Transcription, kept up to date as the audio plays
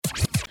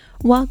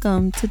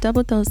Welcome to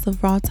Double Dose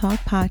of Raw Talk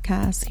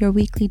Podcast, your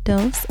weekly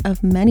dose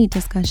of many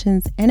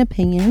discussions and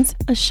opinions,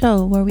 a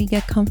show where we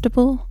get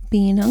comfortable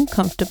being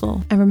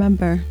uncomfortable. And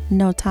remember,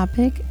 no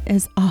topic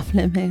is off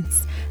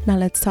limits. Now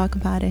let's talk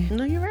about it.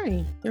 No, you're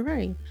right. You're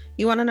right.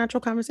 You want a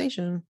natural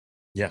conversation.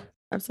 Yeah,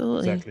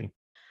 Absolutely. exactly.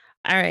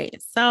 All right.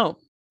 So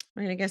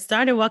we're going to get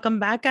started.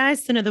 Welcome back,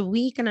 guys, to another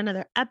week and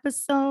another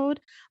episode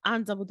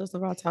on Double Dose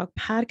of Raw Talk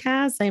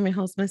Podcast. I'm your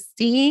host, Miss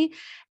D.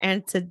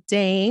 And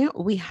today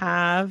we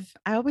have,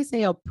 I always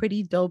say a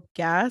pretty dope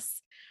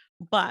guest,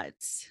 but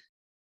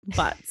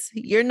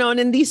you're known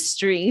in these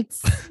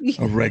streets.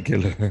 A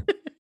regular,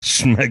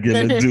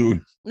 schmegular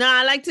dude. No,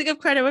 I like to give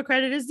credit where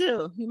credit is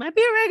due. You might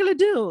be a regular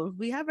dude.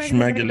 We have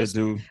regular Schmegular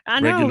dude. I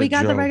know Regular we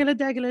got the Joe. regular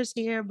degulars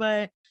here,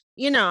 but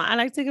I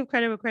like to give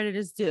credit where credit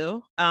is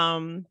due.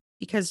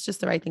 Because it's just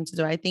the right thing to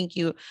do. I think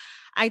you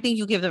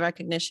give the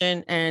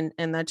recognition and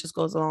that just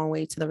goes a long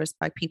way to the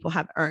respect people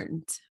have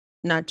earned,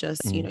 not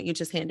just, you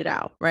just hand it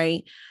out,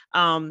 right?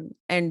 And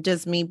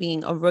just me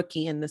being a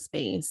rookie in the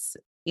space,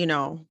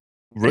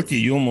 Rookie,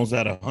 you almost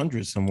at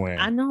 100 somewhere.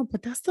 I know,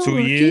 but that's still 2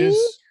 rookie. years.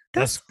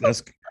 That's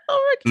rookie.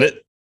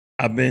 lit.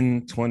 I've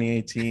been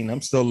 2018.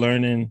 I'm still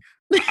learning.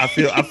 I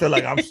feel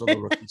like I'm still a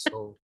rookie.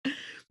 So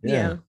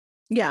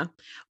Yeah.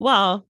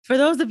 Well, for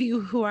those of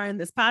you who are in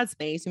this pod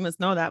space, you must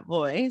know that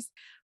voice.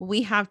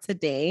 We have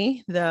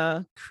today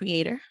the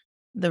creator,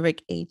 the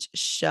Rick H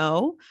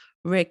Show,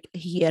 Rick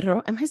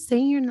Hierro. Am I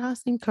saying your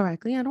last name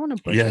correctly? I don't want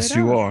to butcher it. Yes,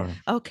 you are.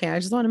 Okay, I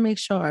just want to make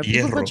sure.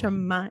 People Hierro. butcher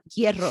my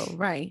Hierro,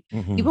 right?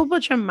 Mhm. People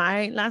butcher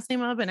my last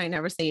name up, and I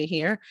never say it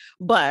here,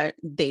 but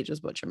they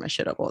just butcher my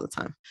shit up all the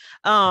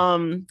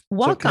time.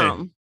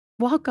 Welcome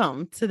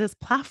to this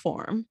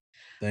platform.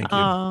 Thank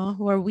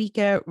you. Where we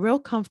get real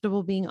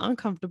comfortable being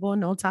uncomfortable.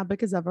 No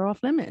topic is ever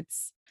off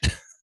limits.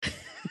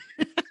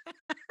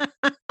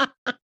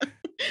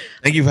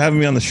 Thank you for having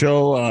me on the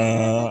show.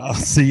 I'll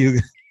see you.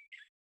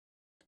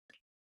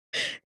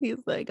 He's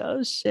like,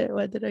 oh shit,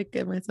 what did I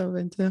get myself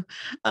into?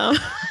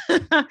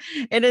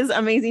 It is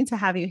amazing to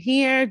have you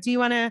here. Do you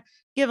want to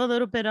give a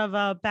little bit of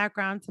a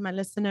background to my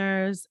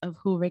listeners of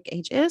who Rick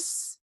H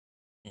is?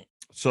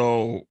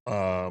 So,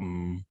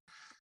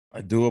 I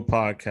do a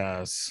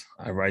podcast.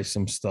 I write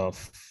some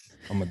stuff.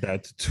 I'm a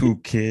dad to 2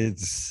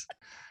 kids.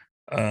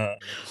 I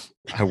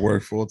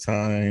work full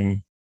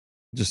time.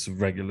 Just a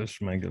regular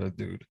schmegular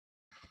dude.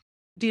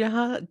 Do you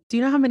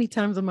know how many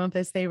times a month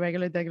I say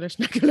regular,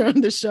 schmegular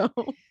on the show?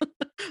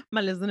 My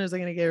listeners are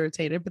gonna get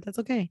irritated, but that's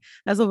okay.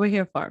 That's what we're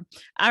here for.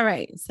 All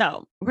right,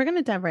 so we're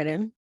gonna dive right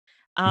in.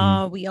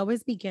 We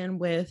always begin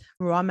with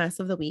raw mess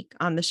of the week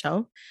on the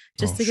show,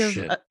 just to give.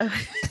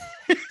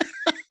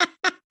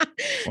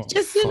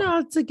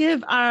 To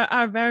give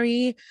our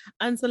very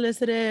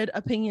unsolicited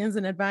opinions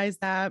and advice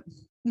that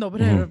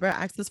nobody ever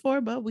asked us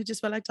for, but we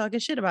just feel like talking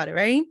shit about it,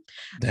 right?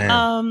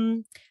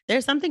 Damn.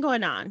 There's something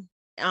going on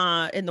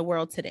in the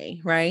world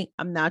today, right?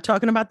 I'm not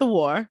talking about the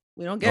war.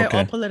 We don't get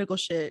all political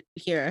shit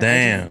here.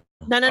 Damn.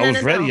 I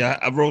was ready. No.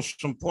 I wrote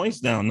some points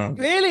down now.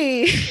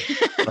 Really?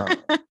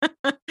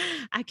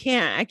 I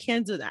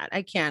can't do that.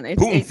 I can't.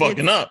 Putin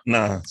fucking up.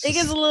 Nah. It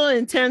gets a little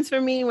intense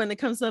for me when it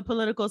comes to the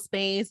political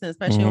space, and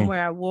especially when we're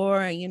at war.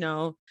 And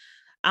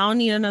I don't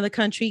need another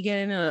country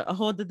getting a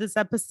hold of this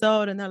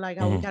episode, and they're like,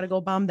 "Oh, we gotta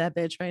go bomb that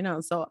bitch right now."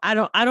 So I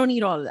don't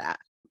need all of that.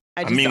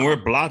 We're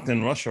blocked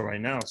in Russia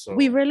right now, so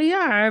we really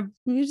are.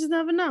 You just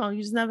never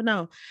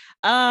know.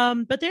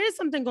 But there is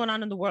something going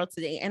on in the world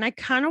today, and I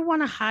kind of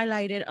want to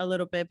highlight it a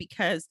little bit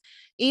because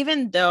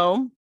even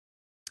though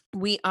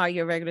we are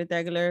your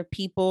regular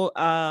people,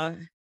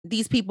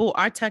 these people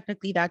are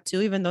technically that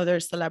too, even though they're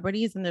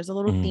celebrities, and there's a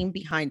little theme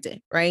behind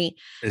it, right?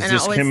 Is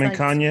this Kim and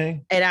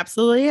Kanye? It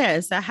absolutely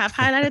is. I have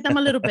highlighted them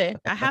a little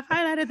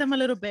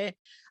bit.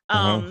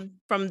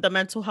 From the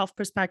mental health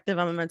perspective.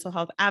 I'm a mental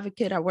health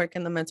advocate. I work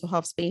in the mental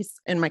health space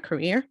in my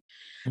career.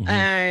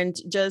 And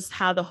just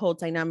how the whole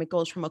dynamic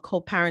goes from a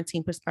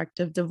co-parenting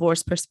perspective,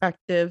 divorce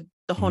perspective,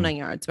 the whole 9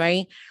 yards,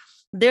 right?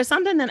 There's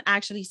something that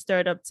actually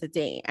stirred up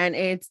today, and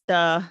it's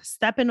the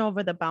stepping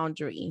over the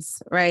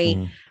boundaries, right?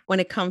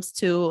 When it comes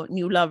to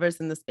new lovers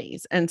in the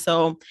space. And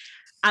so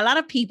a lot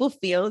of people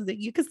feel that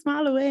you can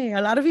smile away.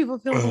 A lot of people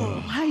feel,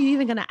 why are you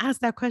even going to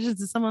ask that question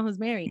to someone who's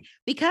married?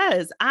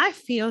 Because I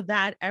feel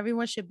that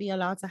everyone should be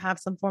allowed to have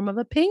some form of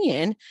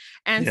opinion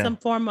and some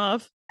form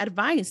of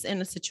advice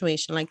in a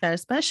situation like that,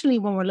 especially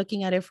when we're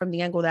looking at it from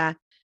the angle that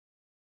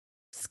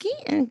Ski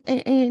and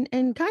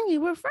Kanye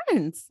were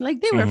friends. Like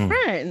they were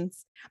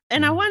friends.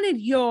 And I wanted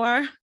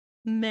your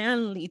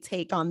manly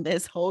take on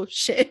this whole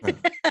shit.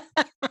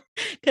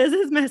 Because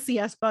it's messy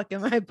as fuck in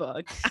my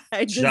book.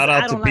 Shout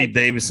out to Pete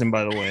Davidson,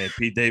 by the way.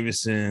 Pete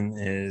Davidson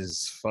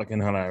is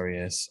fucking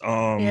hilarious.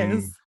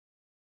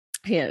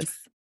 Yes.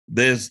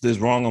 There's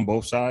wrong on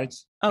both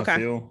sides. Okay. I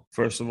feel,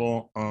 first of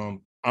all.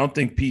 I don't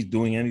think Pete's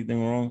doing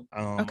anything wrong.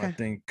 Okay. I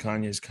think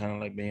Kanye's kind of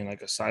like being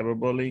like a cyber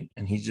bully,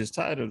 and he's just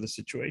tired of the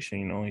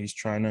situation. He's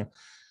trying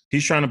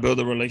to build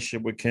a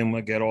relationship with Kim.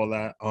 I get all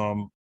that.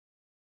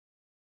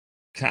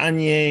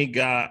 Kanye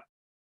got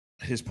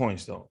his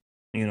points though.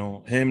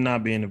 him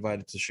not being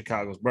invited to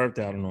Chicago's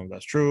birthday. I don't know if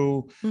that's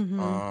true.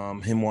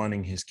 Mhm. Him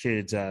wanting his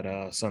kids at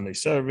a Sunday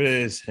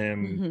service.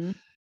 Mhm.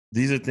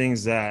 These are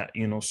things that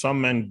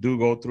some men do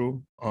go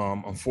through.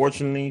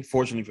 Fortunately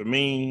for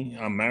me,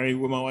 I'm married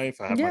with my wife.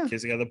 I have my Yeah.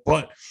 kids together,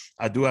 but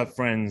I do have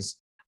friends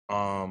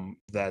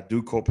that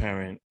do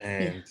co-parent, Yeah.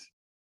 and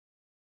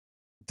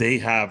they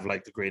have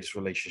like the greatest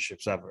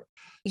relationships ever.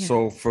 Yeah.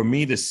 So for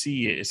me to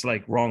see it, it's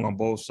like wrong on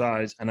both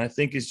sides, and I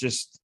think it's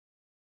just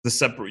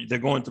they're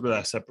going through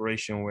that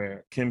separation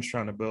where Kim's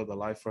trying to build a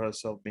life for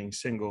herself being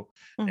single,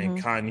 and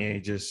Mhm.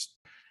 Kanye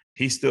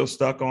he's still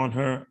stuck on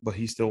her, but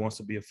he still wants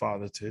to be a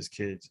father to his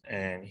kids,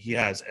 and he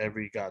has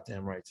every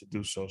goddamn right to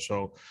do so.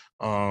 So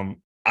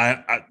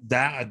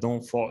I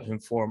don't fault him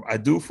for. I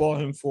do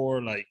fault him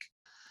for, like,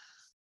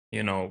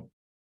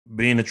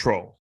 being a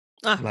troll.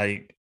 Ah,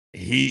 Like,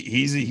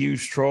 he's a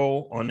huge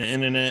troll on the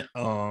internet.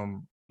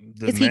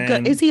 The is he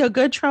good? Is man, he a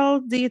good troll?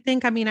 Do you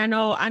think? I mean, I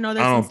know I there's some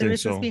don't think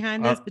seriousness so.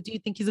 behind this, but do you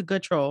think he's a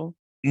good troll?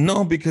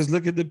 No, because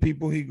look at the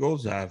people he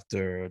goes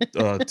after.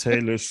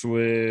 Taylor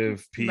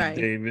Swift, Pete Right. Right.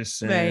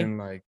 Davidson.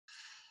 Like,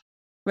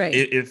 Right.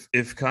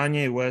 if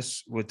Kanye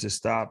West were to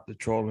stop the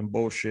trolling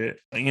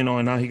bullshit, and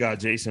now he got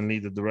Jason Lee,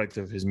 the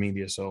director of his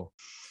media, so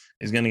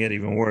it's gonna get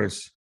even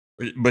worse.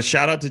 But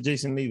shout out to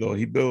Jason Lee, though.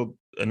 He built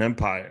an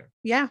empire.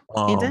 Yeah,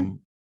 he did. Um,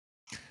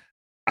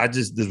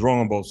 there's wrong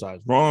on both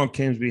sides. Wrong on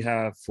Kim's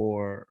behalf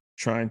for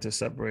trying to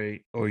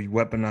separate or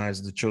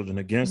weaponize the children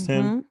against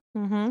him.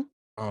 Mhm.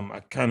 Mhm. I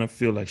kind of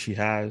feel like she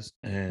has,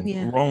 and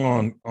Yeah.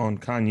 wrong on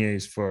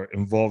Kanye's for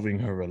involving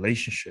her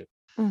relationship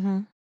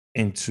Mhm.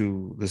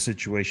 into the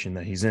situation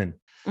that he's in.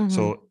 Mhm.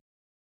 So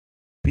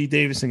Pete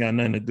Davidson got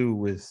nothing to do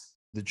with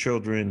the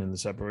children and the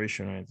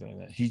separation or anything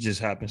like that. He just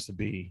happens to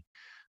be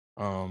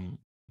um,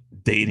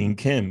 dating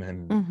Kim,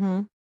 and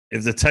Mhm.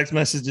 if the text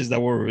messages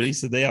that were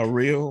released today are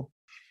real,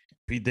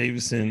 Pete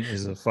Davidson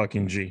is a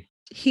fucking G.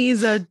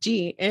 He's a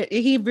G.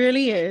 He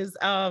really is.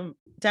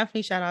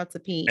 Definitely shout out to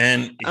Pete.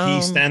 And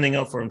he's standing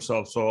up for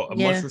himself. So much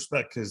Yeah.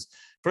 respect, because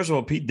first of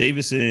all, Pete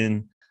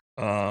Davidson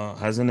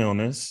has an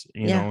illness.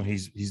 Yeah.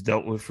 He's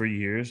dealt with for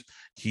years.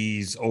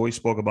 He's always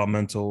spoke about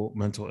mental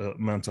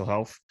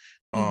health.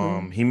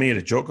 Mhm. He made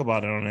a joke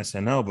about it on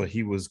SNL, but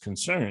he was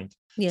concerned.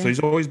 So Yeah. he's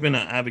always been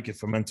an advocate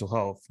for mental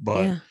health.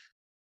 But Yeah.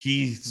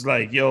 he's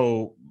like,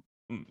 yo,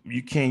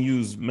 you can't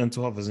use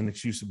mental health as an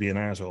excuse to be an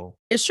asshole.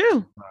 It's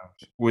true.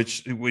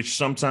 Which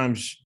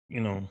sometimes,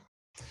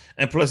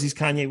 and plus he's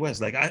Kanye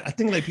West. Like, I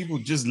think like people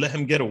just let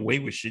him get away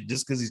with shit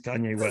just because he's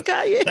Kanye This West.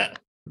 guy.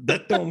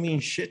 That don't mean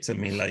shit to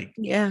me. Like,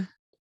 Yeah.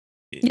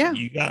 Yeah.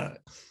 you got,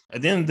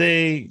 at the end of the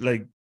day,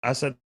 like I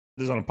said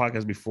this on a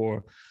podcast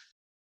before,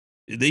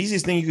 the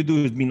easiest thing you could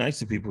do is be nice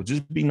to people.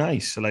 Just be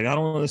nice. Like, I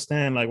don't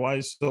understand like why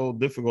it's so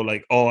difficult.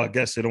 Like, oh, I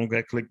guess they don't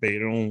get clickbait, they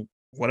don't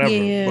whatever.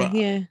 Yeah. But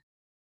Yeah.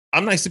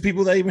 I'm nice to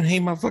people that even hate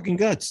my fucking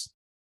guts.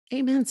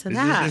 Amen to It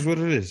just is that. what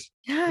it is.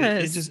 It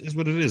Yes. just is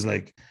what it is.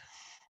 Like,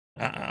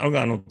 I don't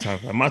got no time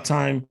for that. My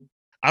time,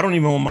 I don't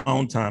even want my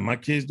own time. My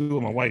kids do,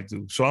 my wife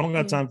do. So I don't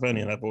got Yeah. time for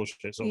any of that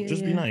bullshit. So Yeah.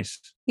 just be Yeah. nice.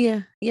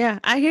 Yeah, yeah,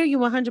 I hear you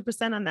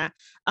 100% on that.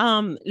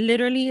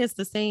 Literally, it's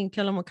the saying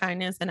 "kill 'em with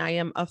kindness," and I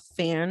am a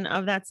fan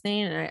of that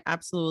saying, and I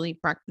absolutely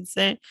practice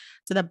it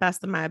to the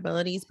best of my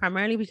abilities.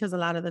 Primarily because a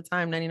lot of the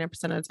time,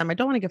 99% of the time, I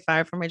don't want to get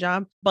fired from my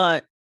job,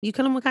 but you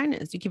kill them with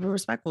kindness. You keep it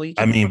respectful. You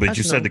I keep it mean, but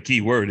you said professional. the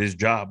key word is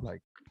job.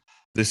 Like,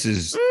 this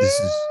is Mm,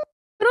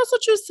 I could also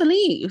choose to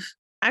leave.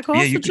 I could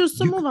yeah, also choose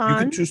to move you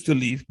could on. choose to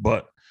leave,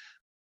 but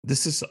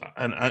this is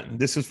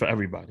for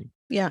everybody.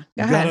 Yeah, go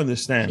You gotta ahead. He's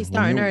understand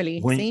starting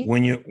early. See?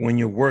 when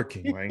you're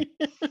working, right?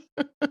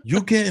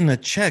 You're getting a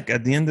check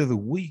at the end of the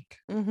week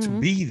to Mm-hmm.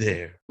 be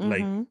there.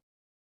 Like, Mm-hmm.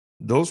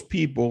 those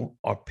people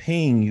are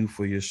paying you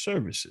for your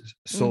services.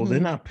 So they're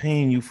Mm-hmm. not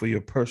paying you for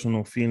your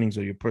personal feelings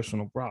or your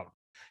personal problem.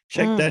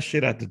 Check Mm, that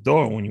shit at the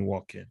door when you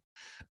walk in.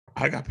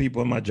 I got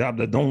people in my job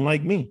that don't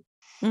like me,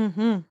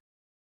 mm-hmm.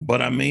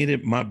 but I made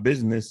it my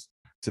business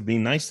to be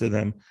nice to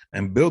them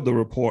and build the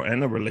rapport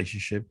and a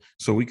relationship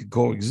so we could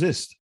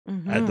coexist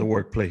at the Mm-hmm.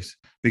 workplace,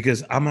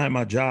 because I'm at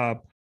my job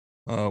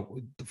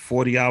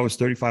 40 hours,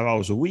 35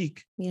 hours a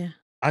week. Yeah.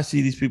 I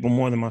see these people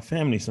more than my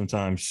family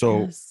sometimes.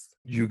 So Yes.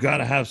 you got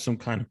to have some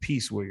kind of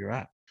peace where you're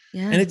at.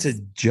 And it's a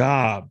Yes.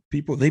 job.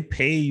 People, they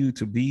pay you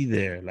to be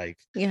there. Like,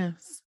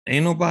 Yes.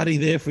 ain't nobody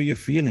there for your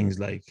feelings.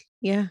 Like,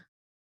 Yeah.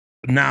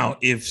 now,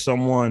 if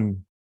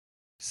someone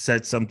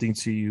said something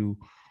to you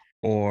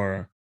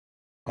or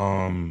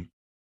um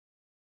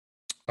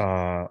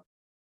uh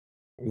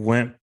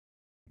went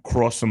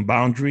cross some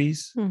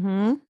boundaries,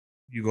 Mm-hmm.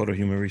 you go to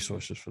human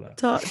resources for that.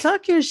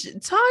 Talk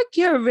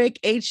your Rick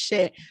H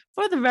shit.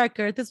 For the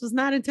record, this was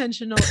not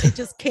intentional. It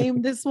just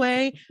came this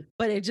way,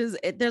 but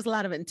there's a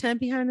lot of intent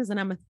behind this,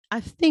 and I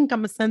think I'm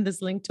gonna send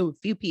this link to a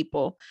few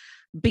people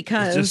It's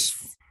because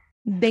just,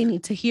 they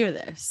need to hear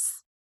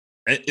this.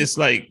 it's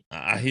like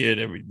I hear it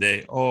every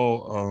day. Oh,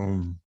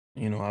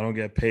 I don't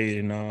get paid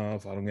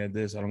enough. I don't get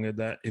this. I don't get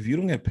that. If you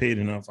don't get paid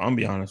enough, I'm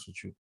be honest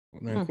with you,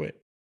 then Mm, quit.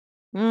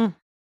 mm,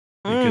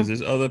 Because mm.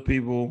 there's other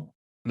people.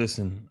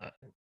 Listen,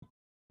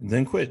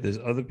 then quit. There's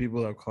other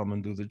people that come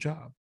and do the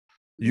job.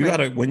 You Right.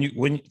 gotta when you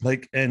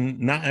like, and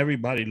not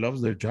everybody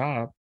loves their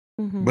job,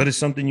 Mhm. but it's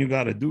something you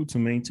gotta do to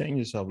maintain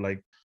yourself.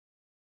 Like,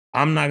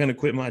 I'm not gonna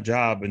quit my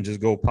job and just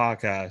go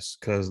podcast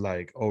because,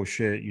 like, oh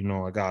shit,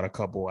 I got a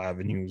couple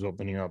avenues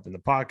opening up in the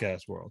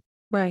podcast world.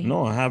 Right.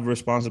 No, I have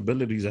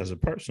responsibilities as a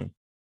person.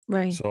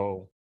 Right.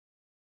 So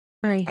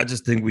Right. I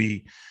just think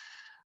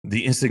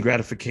the instant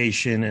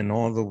gratification and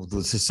all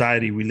the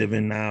society we live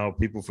in now,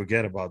 people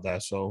forget about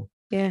that. So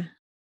Yeah.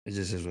 it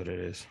just is what it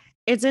is.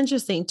 It's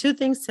interesting. Two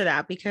things to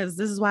that, because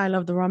this is why I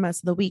love the raw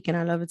mess of the week, and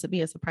I love it to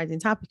be a surprising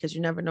topic because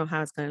you never know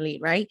how it's going to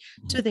lead, right?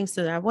 Mhm. Two things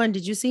to that. One,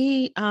 did you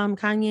see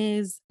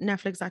Kanye's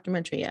Netflix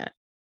documentary yet?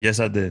 Yes,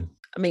 I did.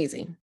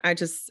 Amazing.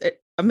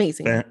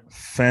 Amazing.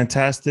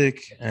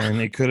 Fantastic.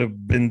 And it could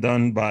have been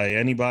done by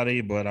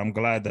anybody, but I'm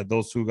glad that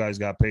those two guys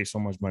got paid so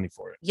much money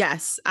for it.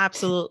 Yes,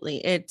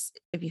 absolutely. It's,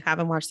 if you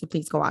haven't watched it,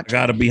 please go I watch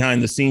got it. a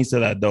behind the scenes to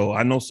that, though.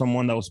 I know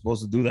someone that was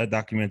supposed to do that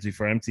documentary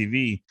for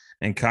MTV,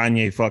 and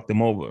Kanye fucked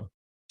him over.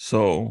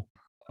 So,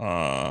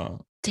 Damn.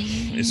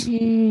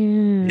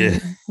 yeah.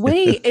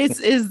 Wait,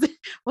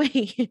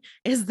 wait,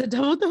 is the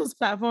Double Dose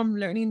platform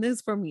learning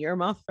this from your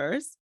mouth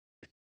first?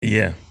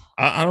 Yeah.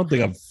 I don't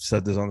think I've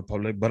said this on the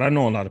public, but I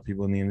know a lot of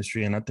people in the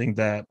industry, and I think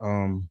that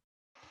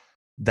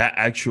that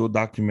actual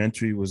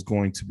documentary was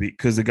going to be,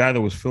 because the guy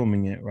that was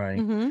filming it, right,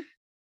 Mm-hmm.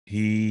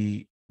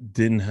 he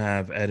didn't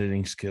have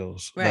editing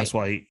skills. Right. That's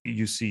why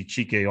you see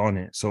Chike on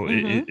it. So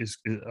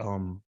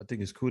Mhm. I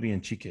think it's Cootie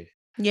and Chike.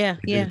 Yeah, They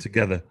did yeah, it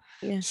together.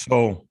 yeah.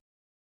 So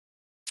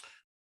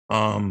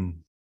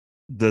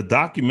the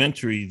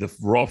documentary, the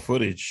raw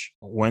footage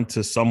went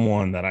to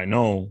someone that I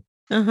know.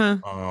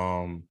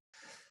 Uh-huh.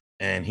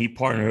 And he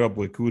partnered up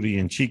with Cootie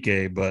and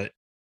Chike, but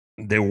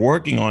they're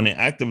working on it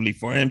actively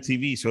for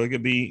MTV. So it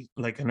could be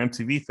like an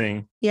MTV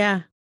thing.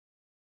 Yeah.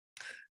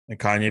 And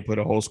Kanye put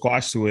a whole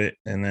squash to it.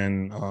 And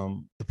then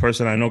the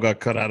person I know got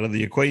cut out of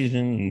the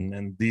equation.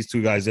 And these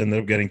two guys ended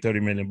up getting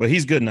 30 million. But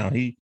he's good now.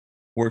 He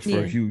works for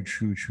a Yeah. huge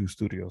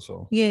studio.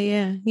 So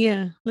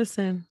Yeah.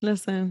 Listen.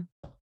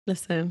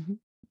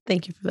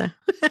 Thank you for that.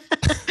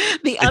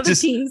 The other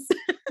piece.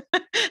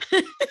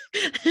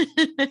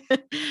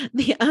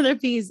 The other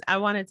piece I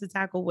wanted to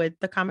tackle with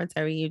the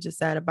commentary you just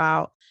said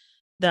about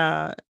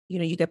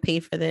you get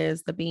paid for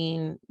this, the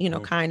being,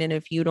 kind. And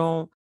if you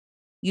don't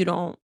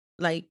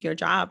like your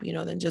job,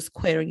 then just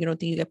quit, or you don't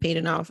think you get paid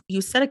enough.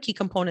 You said a key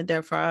component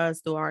there for us,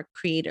 through our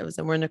creatives,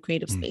 and we're in the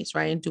creative space,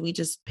 right? And do we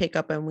just pick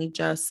up and we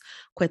just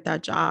quit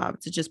that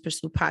job to just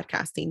pursue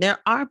podcasting? There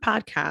are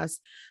podcasts,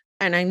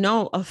 and I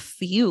know a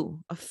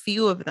few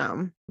of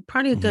them,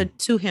 probably a good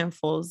two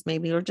handfuls,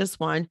 maybe, or just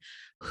one,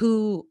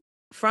 who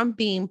from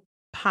being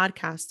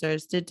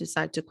podcasters did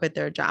decide to quit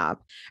their job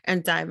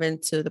and dive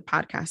into the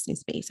podcasting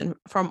space. And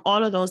from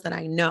all of those that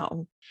I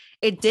know,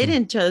 it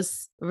didn't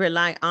just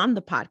rely on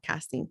the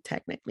podcasting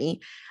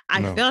technically.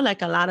 I feel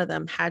like a lot of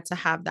them had to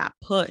have that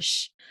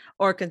push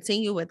or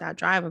continue with that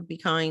drive of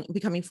becoming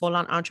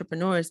full-on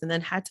entrepreneurs, and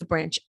then had to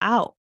branch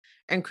out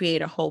and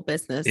create a whole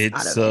business out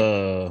of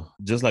it. It's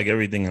just like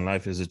everything in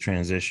life is a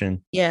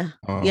transition. Yeah.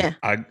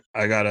 I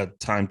got a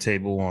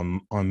timetable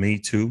on Me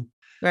Too.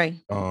 Right.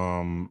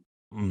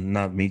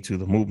 Not Me Too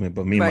the movement,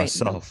 but me Right.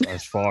 myself,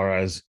 as far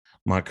as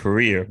my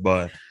career.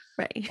 But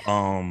Right.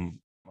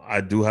 I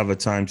do have a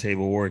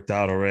timetable worked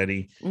out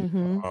already.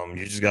 Mm-hmm.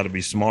 You just got to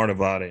be smart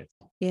about it.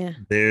 Yeah.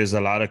 There's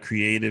a lot of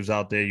creatives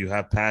out there. You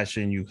have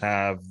passion, you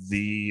have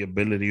the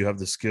ability, you have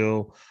the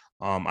skill.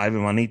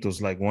 Ivan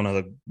Manito's like one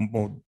of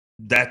the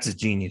that's a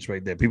genius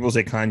right there. People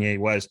say Kanye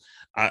West.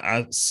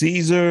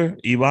 Caesar,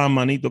 Ivan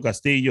Manito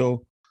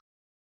Castillo,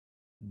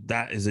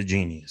 that is a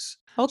genius.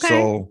 Okay.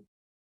 So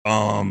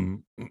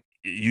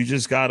you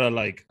just gotta,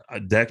 like,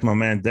 Dex, my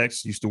man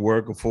Dex used to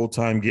work a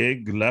full-time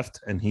gig, left,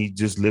 and he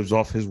just lives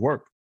off his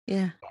work.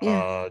 Yeah.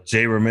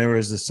 Jay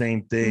Ramirez, the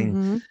same thing.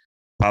 Mm-hmm.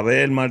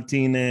 Pavel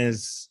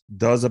Martinez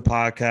does a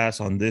podcast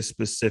on this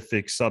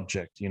specific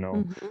subject,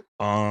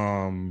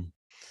 Mm-hmm.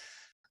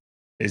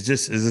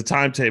 It's a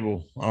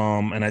timetable.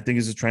 And I think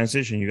it's a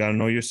transition. You got to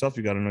know yourself.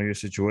 You got to know your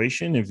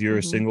situation. If you're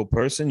a single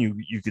person,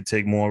 you could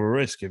take more of a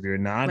risk. If you're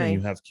not, and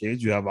you have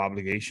kids, you have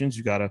obligations,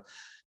 you gotta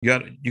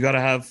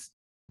have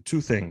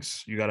two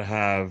things. You gotta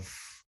have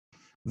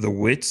the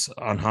wits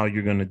on how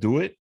you're gonna do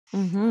it,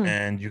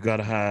 and you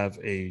gotta have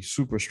a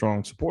super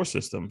strong support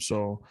system.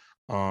 So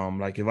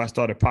like, if I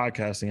started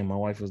podcasting and my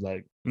wife was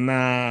like,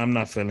 nah, I'm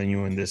not feeling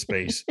you in this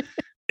space,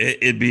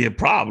 it'd be a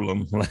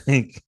problem.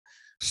 Like,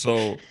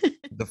 so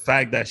the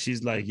fact that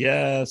she's like,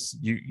 yes,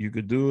 you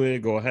could do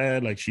it, go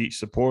ahead, like, she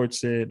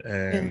supports it.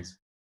 And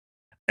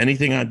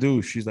anything I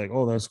do, she's like,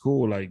 oh, that's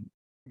cool, like,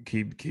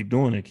 keep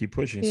doing it, keep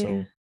pushing.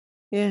 So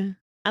yeah,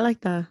 I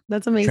like that.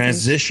 That's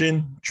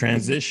amazing.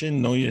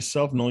 Transition, know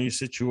yourself, know your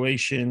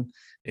situation.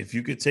 If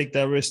you could take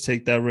that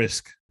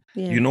risk.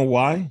 Yeah. You know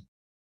why?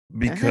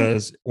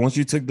 Because once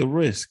you took the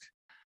risk,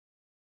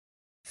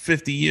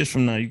 50 years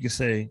from now, you can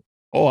say,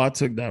 oh, I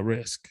took that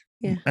risk.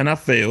 Yeah. And I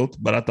failed,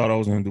 but I thought I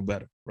was going to do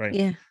better. Right.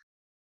 Yeah.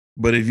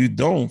 But if you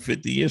don't,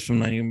 50 years from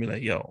now, you're going to be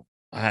like, yo,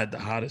 I had the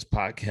hottest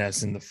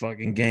podcast in the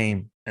fucking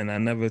game, and I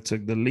never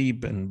took the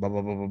leap, and blah,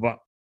 blah, blah, blah, blah.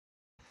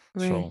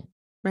 Right. So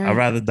Right. I'd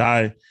rather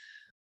die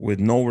with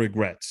no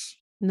regrets.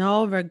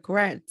 No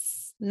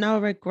regrets. No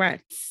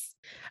regrets.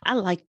 I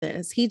like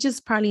this. He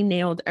just probably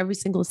nailed every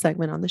single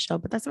segment on the show,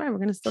 but that's all right. We're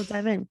going to still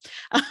dive in.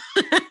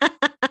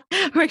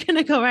 We're going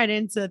to go right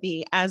into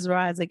the As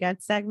Raw as It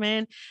Gets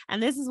segment.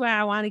 And this is where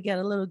I want to get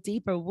a little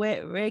deeper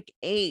with Rick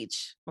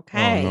H.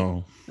 Okay.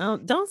 Oh, no.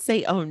 Don't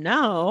say, oh,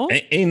 no.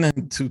 Ain't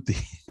nothing too deep.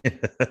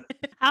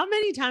 How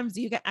many times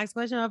do you get asked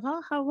question of,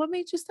 what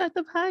made you start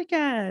the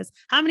podcast?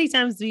 How many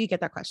times do you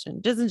get that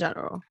question, just in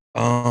general?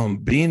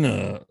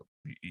 Being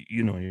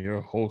you're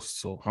a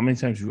host, so how many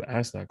times you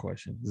ask that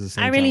question?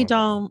 I really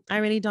don't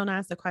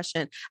ask the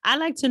question. I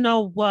like to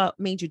know what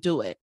made you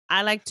do it.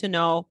 I like to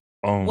know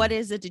what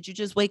is it? Did you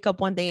just wake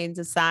up one day and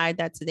decide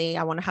that today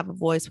I want to have a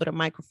voice with a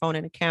microphone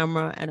and a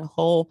camera and a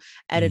whole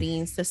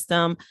editing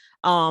system?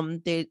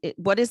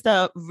 What is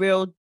the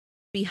real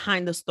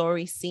behind the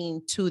story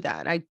scene to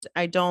that?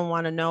 I don't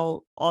want to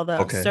know all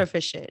the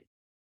surface shit.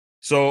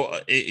 So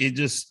it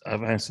just,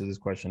 I've answered this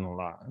question a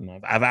lot, and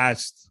I've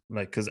asked,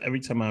 like, because every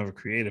time I have a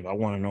creative, I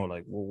want to know,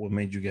 like, what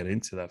made you get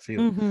into that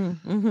field?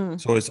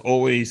 So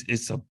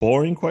it's a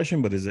boring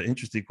question, but it's an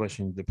interesting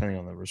question depending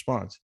on the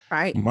response.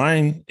 Right.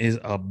 Mine is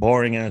a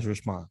boring ass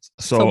response.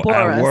 So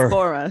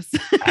bore us.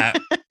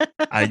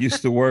 I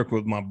used to work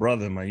with my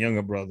brother, my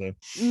younger brother,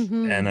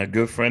 and a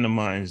good friend of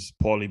mine is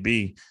Paulie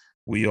B.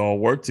 We all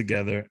worked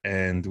together,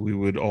 and we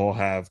would all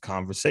have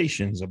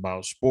conversations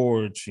about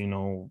sports,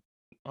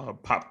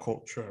 pop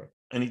culture,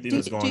 anything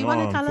that's going on. Do you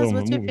want to tell us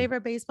what's your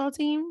favorite baseball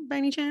team by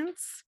any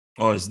chance?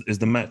 Oh, it's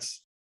the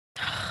Mets.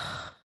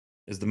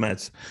 It's the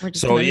Mets. We're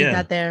just gonna leave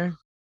that there.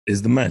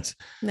 It's the Mets.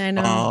 I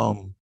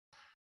know.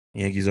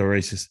 Yankees are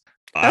racist.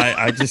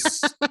 I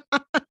just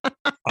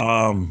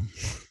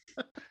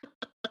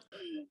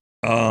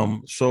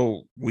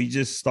so we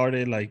just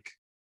started, like,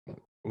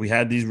 we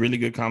had these really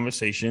good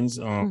conversations,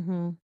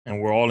 and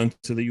we're all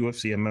into the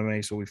UFC,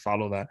 MMA, so we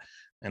follow that.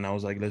 And I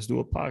was like, let's do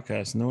a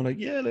podcast. And they were like,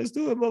 yeah, let's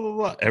do it, blah, blah,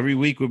 blah. Every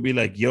week would be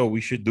like, yo,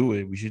 we should do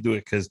it. We should do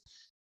it, because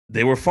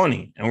they were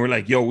funny. And we're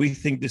like, yo, we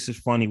think this is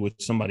funny,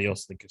 what somebody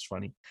else think it's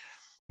funny.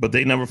 But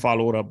they never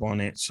followed up on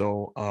it.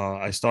 So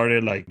I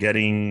started, like,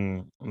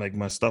 getting, like,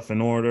 my stuff in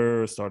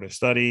order, started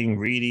studying,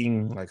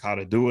 reading, like, how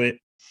to do it.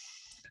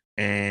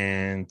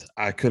 And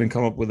I couldn't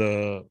come up with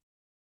a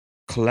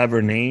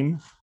clever name.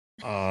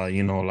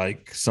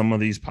 Like some of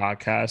these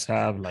podcasts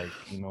have, like,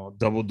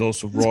 double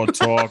dose of raw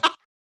talk.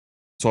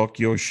 Talk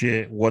your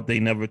shit, what they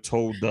never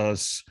told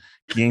us,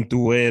 Quien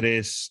tú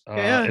eres,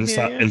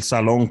 El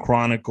Salón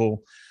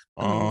Chronicle.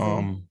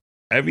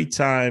 Every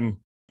time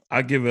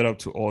I give it up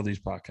to all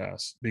these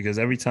podcasts, because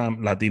every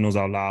time Latinos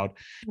Out Loud,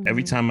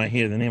 every time I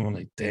hear the name, I'm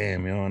like,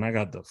 damn, and I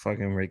got the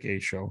fucking Rick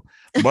A show.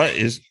 But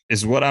it's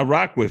what I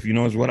rock with,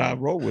 it's what I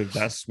roll with.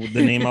 That's what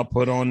the name I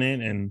put on it.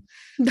 And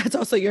that's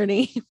also your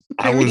name.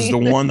 I was the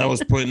one that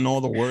was putting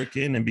all the work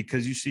in. And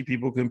because you see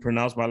people can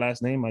pronounce my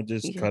last name, I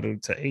just cut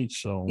it to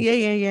H. So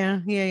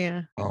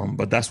yeah.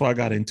 But that's why I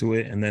got into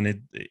it. And then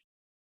it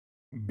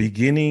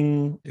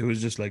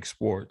was just like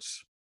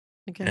sports.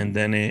 Okay. And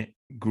then it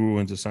grew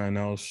into something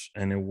else,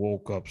 and it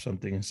woke up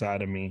something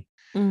inside of me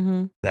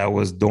that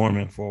was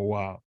dormant for a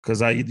while,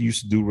 because I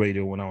used to do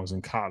radio when I was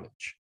in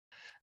college,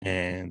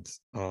 and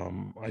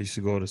I used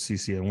to go to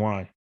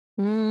CCNY.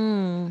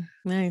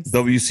 Nice.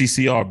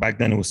 WCCR, back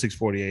then it was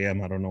 6:40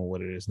 a.m. I don't know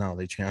what it is now.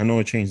 They changed. I know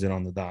it changed it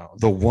on the dial.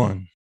 The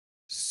one,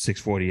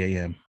 6:40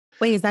 a.m.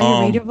 Wait, is that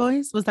your radio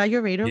voice? Was that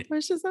your radio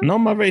voice or something? No,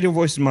 my radio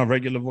voice is my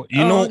regular voice.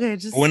 Okay.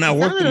 When I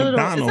worked at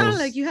McDonald's, it sounded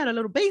like you had a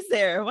little bass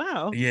there.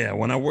 Wow. Yeah,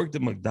 when I worked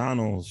at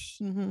McDonald's,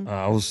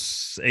 I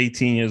was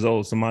 18 years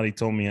old. Somebody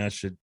told me I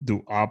should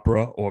do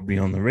opera or be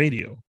on the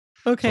radio.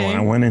 Okay. So when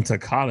I went into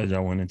college, I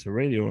went into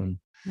radio, and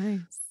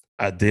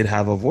I did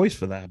have a voice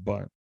for that.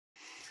 But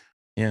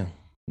yeah,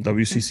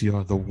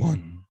 WCCR, the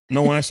one.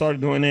 No, when I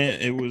started doing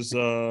it, it was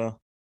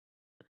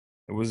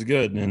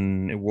good,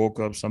 and it woke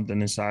up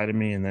something inside of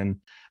me, and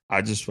then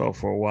I just felt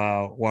for a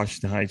while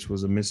Washington Heights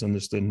was a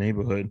misunderstood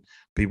neighborhood.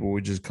 People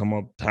would just come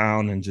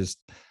uptown and just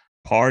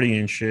party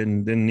and shit,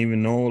 and didn't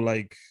even know,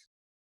 like,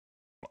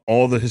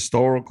 all the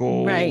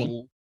historical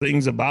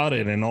things about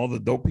it and all the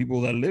dope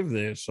people that live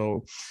there.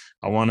 So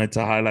I wanted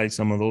to highlight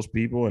some of those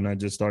people, and I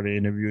just started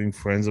interviewing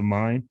friends of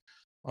mine,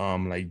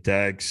 like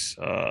Dex,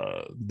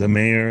 the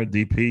mayor,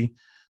 DP,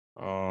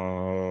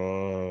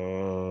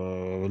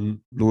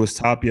 Louis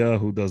Tapia,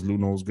 who does Lou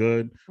Knows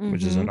Good,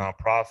 which is a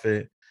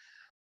nonprofit.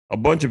 A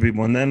bunch of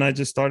people. And then I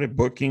just started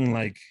booking,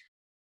 like,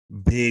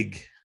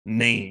 big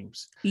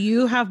names.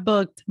 You have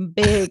booked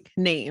big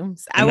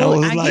names. I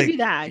give you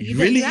that.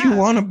 You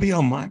want to be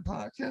on my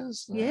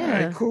podcast? Yeah. All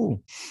right,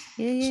 cool.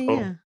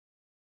 Yeah.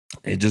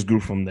 It just grew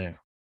from there.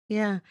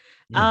 Yeah.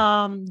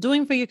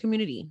 Doing for your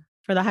community,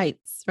 for the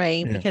Heights,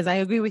 right? Yeah. Because I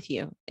agree with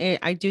you.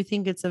 I do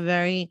think it's a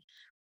very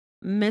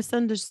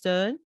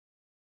misunderstood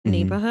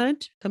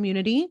neighborhood,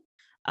 community.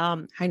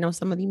 I know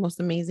some of the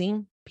most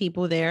amazing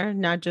people there,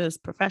 not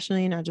just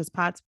professionally, not just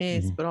pod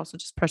space, but also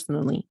just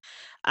personally.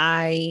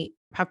 I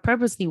have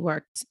purposely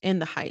worked in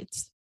the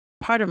Heights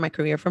part of my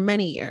career for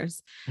many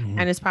years.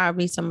 And it's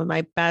probably some of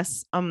my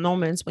best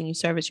moments when you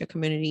service your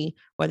community,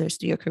 whether it's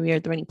through your career,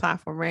 through any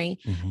platform, right?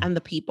 And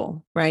the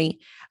people, right?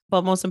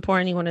 But most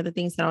importantly, one of the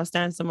things that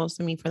outstands the most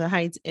to me for the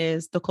Heights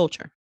is the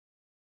culture.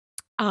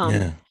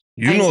 Yeah.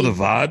 You know the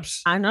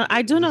vibes.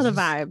 I do know the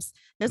vibes.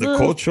 There's the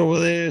culture over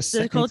there is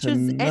the culture,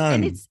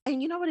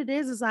 and you know what it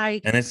is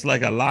like, and it's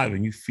like alive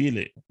and you feel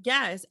it.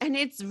 Yes, and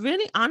it's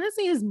really,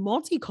 honestly, is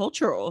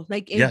multicultural.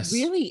 Like it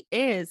really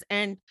is.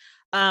 And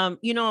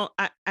you know,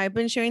 I've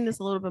been sharing this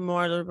a little bit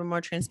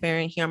more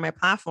transparent here on my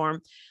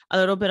platform. A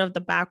little bit of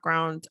the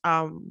background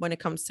when it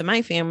comes to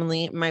my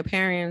family. My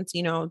parents,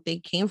 you know, they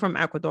came from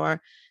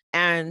Ecuador,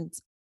 and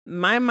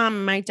my mom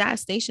and my dad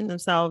stationed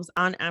themselves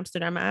on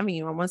Amsterdam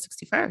Avenue on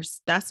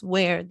 161st. That's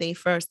where they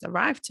first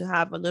arrived to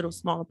have a little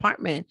small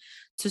apartment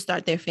to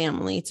start their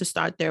family, to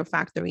start their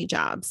factory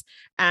jobs.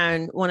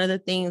 And one of the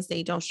things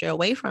they don't stray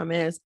away from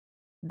is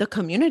the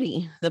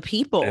community, the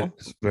people.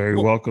 It's very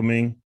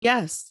welcoming.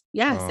 Yes.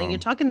 And you're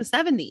talking the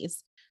 70s.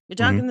 You're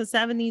talking the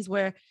 70s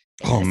where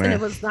it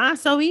was not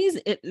so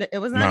easy.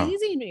 It was not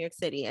easy in New York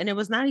City, and it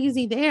was not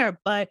easy there,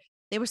 but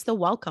they were still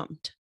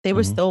welcomed. They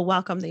were still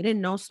welcome. They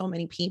didn't know so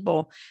many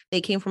people.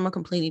 They came from a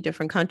completely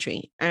different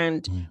country.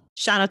 And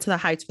shout out to the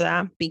Heights for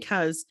that,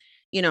 because,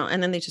 you know,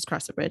 and then they just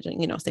crossed the bridge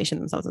and, you know,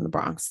 stationed themselves in the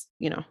Bronx,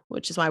 you know,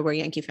 which is why we're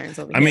Yankee fans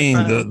over here. I mean,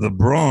 the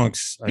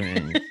Bronx, I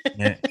mean,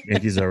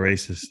 Yankees are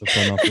racist.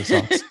 Off the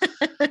socks.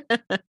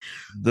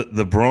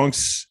 The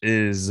Bronx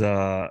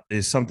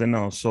is something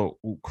else. So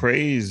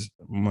Craze,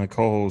 my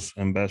co-host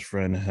and best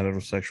friend,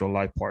 heterosexual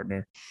life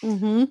partner,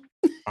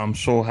 I'm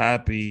so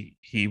happy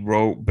he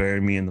wrote "Bury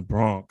Me in the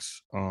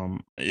Bronx."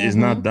 It's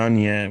not done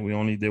yet. We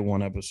only did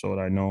one episode,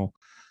 I know.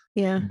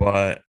 Yeah.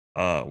 But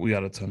we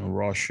got a ton of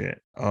raw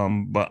shit.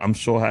 But I'm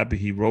so happy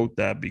he wrote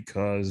that,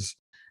 because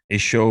it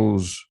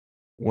shows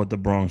what the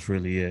Bronx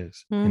really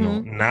is. You know,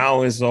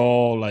 now it's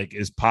all like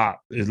it's pop.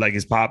 It's like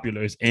it's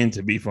popular. It's in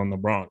to be from the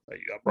Bronx. Like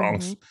you got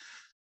Bronx.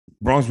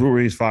 Bronx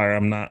Brewery is fire.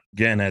 I'm not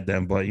getting at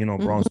them, but you know,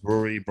 Bronx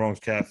Brewery, Bronx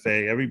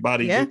Cafe,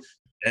 everybody.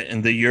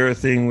 And the Euro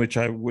thing, which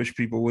I wish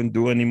people wouldn't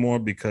do anymore,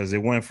 because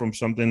it went from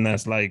something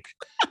that's like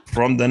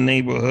from the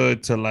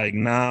neighborhood to like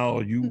now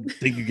you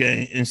think you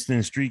get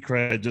instant street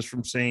cred just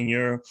from saying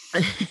Euro.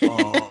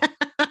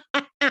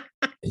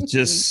 It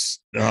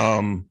just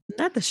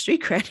not the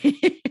street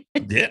cred.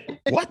 Yeah.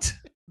 What?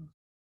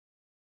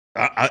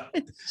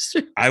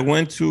 I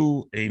went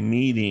to a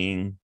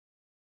meeting,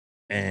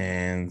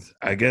 and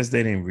I guess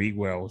they didn't read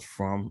where I was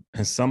from,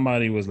 and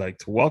somebody was like,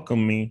 to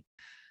welcome me,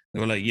 they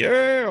were like,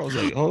 yeah. I was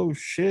like, oh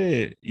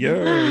shit,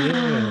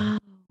 yeah.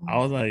 I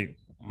was like,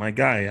 my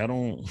guy,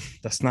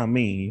 that's not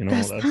me, you know.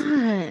 That's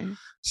not.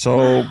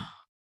 So,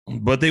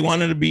 but they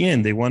wanted to be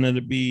in. They wanted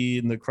to be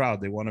in the crowd.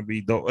 They want to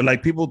be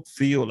like, people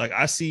feel like,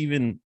 I see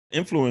even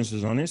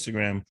influencers on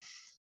Instagram.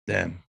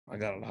 Damn, I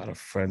got a lot of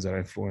friends that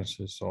are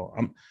influencers. So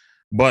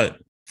but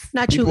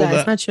not you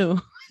guys, not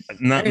you.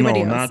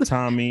 Not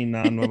Tommy,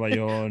 not Nueva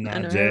York,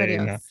 not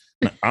Jay.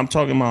 I'm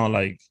talking about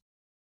like,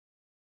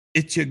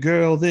 it's your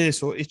girl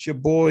this, or it's your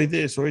boy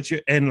this, or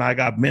and like,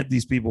 I've met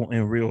these people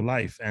in real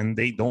life and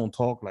they don't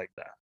talk like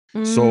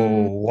that. So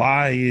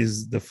why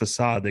is the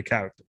facade the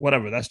character?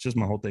 Whatever, that's just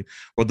my whole thing.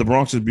 But the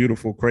Bronx is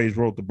beautiful. Craze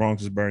wrote The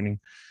Bronx is Burning.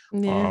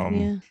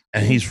 And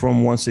he's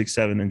from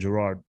 167 in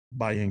Girard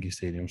by Yankee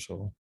Stadium.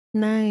 So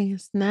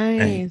nice.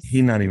 And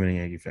he's not even a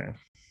Yankee fan.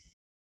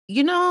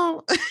 You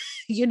know,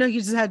 you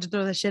just had to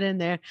throw that shit in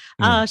there.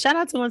 Shout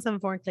out to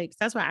 174 Clicks.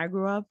 That's where I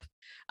grew up.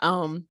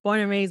 Born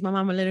and raised. My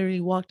mama literally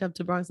walked up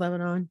to Bronx,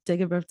 Lebanon to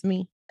give birth to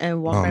me,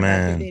 and walked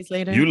back 3 days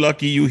later. You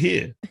lucky you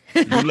here.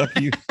 You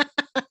lucky you.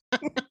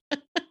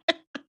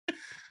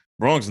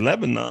 Bronx,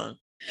 Lebanon.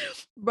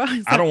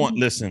 Bronx. I don't want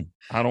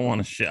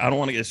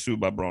to get sued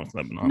by Bronx,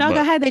 Lebanon. No,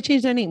 go ahead. They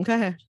changed their name. Go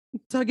ahead.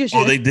 Talk your shit.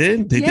 Oh, they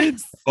did? They did?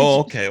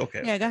 Oh, okay.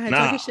 Yeah, go ahead.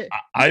 Talk your shit.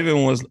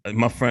 Ivan was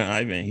my friend.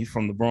 Ivan, he's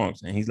from the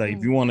Bronx, and he's like,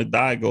 if you want to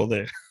die, go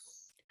there.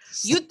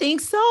 You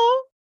think so?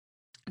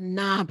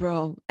 Nah,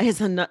 bro. It's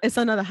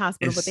another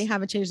hospital, but they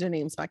haven't changed their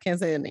name, so I can't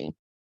say the name.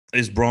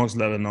 It's Bronx,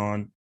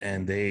 Lebanon,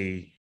 and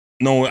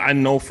I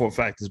know for a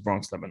fact it's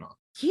Bronx, Lebanon.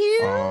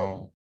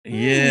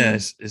 Yeah.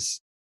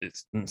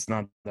 It's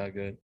not that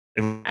good.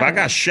 If I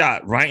got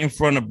shot right in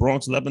front of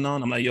Bronx,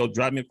 Lebanon, I'm like, yo,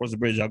 drive me across the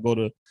bridge. I'll go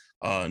to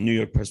New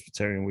York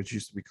Presbyterian, which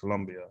used to be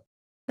Columbia.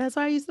 That's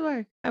where I used to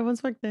work. I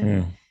once worked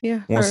there.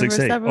 Yeah.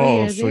 168.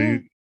 Oh, years. So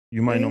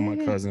you might know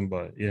my cousin,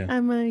 but yeah.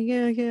 I might.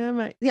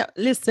 Yeah.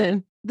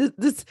 Listen,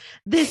 this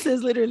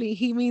is literally,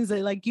 he means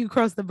it like you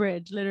cross the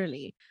bridge,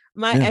 literally.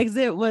 My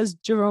exit was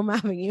Jerome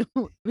Avenue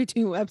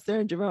between Webster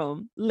and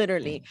Jerome,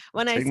 literally.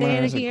 When I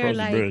say it here,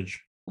 like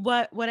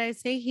what I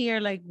say here,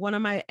 like one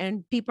of my,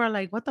 and people are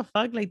like, what the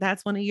fuck? Like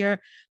that's one of your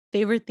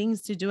favorite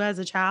things to do as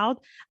a child.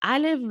 I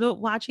lived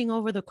watching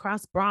over the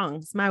Cross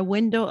Bronx. My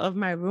window of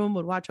my room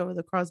would watch over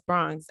the Cross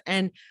Bronx.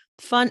 And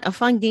a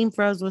fun game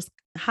for us was,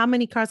 how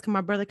many cars can my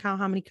brother count?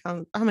 How many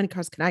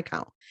cars can I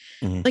count?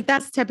 Like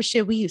that's the type of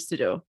shit we used to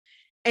do.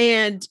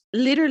 And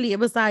literally it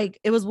was like,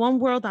 it was one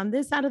world on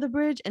this side of the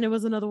bridge and it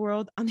was another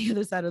world on the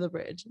other side of the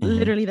bridge.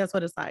 Literally, that's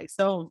what it's like.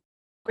 So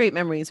Great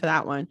memories for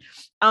that one.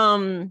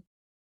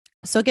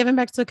 So giving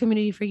back to the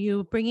community for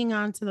you, bringing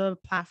onto the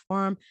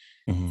platform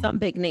some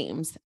big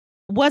names.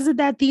 Was it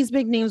that these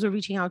big names were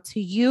reaching out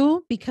to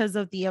you because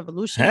of the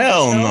evolution of the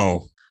Hell show?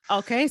 no.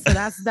 Okay, so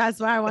that's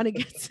why I want to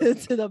get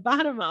to the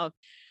bottom of.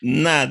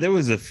 Nah, there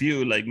was a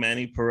few. Like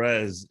Manny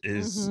Perez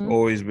is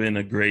always been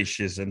a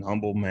gracious and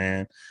humble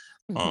man.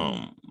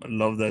 I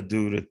love that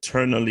dude.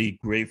 Eternally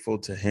grateful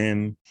to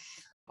him.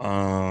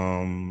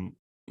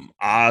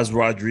 Oz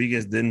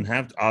Rodriguez didn't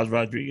have to. Oz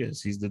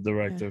Rodriguez, he's the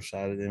director of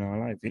Saturday Night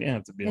Live. He didn't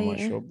have to be on my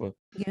show, but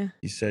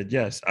he said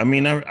yes. I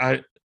mean,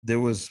 I there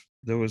was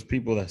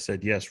people that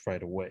said yes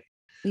right away.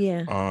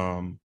 Yeah.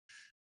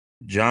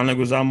 John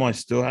Leguizamo, I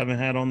still haven't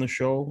had on the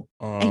show.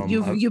 And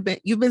you've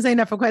been saying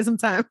that for quite some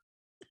time.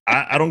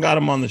 I don't got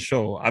him on the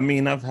show. I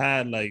mean, I've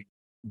had like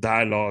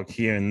dialogue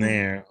here and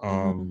there.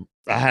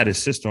 I had his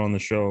sister on the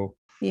show,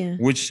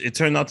 which it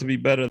turned out to be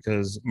better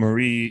because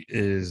Marie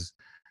is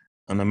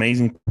an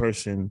amazing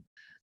person.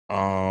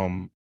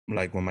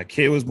 Like when my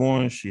kid was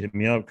born, she hit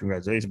me up,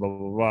 congratulations, blah,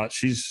 blah, blah.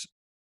 She's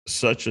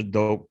such a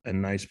dope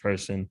and nice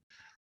person.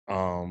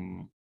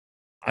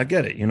 I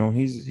get it. You know,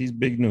 he's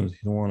big news. He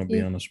don't want to be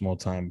on a small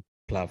time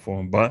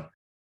platform, but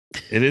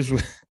it is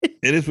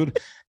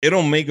it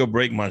don't make or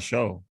break my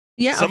show.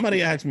 Yeah.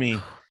 Somebody asked me,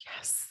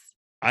 yes.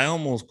 I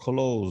almost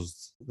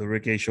closed the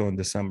Rick A show in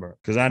December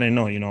because I didn't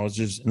know, you know, I was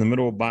just in the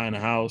middle of buying a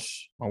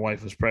house. My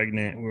wife was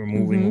pregnant. We were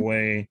moving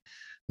away.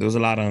 There was a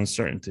lot of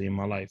uncertainty in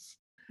my life.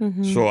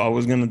 So I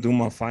was going to do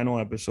my final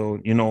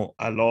episode. You know,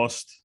 I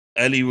lost.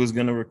 Ellie was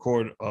going to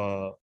record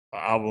an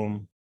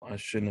album. I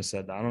shouldn't have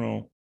said that. I don't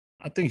know.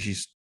 I think she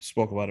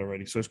spoke about it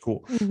already. So it's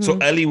cool. So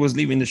Ellie was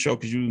leaving the show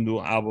because you didn't do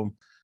an album.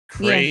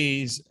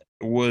 Craze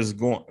was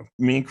going.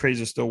 Me and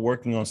Craze are still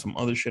working on some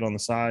other shit on the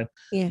side.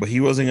 But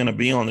he wasn't going to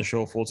be on the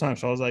show full time.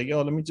 So I was like,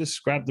 yo, let me just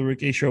scrap the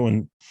Rick A show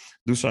and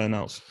do something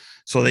else.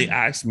 So they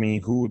asked me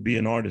who would be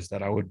an artist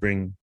that I would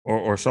bring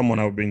or someone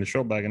I would bring the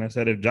show back. And I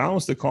said, if John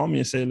was to call me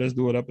and say, let's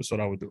do an episode,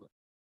 I would do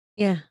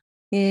it.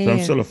 So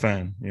I'm still a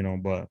fan, you know,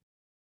 but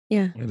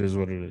it is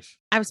what it is.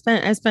 I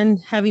spend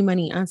heavy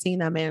money on seeing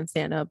that man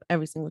stand up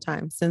every single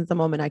time since the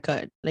moment I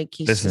could. Like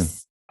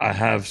I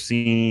have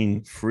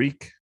seen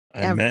Freak.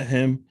 I met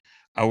him.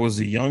 I was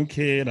a young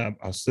kid. I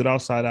stood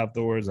outside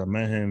afterwards. I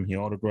met him. He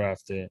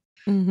autographed it.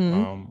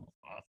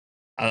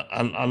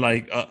 I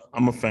like.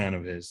 I'm a fan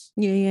of his.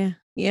 Yeah.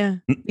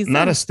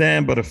 Not a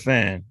stan, but a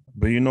fan.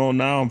 But you know,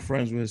 now I'm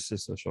friends with his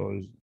sister,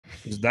 so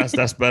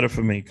that's better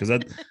for me because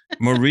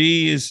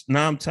Marie is.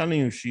 Now I'm telling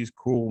you, she's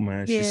cool,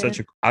 man. She's such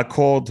a. I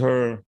called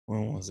her.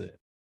 When was it?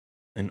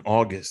 In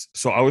August.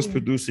 So I was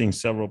producing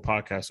several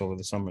podcasts over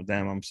the summer.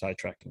 Damn, I'm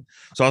sidetracking.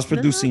 So I was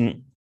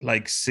producing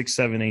like 6,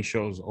 7, 8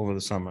 shows over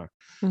the summer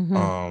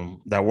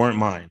that weren't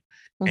mine.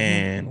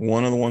 And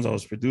one of the ones I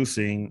was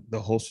producing, the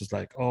host was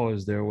like, oh,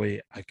 is there a way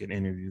I could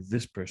interview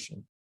this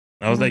person?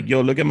 I was like,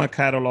 yo, look at my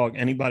catalog.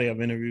 Anybody I've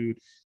interviewed,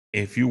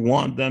 if you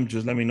want them,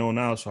 just let me know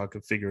now so I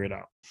could figure it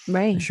out.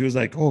 Right. And she was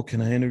like, oh,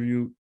 can I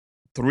interview?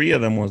 3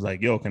 of them was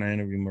like, yo, can I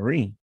interview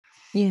Marie?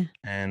 Yeah.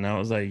 And I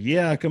was like,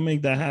 yeah, I can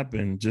make that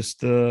happen. Just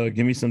give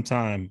me some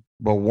time.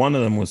 But one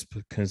of them was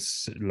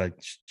like,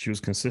 she was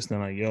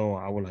consistent, like, yo,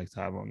 I would like to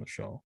have her on the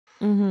show.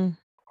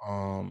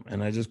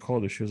 And I just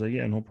called her. She was like,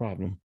 yeah, no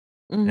problem.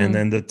 And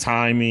then the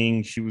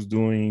timing, she was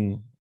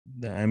doing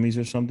the Emmys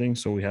or something,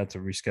 so we had to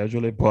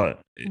reschedule it, but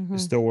it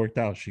still worked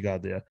out. She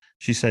got there.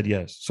 She said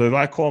yes. So if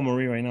I call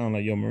Marie right now, I'm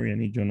like, yo, Marie, I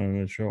need you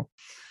on the show,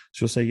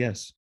 she'll say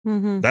yes.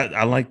 That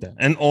I like that.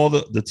 And all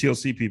the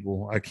TLC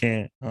people, I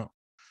can't.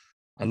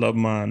 I love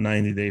my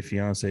 90 Day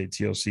Fiance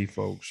TLC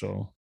folks.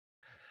 So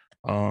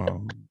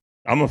I'm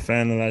a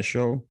fan of that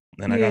show,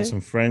 and I got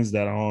some friends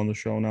that are on the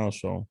show now.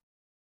 So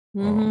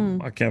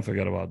I can't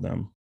forget about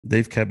them.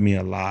 They've kept me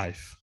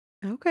alive.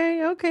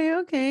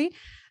 Okay.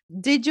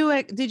 Did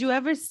you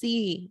ever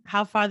see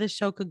how far the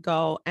show could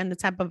go and the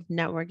type of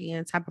networking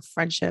and type of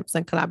friendships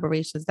and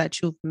collaborations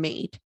that you've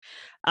made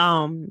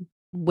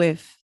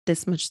with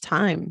this much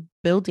time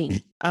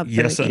building up the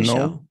Yes and no.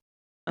 show?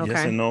 Okay.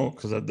 Yes and no,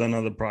 because I've done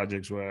other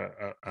projects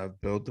where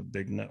I've built a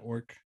big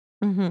network.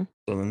 So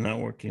the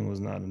networking was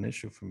not an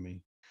issue for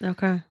me.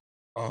 Okay.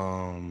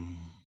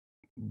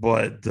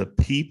 But the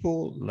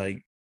people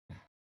like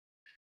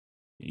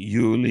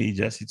Yuli,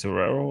 Jesse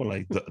Terrero,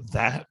 like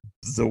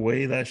the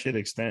way that shit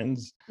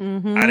extends, I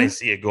didn't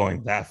see it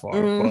going that far,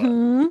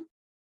 but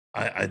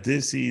I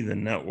did see the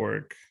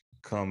network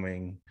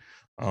coming,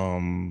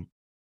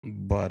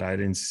 but I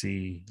didn't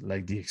see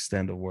like the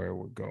extent of where it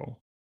would go.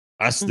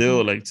 I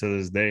still like to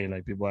this day,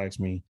 like people ask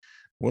me,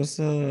 what's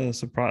a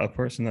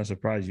person that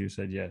surprised you?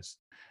 Said yes,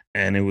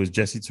 and it was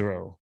Jesse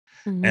Terrero.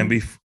 And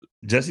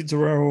Jesse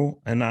Terrero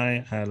and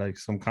I had like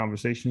some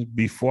conversations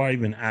before I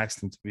even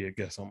asked him to be a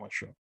guest on my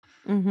show.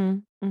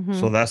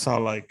 So that's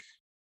how like,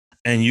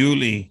 and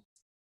Yuli,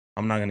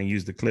 I'm not gonna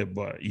use the clip,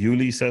 but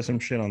Yuli said some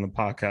shit on the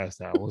podcast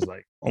that was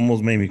like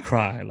almost made me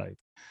cry. Like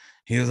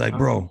he was like,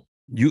 bro,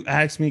 you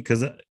asked me,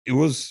 because it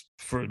was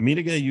for me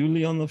to get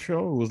Yuli on the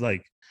show, it was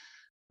like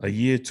a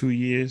year, 2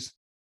 years.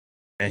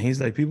 And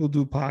he's like, people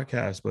do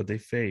podcasts, but they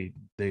fade.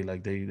 They're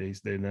not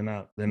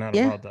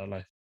Yeah. about that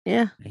life.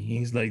 Yeah. And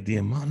he's like, the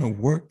amount of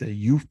work that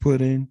you've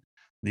put in,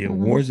 the Mhm.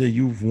 awards that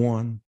you've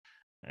won,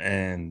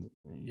 and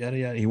yada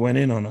yada. He went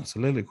in on a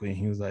soliloquy and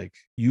he was like,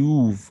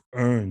 you've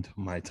earned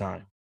my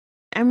time.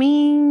 I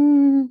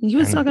mean, you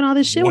was And talking all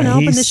this shit when I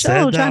he opened the show,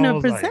 said that, trying I to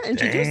was present, like,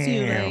 introduce you.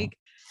 damn. Like,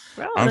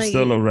 bro, I'm like,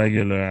 still a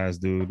regular ass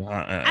dude. and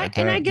I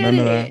get None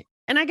of it. that.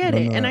 And I get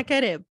None it. of And I that.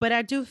 get it. But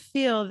I do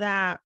feel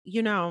that,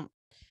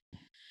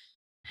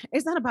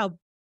 it's not about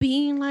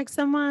being like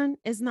someone.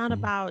 It's not Mhm.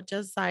 about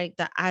just like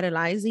the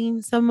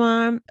idolizing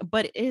someone,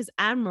 but it is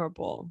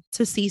admirable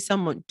to see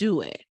someone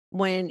do it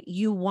when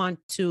you want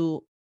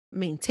to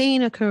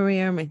maintain a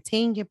career,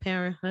 maintain your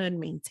parenthood,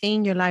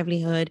 maintain your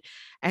livelihood,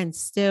 and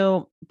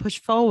still push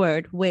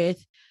forward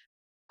with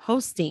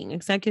hosting,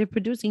 executive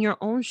producing your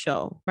own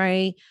show,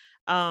 right?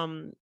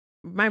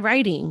 My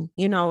writing,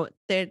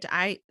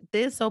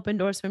 this opened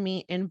doors for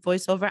me in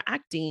voiceover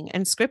acting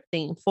and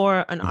scripting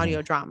for an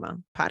audio drama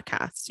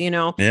podcast,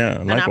 Yeah,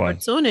 an likewise.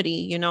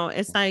 opportunity,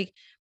 it's like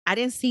I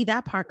didn't see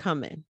that part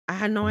coming. I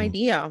had no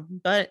idea,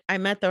 but I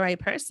met the right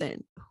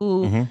person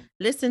who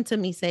listened to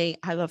me say,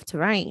 I love to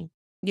write,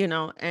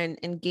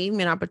 and gave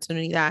me an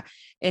opportunity that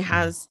it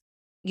has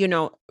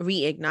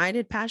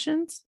reignited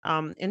passions,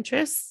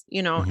 interests,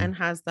 and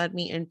has led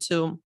me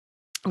into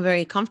a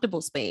very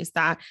comfortable space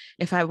that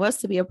if I was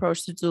to be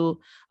approached to do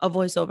a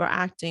voiceover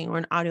acting or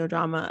an audio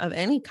drama of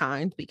any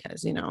kind,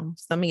 because,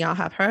 some of y'all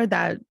have heard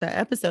that the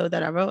episode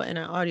that I wrote in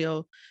an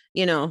audio,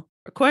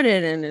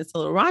 recorded and it's a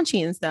little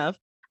raunchy and stuff,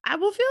 I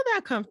will feel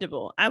that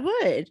comfortable. I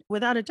would,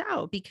 without a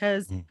doubt,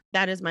 because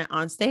that is my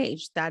on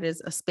stage. That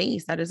is a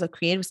space. That is a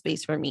creative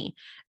space for me.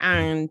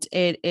 And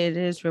it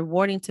is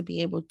rewarding to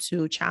be able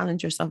to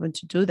challenge yourself and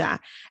to do that.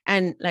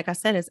 And like I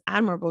said, it's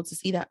admirable to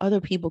see that other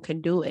people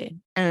can do it.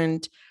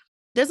 And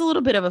there's a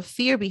little bit of a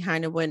fear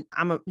behind it when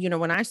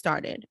when I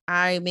started.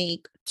 I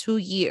make 2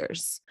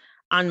 years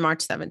on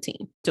March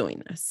 17th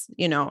doing this.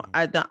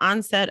 The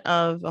onset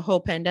of a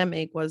whole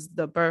pandemic was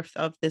the birth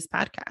of this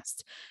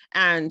podcast.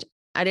 And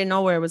I didn't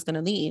know where it was going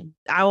to lead.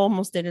 I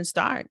almost didn't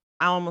start.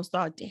 I almost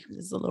thought, damn,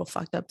 this is a little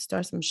fucked up to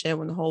start some shit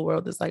when the whole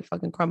world is like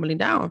fucking crumbling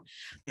down.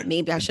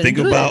 Maybe I shouldn't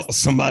think about this.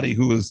 Somebody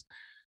who was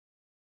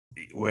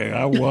where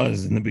I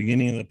was in the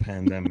beginning of the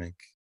pandemic.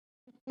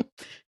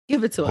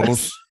 Give it to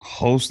us.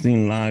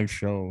 Hosting live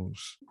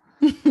shows.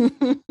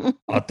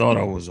 I thought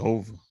I was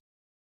over.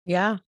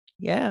 Yeah.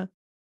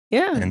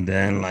 And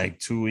then like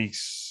 2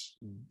 weeks,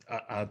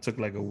 I took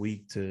like a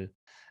week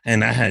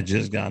and I had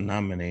just got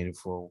nominated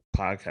for a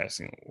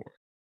podcasting award.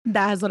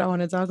 That's what I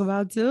want to talk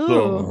about too.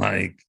 So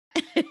like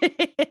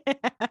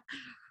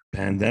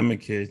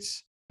pandemic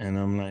hits and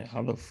I'm like,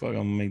 how the fuck I'm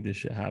gonna make this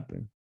shit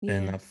happen? Yeah.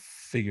 And I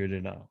figured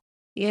it out.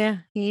 Yeah.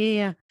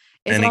 And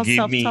it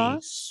gave me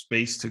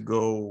space to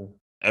go.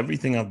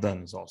 Everything I've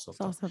done is all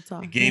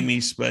self-talk. It gave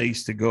me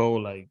space to go,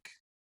 like,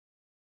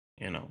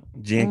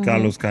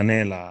 Giancarlo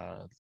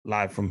Canela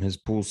live from his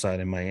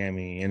poolside in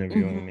Miami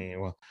interviewing me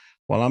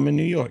while I'm in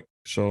New York.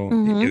 So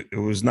it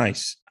was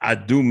nice.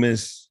 I've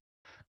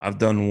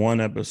done one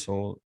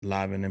episode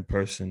live and in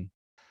person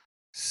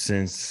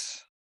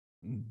since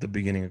the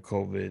beginning of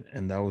COVID,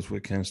 and that was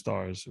with Ken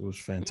Stars. It was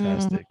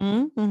fantastic.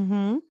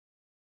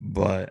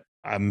 But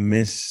I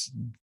miss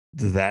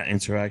that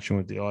interaction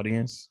with the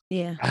audience.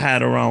 Yeah. I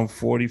had around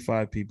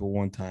 45 people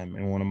one time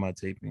in one of my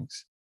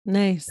tapings.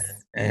 Nice.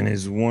 And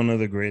it's one of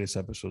the greatest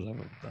episodes I've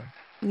ever done.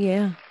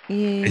 Yeah.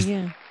 It's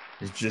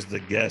just the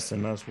guests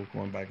and us were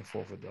going back and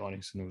forth with the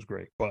audience, and it was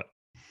great. But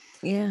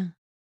yeah.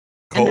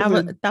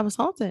 COVID, and that was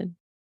halted.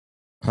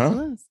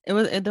 Huh?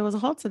 There was a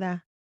halt to that.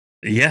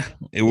 Yeah,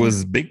 it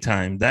was big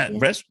time.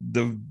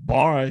 The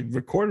bar I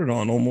recorded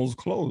on almost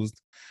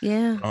closed.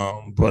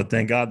 Yeah. But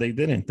thank God they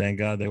didn't. Thank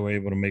God they were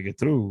able to make it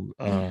through.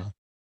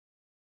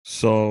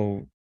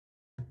 So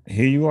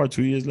here you are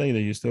 2 years later,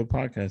 you're still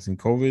podcasting.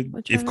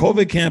 If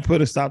COVID can't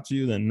put a stop to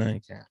you, then none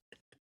can.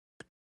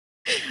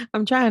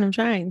 I'm trying. I'm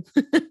trying.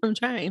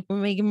 We're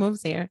making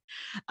moves here.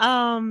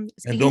 And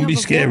don't be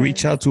scared.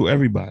 Reach out to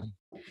everybody.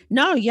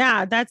 No,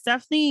 yeah, that's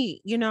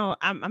definitely,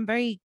 I'm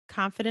very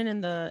confident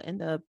in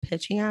the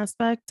pitching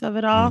aspect of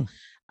it all.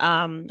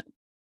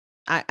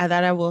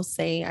 I will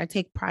say I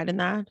take pride in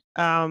that.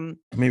 I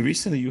mean,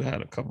 recently you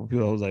had a couple of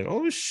people I was like,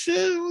 oh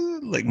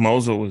shit, like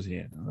Mozo was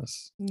here.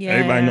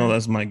 Everybody know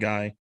that's my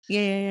guy.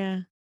 Yeah.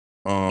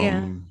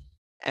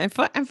 And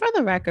for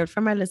the record,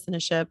 for my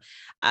listenership,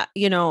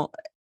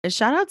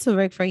 shout out to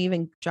Rick for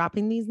even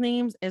dropping these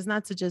names. It's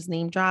not to just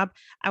name drop.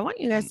 I want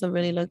you guys to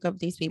really look up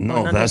these people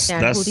and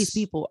understand who these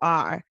people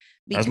are.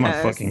 That's my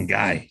fucking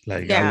guy.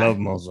 Like, I love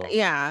Mozo.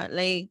 Yeah,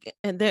 like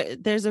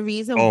there's a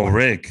reason. Oh,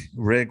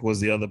 Rick was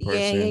the other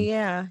person.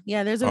 Yeah.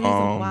 There's a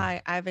reason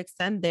why I've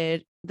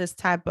extended this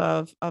type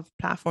of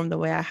platform the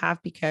way I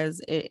have, because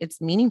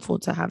it's meaningful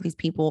to have these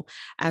people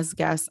as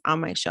guests on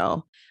my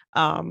show.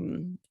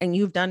 And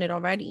you've done it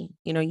already.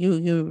 You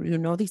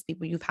know these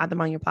people, you've had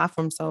them on your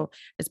platform, so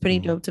it's pretty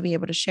dope to be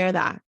able to share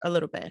that a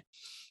little bit.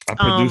 I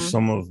produced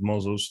some of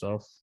Mozo's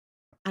stuff.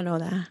 I know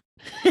that.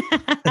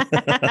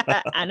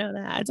 I know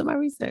that. I did my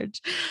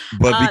research.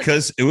 But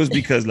because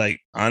like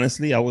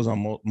honestly, I was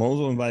on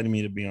Mozo invited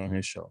me to be on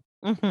his show.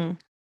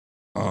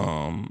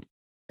 Mm-hmm.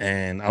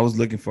 And I was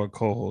looking for a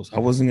co-host. I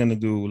wasn't gonna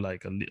do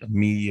like a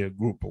media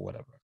group or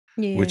whatever,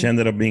 which Yeah.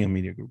 ended up being a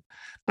media group.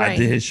 I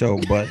did Right. his show,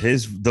 but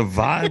the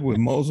vibe with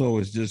Mozo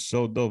is just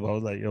so dope. I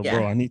was like, yo, Yeah.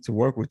 bro, I need to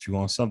work with you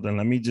on something.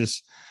 Let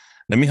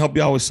me help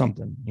you out with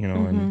something, you know.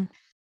 Mm-hmm. And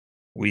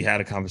we had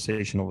a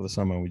conversation over the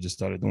summer and we just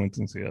started doing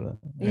things together.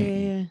 And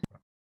Yeah.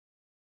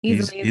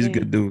 he's a amazing.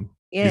 good dude.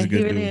 Yeah, He's a he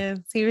good really dude.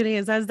 is. He really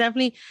is. That's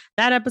definitely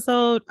that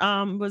episode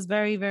was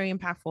very, very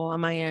impactful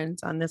on my end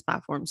on this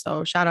platform.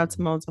 So shout out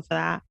to Mozo for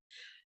that.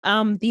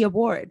 The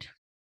award.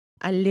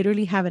 I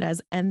literally have it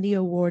as and the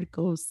award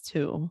goes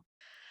to.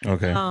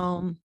 Okay.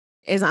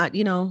 It's not,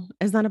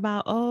 it's not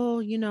about,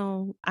 oh,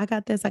 I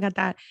got this, I got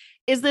that.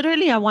 It's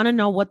literally, I want to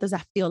know, what does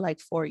that feel like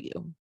for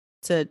you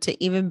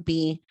to even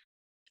be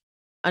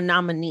a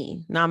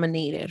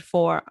nominated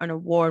for an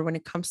award when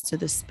it comes to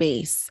the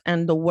space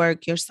and the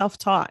work. You're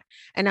self-taught.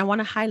 And I want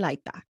to highlight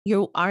that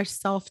you are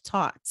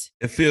self-taught.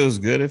 It feels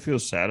good. It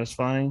feels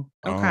satisfying.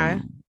 Okay.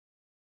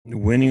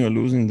 Winning or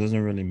losing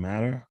doesn't really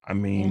matter. I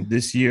mean, Yeah.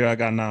 this year I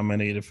got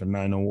nominated for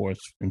 9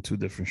 awards in 2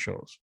 different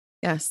shows.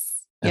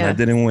 Yes. And I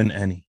didn't win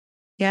any.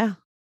 Yeah.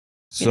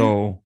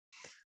 So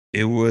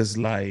it was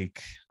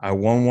like I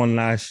won one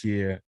last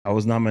year. I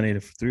was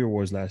nominated for 3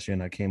 awards last year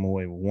and I came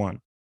away with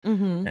 1.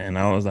 Mm-hmm. And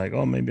I was like,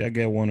 oh, maybe I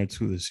get 1 or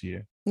 2 this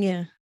year.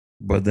 Yeah.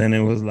 But then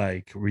it was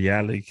like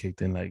reality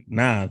kicked in. Like,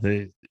 nah,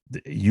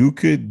 you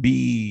could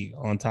be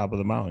on top of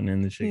the mountain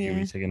and the shit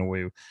could be taken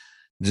away.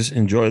 Just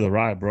enjoy the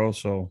ride, bro.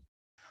 So,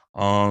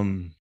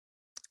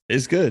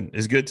 it's good.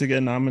 It's good to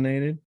get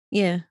nominated.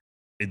 Yeah.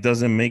 It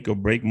doesn't make or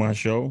break my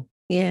show.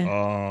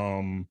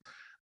 Yeah.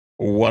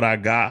 What I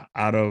got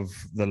out of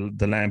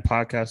the Land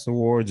Podcast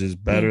Awards is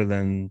better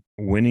than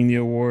winning the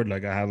award.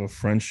 Like, I have a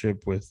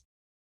friendship with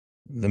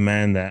the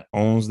man that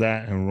owns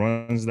that and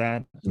runs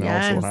that. And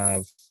I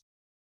also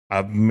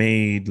I've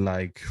made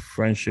like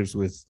friendships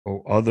with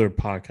other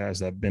podcasts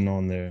that have been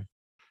on there.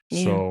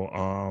 Yeah.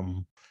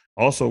 So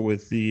also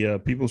with the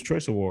People's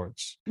Choice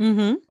Awards.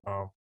 Mm-hmm.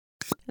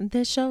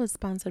 This show is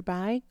sponsored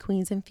by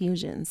Queens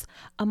Infusions,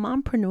 a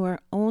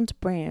mompreneur-owned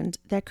brand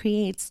that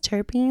creates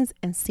terpenes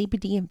and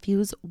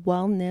CBD-infused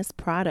wellness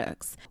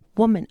products.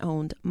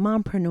 Woman-owned,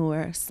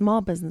 mompreneur,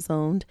 small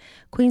business-owned,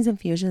 Queens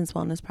Infusions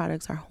wellness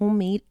products are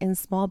homemade in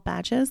small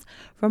batches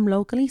from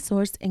locally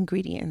sourced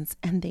ingredients,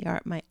 and they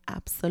are my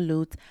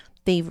absolute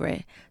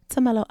favorite.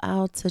 To mellow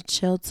out, to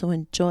chill, to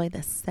enjoy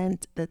the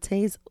scent, the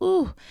taste,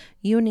 ooh,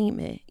 you name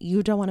it.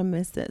 You don't want to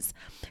miss this.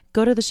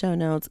 Go to the show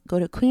notes, go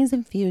to Queens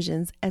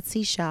Infusions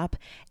Etsy shop,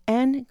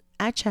 and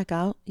at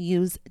checkout,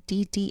 use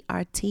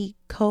DDRT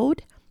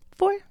code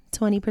for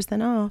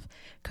 20% off,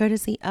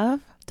 courtesy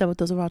of Double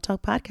Dose of Raw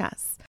Talk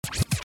Podcast.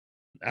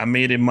 I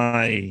made it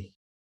my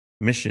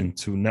mission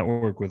to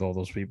network with all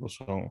those people.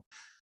 So,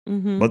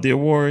 but the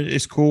award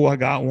is cool. I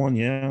got one.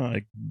 Yeah,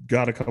 I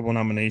got a couple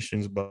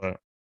nominations, but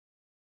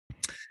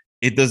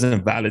it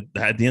doesn't valid.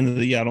 At the end of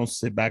the year, I don't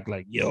sit back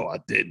like, yo, I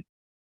did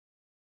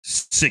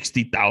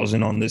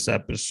 60,000 on this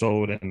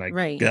episode and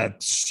like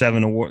got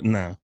 7 awards.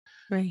 Nah.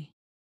 Right.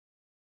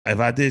 If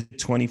I did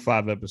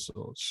 25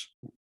 episodes,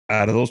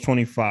 out of those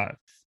 25,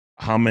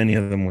 how many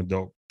of them were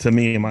dope? To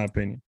me, in my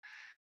opinion.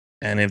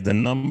 And if the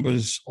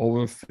number's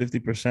over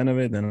 50% of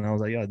it, then I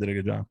was like, yeah, I did a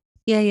good job.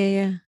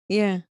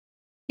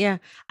 Yeah.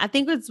 I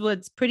think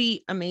what's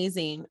pretty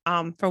amazing.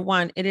 For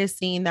one, it is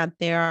seeing that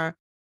there are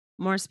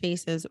more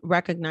spaces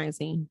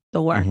recognizing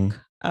the work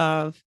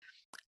of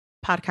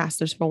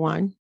podcasters. For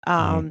one,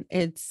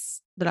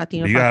 it's the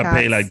Latino. You gotta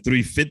pay like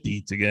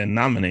 $350 to get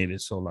nominated.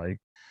 So like,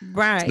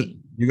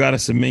 you gotta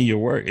submit your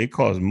work. It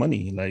costs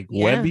money. Like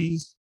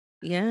Webbies,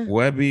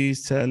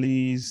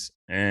 Tellies,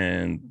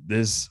 and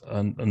this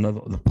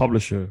the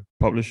Publishers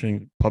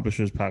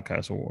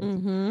Podcast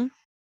Award.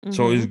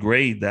 So it's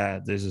great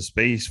that there's a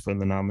space for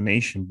the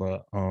nomination,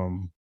 but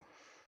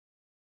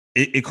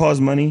it costs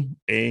money.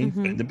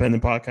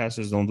 Independent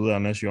podcasters don't do that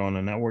unless you're on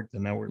a network. The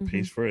network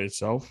pays for it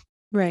itself.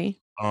 Right.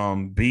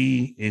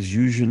 B is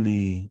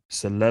usually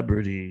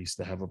celebrities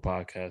that have a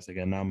podcast that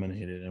get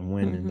nominated and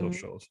win in those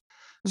shows.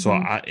 So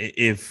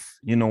if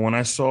when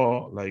I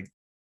saw like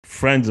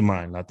friends of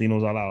mine,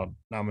 Latinos Out Loud,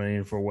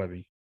 nominated for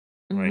Webby,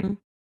 right?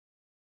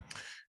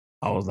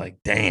 I was like,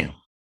 damn,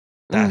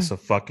 that's a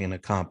fucking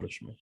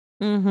accomplishment.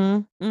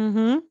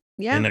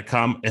 Yeah.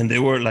 And they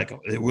were like,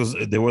 they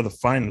were the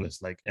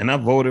finalists, like, and I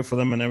voted for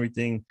them and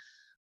everything,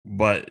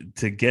 but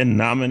to get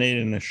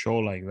nominated in a show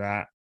like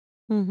that,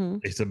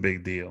 it's a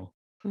big deal.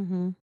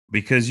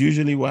 Because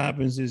usually what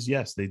happens is,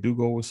 yes, they do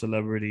go with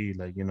celebrity,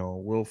 like,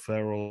 Will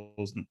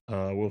Ferrell's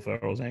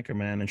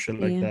Anchorman and shit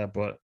like that.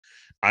 But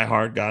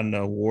iHeart got an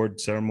award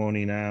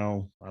ceremony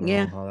now. I don't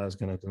know how that's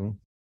gonna do.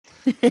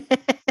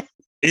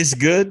 It's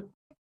good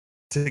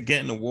to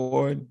get an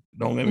award.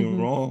 Don't get me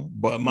wrong,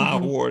 but my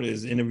award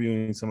is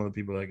interviewing some of the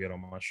people that get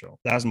on my show.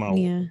 That's my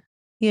award.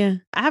 Yeah.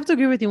 I have to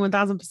agree with you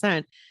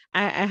 1000%.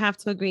 I have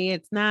to agree.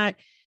 It's not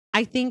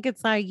I think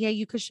it's like, yeah,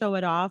 you could show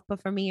it off,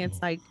 but for me,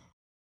 it's like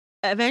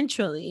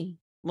eventually,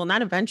 well,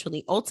 not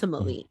eventually,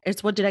 ultimately,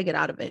 it's what did I get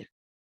out of it?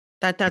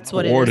 That's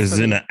what it Award is for is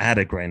in me. an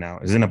attic right now.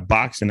 It's in a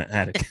box in the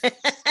attic.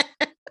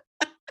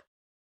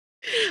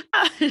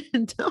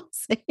 Don't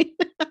say.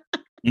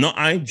 No,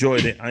 I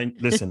enjoyed it.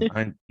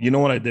 You know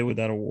what I did with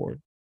that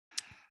award?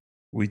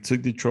 We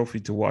took the trophy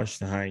to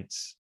Washington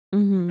Heights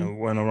and we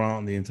went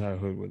around the entire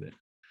hood with it.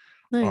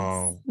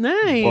 Nice,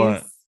 But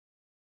nice.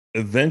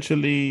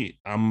 eventually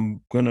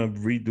I'm gonna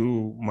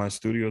redo my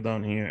studio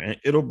down here and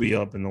it'll be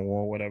up in the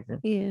wall, whatever.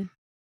 Yeah,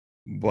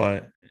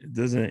 But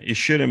it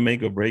shouldn't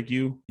make or break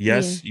you. yeah,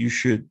 Yes, you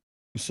should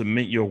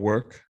submit your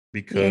work yeah,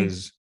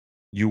 because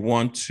you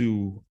want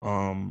to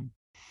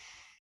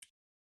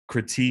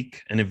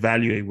critique and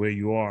evaluate where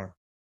you are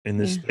in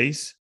this yeah.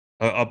 space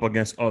up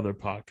against other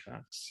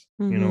podcasts,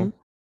 Mm-hmm.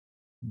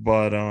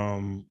 but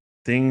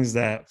things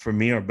that for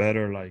me are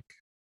better, like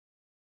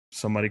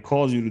somebody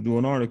calls you to do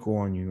an article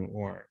on you,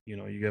 or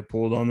you get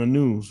pulled on the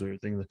news or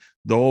things.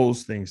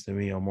 Those things to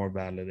me are more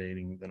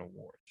validating than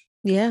awards.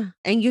 Yeah,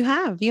 and you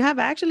have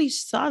actually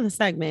saw the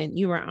segment.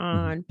 You were Mhm.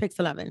 on Pix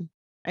 11.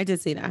 I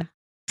did see that. Uh,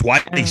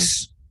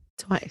 Twice.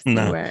 twice.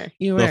 Nah, You the were,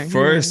 you were.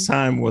 first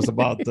time was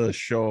about the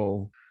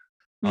show.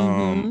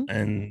 Mm-hmm.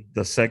 And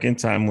the second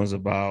time was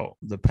about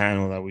the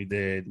panel that we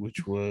did,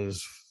 which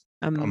was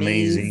amazing.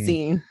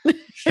 Amazing.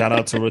 Shout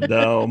out to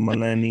Riddell,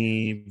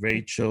 Melanie,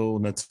 Rachel,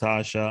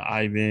 Natasha,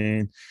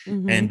 Ivan.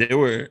 Mm-hmm. And there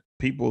were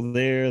people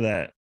there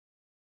that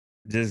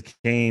just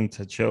came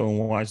to chill and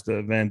watch the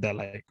event that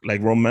like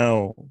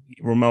Romel.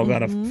 Romel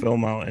got a Mm-hmm.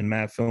 film out in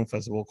Mad Film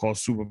Festival called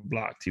Super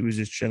Blocked. He was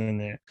just chilling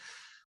there.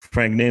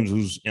 Frank Nims,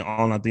 who's in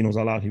All Latinos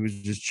All Out, he was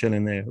just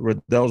chilling there.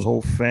 Riddell's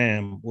whole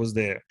fam was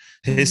there.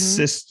 His Mm-hmm.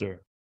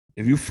 sister.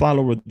 If you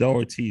follow Riddell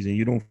Ortiz and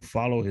you don't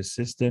follow his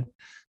sister,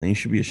 then you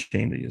should be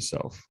ashamed of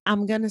yourself.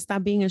 I'm gonna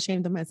stop being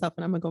ashamed of myself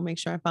and I'm gonna go make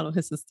sure I follow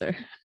his sister.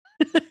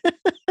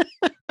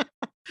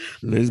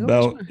 Liz Go make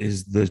Bell sure.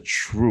 is the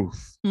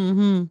truth.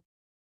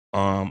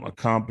 Mm-hmm.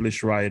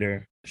 Accomplished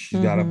writer. She's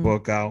got a Mm-hmm.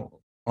 book out.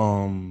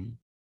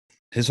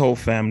 His whole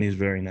family is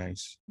very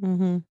nice.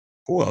 Mm-hmm.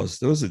 Who else?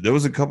 There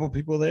was a couple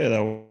people there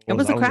that It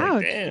was a I was like,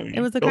 crowd. damn, It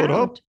you was a showed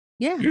up. crowd.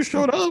 Yeah. You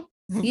showed up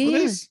for Yeah.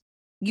 this.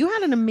 You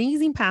had an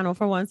amazing panel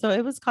for one. So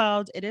it is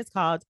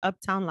called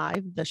Uptown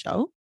Live, the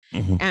show.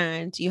 Mm-hmm.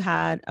 And you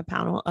had a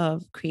panel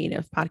of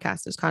creative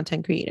podcasters,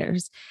 content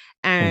creators.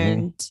 Mm-hmm.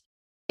 And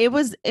it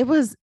was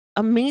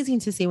amazing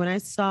to see when I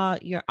saw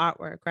your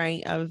artwork,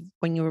 right? Of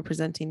when you were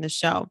presenting the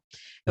show.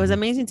 It was Mm-hmm.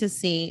 amazing to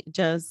see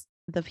just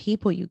the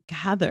people you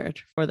gathered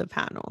for the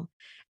panel.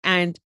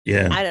 And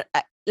Yeah.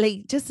 I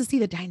like just to see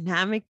the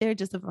dynamic there,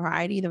 just the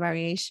variety, the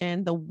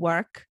variation, the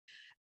work.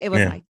 It was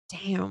Yeah. like,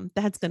 damn,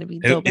 that's gonna be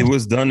It, dope. it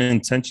was done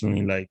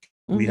intentionally. Like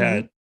we Mm-hmm.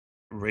 had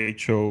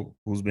Rachel,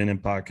 who's been in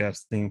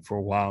podcasting for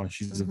a while, and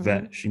she's a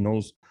vet. She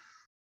knows.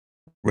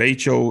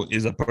 Rachel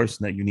is a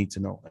person that you need to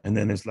know. And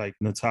then it's like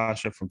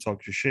Natasha from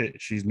Talk Your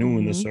Shit. She's new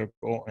in the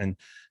circle and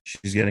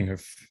she's getting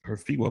her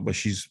feet wet, but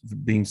she's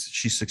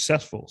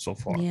successful so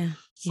far. Yeah.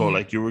 So yeah.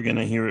 like you were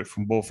gonna hear it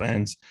from both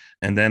ends.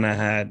 And then I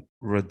had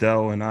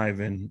Riddell and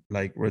Ivan.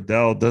 Like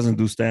Riddell doesn't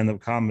do stand-up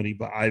comedy,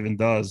 but Ivan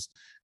does.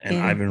 And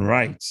Yeah. Ivan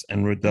writes,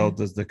 and Riddell Yeah.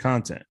 does the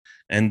content.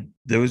 And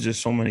there was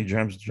just so many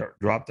gems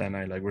dropped that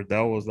night. Like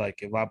Riddell was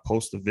like, if I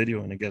post a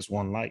video and it gets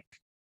one like,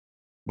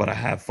 but I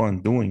have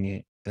fun doing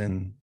it,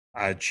 then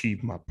I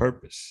achieved my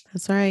purpose.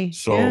 That's right.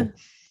 So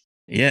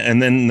yeah.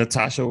 And then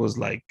Natasha was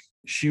like,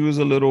 she was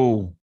a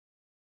little,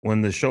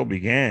 when the show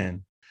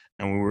began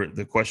and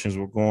the questions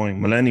were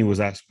going, Melanie was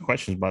asking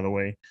questions, by the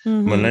way.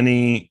 Mhm.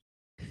 Melanie,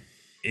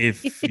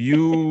 if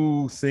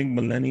you think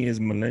Melanie is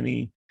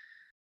Melanie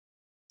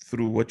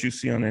through what you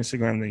see on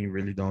Instagram, then you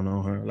really don't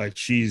know her. Like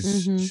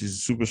she's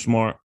super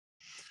smart.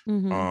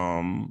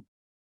 Mhm.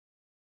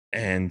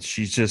 And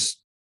she's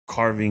just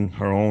carving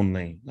her own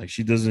lane. Like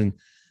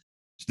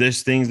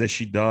there's things that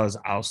she does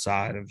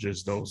outside of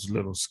just those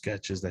little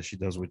sketches that she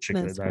does with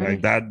Chicklet.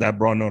 Like that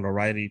brought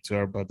notoriety to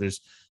her, but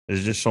there's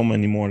just so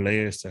many more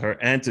layers to her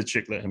and to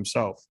Chicklet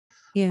himself.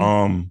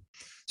 Yeah.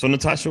 So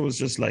Natasha was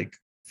just like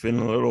feeling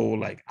a little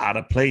like out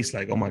of place,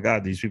 like, oh my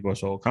God, these people are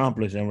so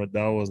accomplished. And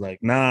Riddell was like,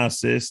 nah,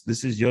 sis,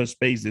 this is your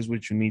space. This is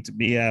what you need to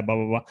be at, blah,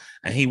 blah, blah.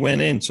 And he went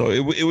in. So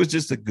it was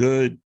just a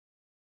good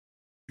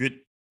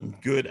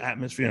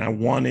atmosphere. And I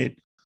wanted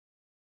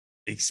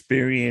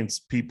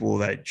experienced people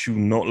that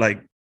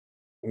like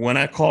when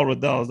I called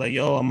Riddell, I was like,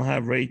 yo, I'm gonna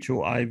have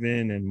Rachel,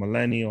 Ivan, and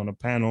Melanie on the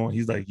panel.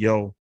 He's like,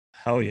 yo,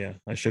 hell yeah,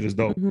 that shit is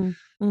dope.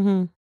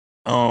 We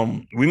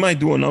might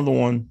do another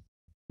one.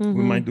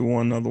 We might do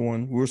another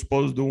one. We were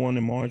supposed to do one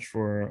in March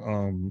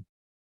for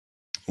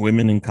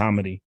women in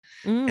comedy.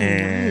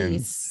 And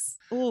Nice.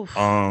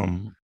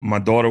 my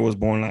daughter was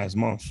born last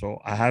month, so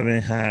I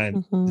haven't had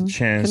the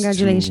chance.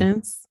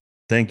 Congratulations.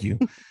 Thank you.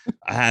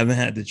 I haven't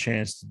had the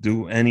chance to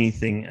do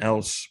anything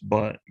else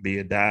but be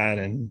a dad.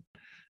 And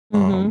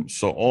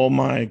so all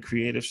my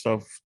creative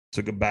stuff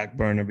took a back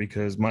burner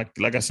because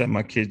like I said,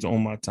 my kids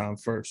own my time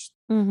first.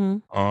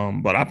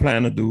 But I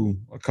plan to do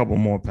a couple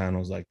more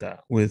panels like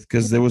that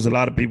because there was a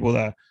lot of people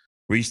that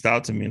reached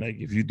out to me like,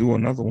 if you do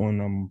another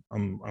one,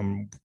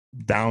 I'm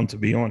down to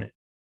be on it.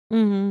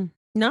 Mm-hmm.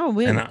 No,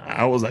 and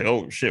I was like,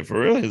 oh shit, for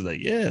real? He's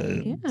like, yeah,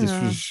 this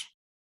was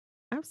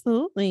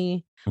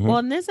absolutely. Well,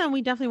 in this time,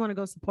 we definitely want to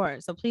go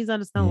support. So please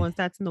let us know once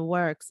that's in the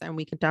works, and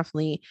we could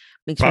definitely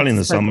make sure probably in to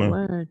the spread the summer.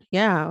 word.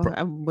 Yeah,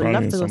 I would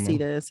love to go see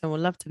this, and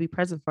would love to be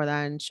present for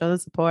that and show the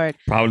support.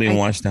 Probably in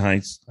Washington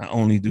Heights. I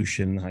only do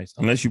shit in the Heights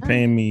unless you're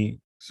paying me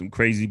some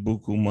crazy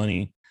buku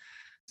money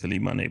to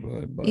leave my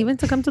neighborhood. But even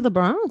to come to the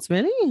Bronx,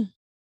 really?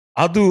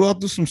 I'll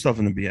do some stuff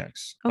in the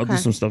BX. Okay. I'll do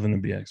some stuff in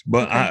the BX.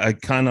 But I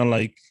kind of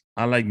like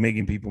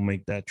making people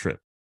make that trip.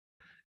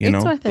 You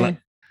know,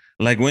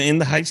 like when In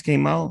the Heights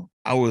came out,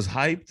 I was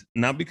hyped,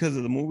 not because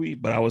of the movie,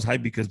 but I was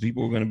hyped because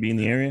people were going to be in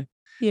the area.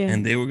 Yeah.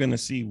 And they were going to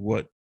see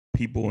what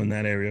people in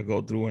that area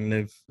go through and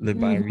live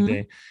by every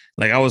day.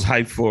 Like I was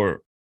hyped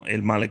for El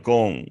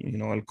Malecón, you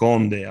know, El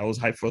Conde. I was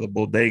hyped for the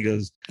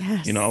bodegas.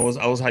 Yes. You know,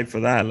 I was hyped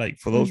for that, like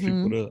for those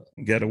people to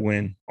get a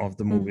win off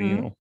the movie, you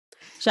know.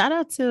 Shout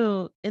out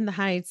to In the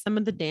Heights. Some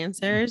of the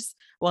dancers,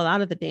 well, a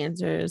lot of the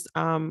dancers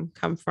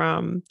come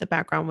from the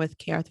background with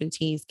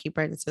KR3T's Keep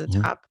Rising to the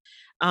Top,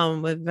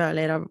 with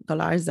Violeta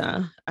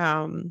Galarza.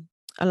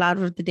 A lot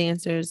of the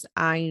dancers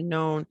I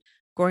known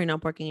growing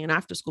up working in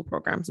after school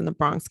programs in the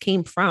Bronx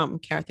came from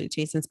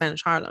KR3T's in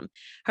Spanish Harlem.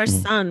 Her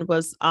son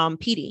was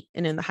Petey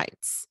in the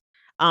Heights.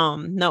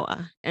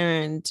 Noah,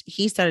 and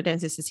he started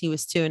dancing since he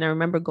was 2. And I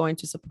remember going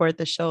to support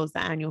the shows,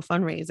 the annual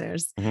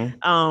fundraisers.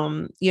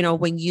 You know,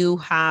 when you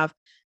have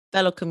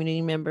fellow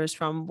community members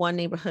from one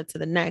neighborhood to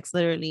the next,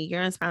 literally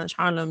you're in Spanish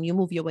Harlem, you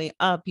move your way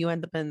up, you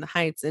end up in the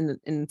Heights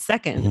in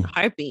second, in a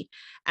heartbeat.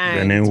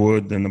 And then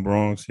Inwood, then the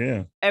Bronx,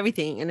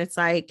 everything. And it's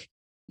like,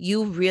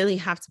 you really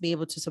have to be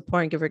able to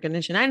support and give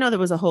recognition. I know there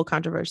was a whole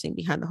controversy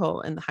behind the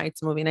whole In the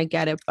Heights movie, and I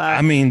get it, but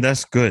I mean,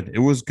 that's good. It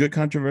was good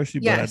controversy,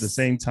 but at the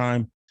same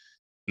time,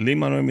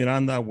 Lin-Manuel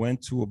Miranda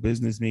went to a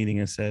business meeting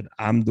and said,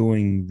 I'm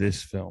doing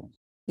this film.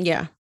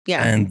 Yeah.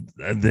 And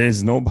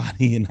there's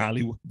nobody in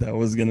Hollywood that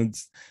was going to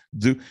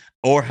do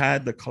or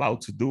had the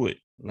clout to do it.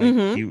 Like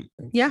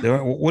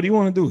what do you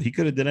want to do? He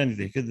could have did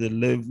anything. He could have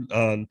lived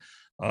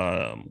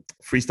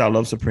Freestyle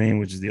Love Supreme,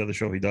 which is the other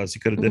show he does. He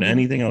could have did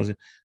anything else.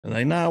 And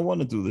like, I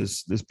want to do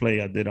this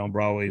play I did on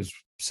Broadway is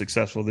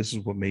successful. This is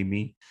what made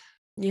me.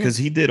 Because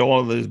he did all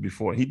of this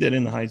before. He did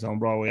In the Heights on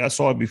Broadway. I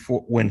saw it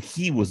before when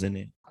he was in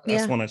it.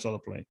 That's when I saw the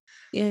play.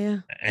 Yeah.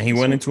 And he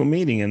went into a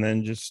meeting and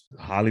then just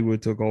Hollywood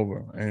took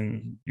over.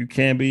 And you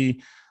can't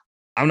be,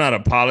 I'm not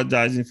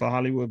apologizing for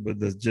Hollywood, but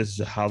that's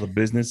just how the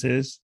business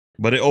is.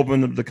 But it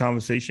opened up the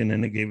conversation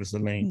and it gave us a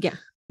lane.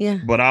 Yeah.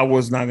 But I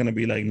was not going to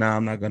be like, nah,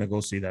 I'm not going to go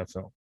see that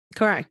film.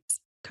 Correct.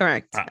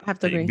 I have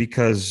to agree.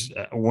 Because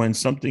when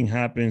something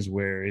happens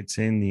where it's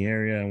in the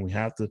area and we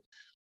have to,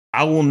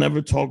 I will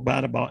never talk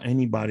bad about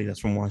anybody that's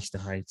from Washington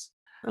Heights.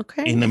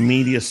 Okay. In the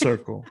media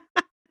circle.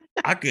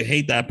 I could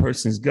hate that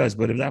person's guts,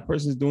 but if that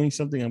person's doing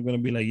something, I'm going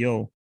to be like,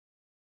 yo,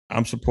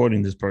 I'm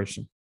supporting this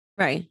person.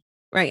 Right.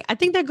 I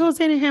think that goes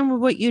hand in hand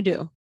with what you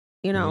do.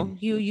 You know,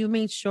 you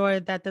made sure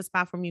that this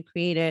platform you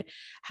created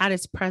had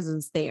its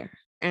presence there.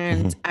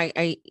 And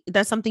I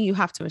that's something you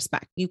have to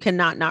respect. You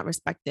cannot not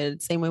respect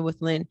it. Same way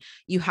with Lin.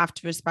 You have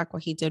to respect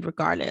what he did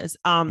regardless.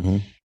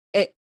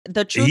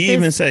 The truth he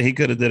even said he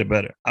could have did it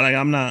better.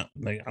 I'm not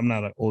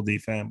an OD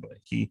fan, but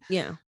he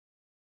did.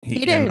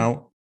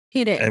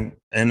 He did.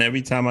 And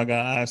every time I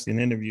got asked in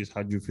interviews,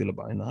 how do you feel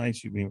about In the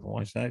Heights? You being from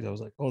Washington Heights? I was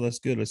like, oh, that's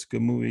good. It's a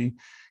good movie.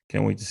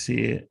 Can't wait to see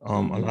it.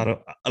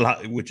 A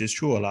lot, which is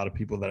true. A lot of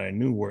people that I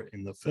knew were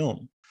in the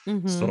film.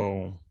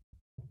 So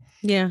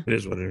it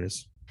is what it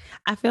is.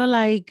 I feel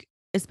like,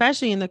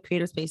 especially in the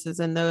creative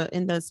spaces and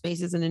in the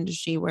spaces and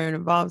industry where it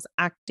involves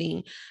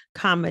acting,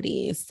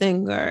 comedy,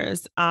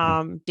 singers,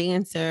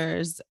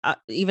 dancers,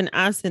 even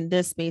us in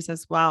this space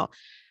as well.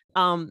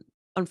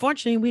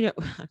 Fortunately,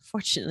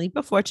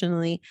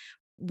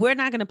 we're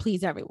not going to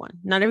please everyone.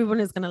 Not everyone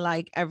is going to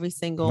like every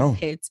single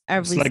hit.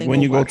 It's like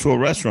when you go to a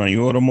restaurant,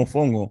 you order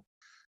mofongo.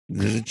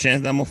 There's a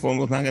chance that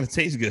mofongo is not going to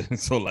taste good.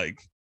 So like,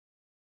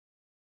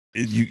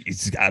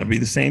 it's got to be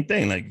the same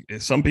thing. Like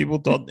some people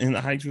thought In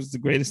the Heights was the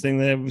greatest thing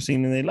they ever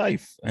seen in their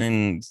life,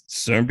 and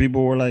certain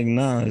people were like,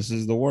 "Nah, this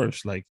is the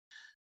worst." Like,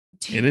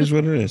 it is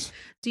what it is.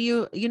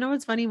 You know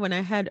what's funny? When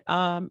I had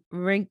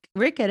Rick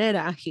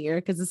Herrera here,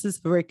 because this is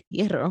Rick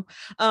Hierro.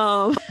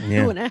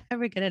 When I had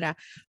Rick Herrera,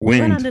 we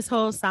went on this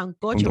whole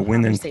Sancocho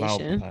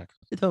conversation.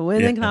 The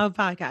Wind and Cloud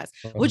podcast.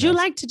 Would you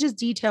like to just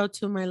detail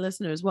to my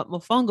listeners what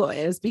mofongo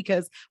is?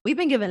 Because we've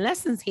been given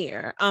lessons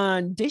here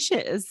on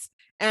dishes.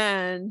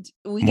 And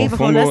we gave a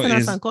whole lesson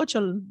on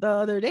Sancocho the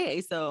other day.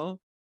 So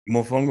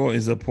mofongo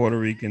is a Puerto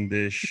Rican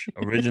dish,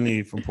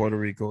 originally from Puerto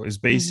Rico. It's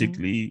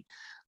basically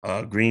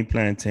green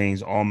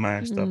plantains all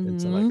mashed up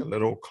into like a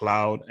little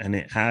cloud, and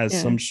it has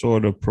some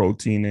sort of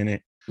protein in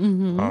it.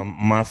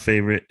 My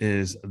favorite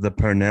is the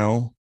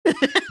pernil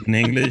in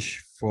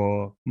English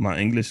for my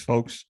English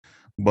folks,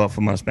 but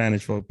for my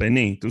Spanish folks,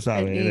 pení, tú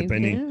sabes,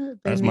 pení.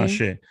 That's my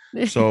shit.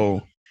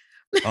 So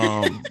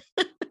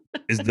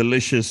it's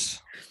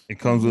delicious. It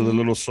comes with a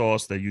little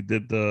sauce that you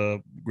dip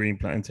the green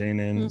plantain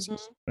in. It's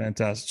Mm-hmm.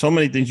 fantastic. So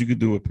many things you could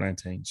do with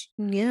plantains.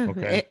 Yeah.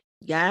 Okay.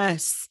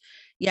 Yes.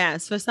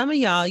 Yes. For some of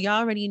y'all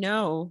already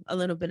know a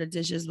little bit of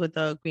dishes with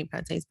the green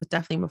plantains, but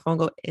definitely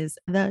mofongo is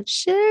the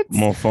shit.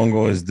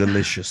 Mofongo is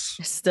delicious.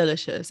 It's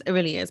delicious. It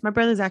really is. My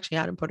brother's actually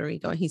out in Puerto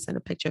Rico and he sent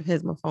a picture of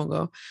his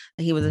mofongo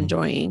that he was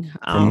enjoying.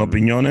 From Los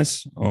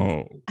Piñones?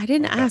 Oh, I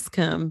didn't ask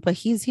him, but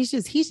he's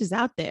just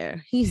out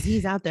there.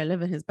 He's out there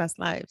living his best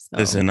life. So.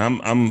 Listen,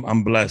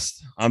 I'm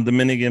blessed. I'm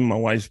Dominican. My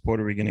wife's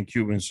Puerto Rican and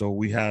Cuban, so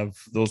we have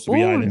those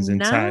three islands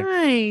intact.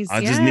 Nice.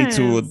 I just need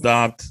to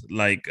adopt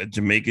like a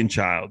Jamaican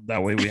child.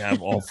 That way we have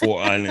all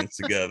 4 islands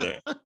together.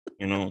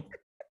 You know,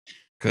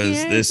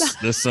 because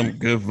there's some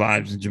good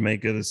vibes in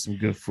Jamaica. There's some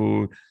good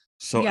food.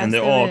 So and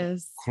they're all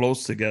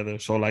close together.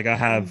 So like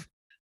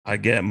I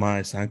get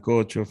my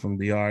sancocho from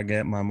DR, I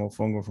get my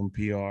mofongo from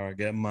PR, I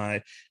get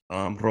my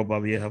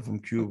ropa vieja from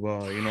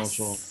Cuba, you know,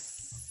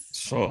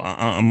 so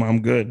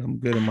I'm good. I'm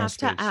good in my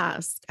space.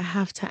 I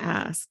have to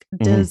ask,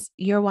 does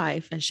your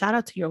wife, and shout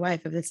out to your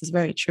wife if this is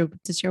very true,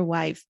 but does your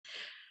wife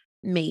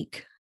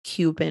make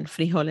Cuban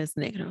frijoles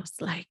negros?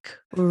 Like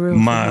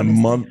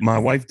my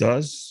wife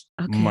does.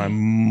 Okay. My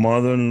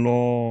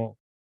mother-in-law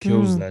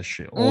kills that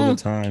shit all the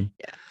time.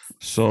 Yes.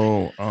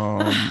 So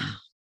I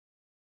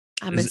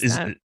miss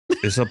that.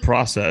 It's a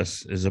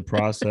process. It's a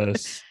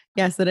process.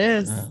 Yes, it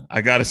is.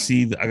 I gotta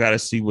see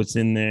what's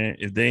in there.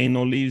 If there ain't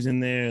no leaves in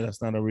there,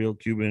 that's not a real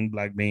Cuban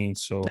black bean.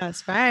 So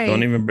that's right.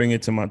 Don't even bring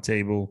it to my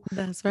table.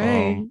 That's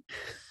right.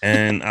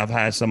 And I've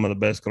had some of the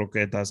best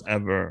croquetas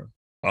ever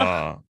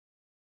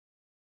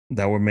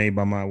that were made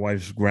by my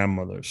wife's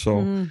grandmother.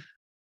 So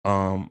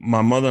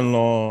my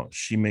mother-in-law,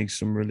 she makes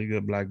some really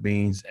good black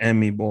beans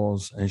and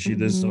meatballs, and she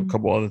does a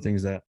couple other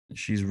things that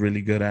she's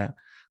really good at.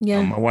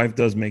 Yeah. My wife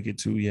does make it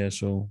too. Yeah.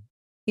 So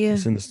yeah,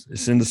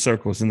 it's in the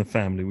circle. It's in the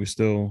family. We're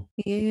still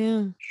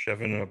chefing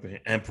it up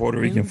here. And Puerto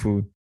Rican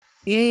food.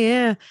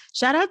 Yeah.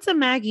 Shout out to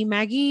Maggie.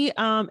 Maggie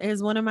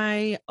is one of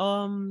my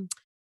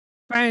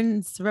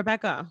friends,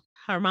 Rebecca,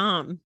 her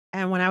mom.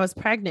 And when I was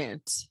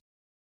pregnant,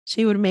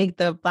 she would make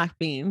the black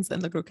beans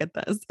and the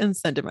croquetas and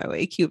send it my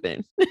way,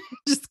 Cuban.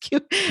 Just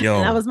cute. Yo,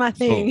 and that was my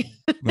thing.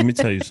 So, let me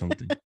tell you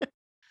something.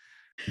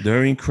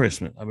 During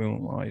Christmas, I've been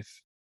with my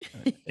wife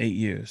 8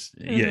 years.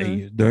 Yeah, 8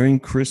 years. During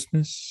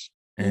Christmas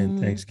and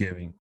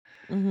Thanksgiving.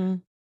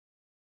 Damn.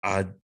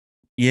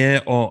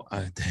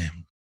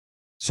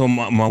 So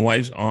my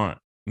wife's aunt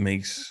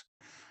makes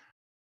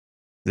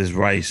this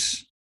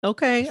rice.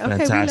 Okay,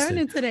 we're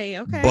learning today.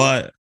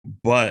 Okay.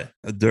 But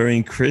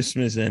during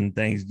Christmas and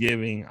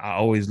Thanksgiving, I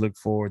always look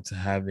forward to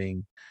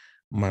having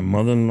my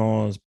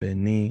mother-in-law's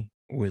penne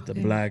with the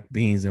black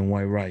beans and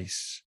white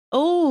rice.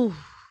 Oh,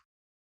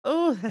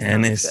 that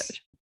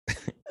sounds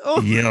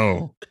good.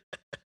 Yo.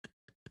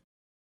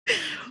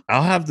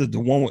 I'll have the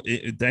one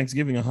with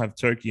Thanksgiving. I'll have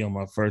turkey on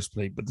my first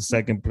plate, but the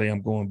second plate,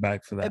 I'm going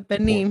back for that.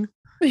 Penne.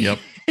 Yep.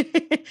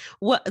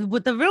 What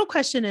the real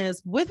question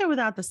is, with or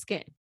without the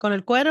skin? Con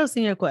el cuero,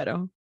 sin el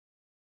cuero?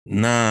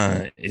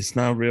 Nah, it's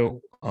not real.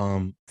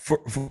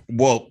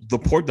 Well, the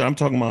pork that I'm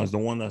talking about is the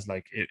one that's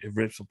like it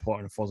rips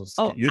apart and falls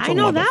off. You're talking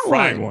about the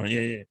fried one.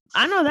 Yeah.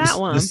 I know that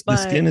one. The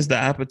skin is the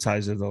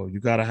appetizer, though.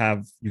 You gotta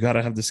have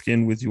the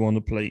skin with you on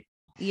the plate.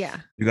 Yeah.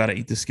 You gotta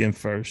eat the skin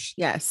first.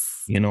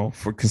 Yes. You know,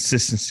 for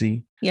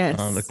consistency. Yes.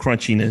 The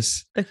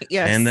crunchiness.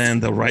 Yes. And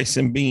then the rice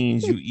and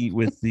beans you eat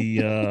with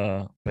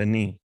the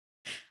penne.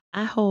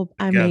 I hope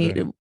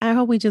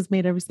we just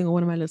made every single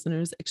one of my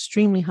listeners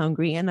extremely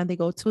hungry, and then they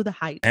go to the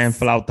heights. And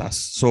flautas.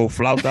 So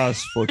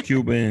flautas for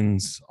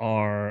Cubans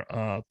are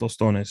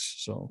tostones.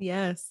 So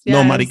yes.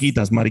 No,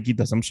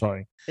 mariquitas. I'm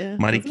sorry. Yeah,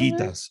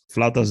 mariquitas.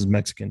 Flautas is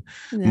Mexican.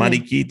 Yeah.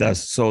 Mariquitas.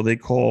 So they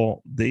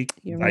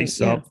dice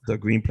up the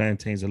green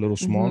plantains a little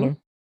smaller,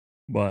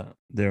 but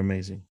they're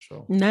amazing.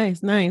 So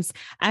nice.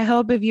 I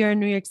hope if you're a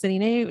New York City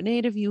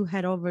native, you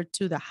head over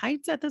to the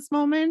Heights at this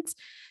moment.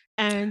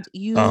 And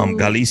you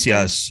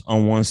Galicias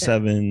on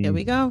 17. Here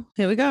we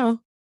go.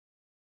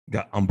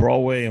 Got on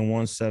Broadway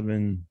and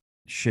 17.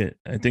 Shit,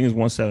 I think it's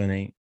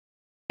 178.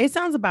 It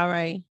sounds about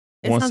right.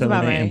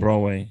 178 in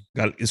Broadway.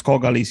 It's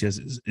called Galicias.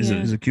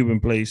 It's a Cuban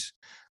place.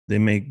 They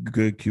make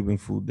good Cuban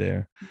food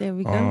there. There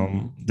we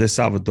go. There's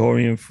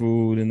Salvadorian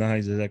food in the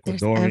Heights. There's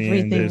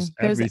Ecuadorian.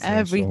 There's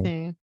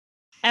everything.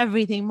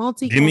 Everything.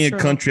 Multicultural. Give me a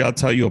country, I'll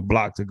tell you a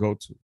block to go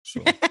to.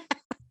 So.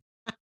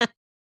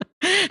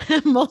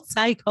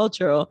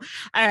 Multicultural.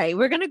 All right,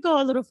 we're gonna go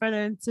a little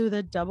further into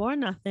the double or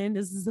nothing.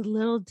 This is a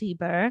little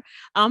deeper.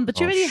 But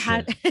you already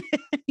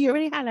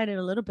highlighted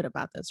a little bit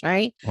about this,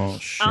 right? Oh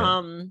shit.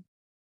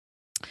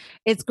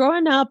 It's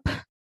growing up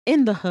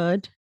in the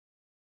hood,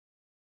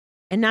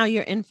 and now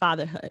you're in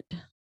fatherhood.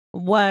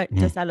 What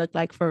does that look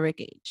like for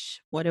Rick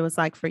H? What it was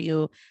like for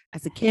you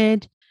as a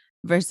kid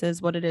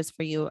versus what it is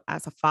for you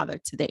as a father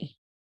today?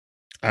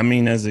 I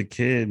mean, as a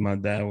kid, my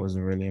dad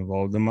wasn't really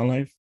involved in my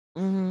life.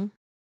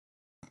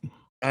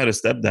 I had a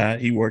stepdad.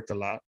 He worked a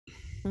lot.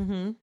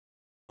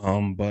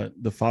 But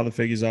the father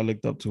figures I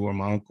looked up to were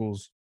my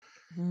uncles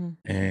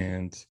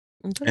and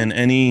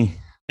any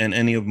and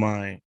any of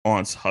my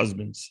aunt's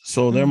husbands.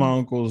 So they're my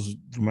uncles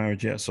through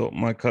marriage. Yeah. So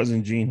my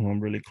cousin Gene, who I'm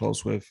really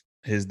close with,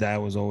 his dad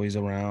was always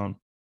around.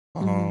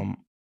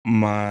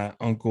 My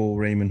uncle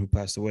Raymond, who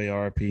passed away,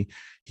 RIP,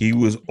 he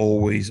was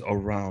always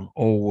around,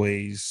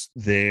 always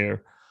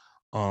there.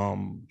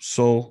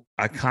 So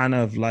I kind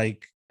of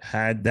like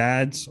had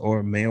dads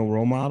or male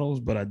role models,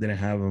 but I didn't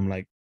have them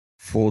like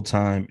full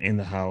time in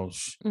the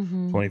house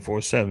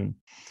 24/7.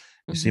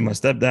 You see, my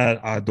stepdad,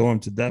 I adore him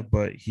to death,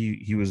 but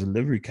he was a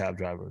livery cab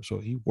driver, so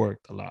he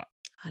worked a lot.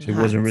 So he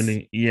wasn't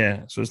really,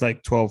 so it's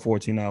like 12,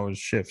 14 hours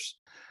shifts.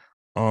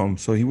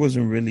 So he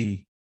wasn't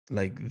really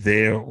like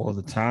there all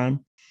the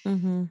time.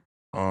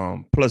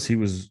 Plus he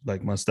was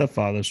like my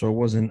stepfather,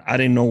 so I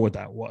didn't know what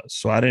that was.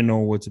 So I didn't know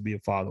what to be a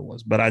father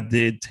was, but I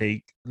did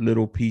take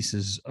little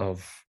pieces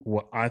of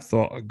what I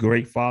thought a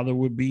great father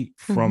would be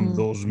from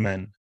those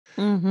men.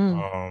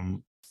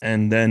 And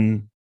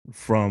then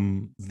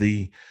from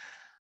the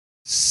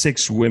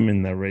 6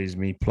 women that raised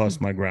me,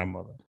 plus my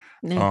grandmother.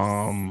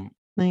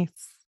 Nice.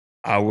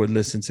 I would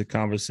listen to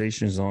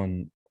conversations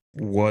on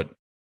what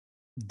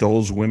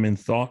those women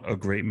thought a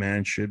great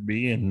man should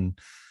be, and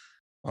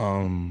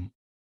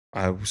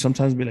I would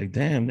sometimes be like,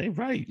 damn, they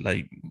right.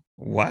 Like,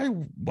 why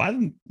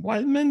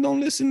men don't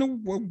listen to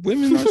what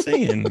women are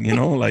saying,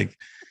 like,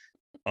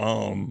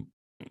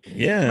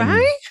 yeah.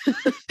 Right?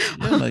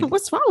 Yeah, like,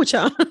 what's wrong with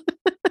y'all?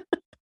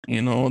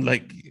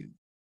 Like,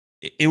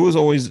 it was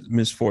always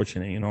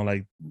misfortunate,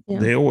 like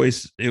they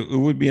always, it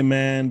would be a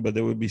man, but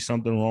there would be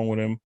something wrong with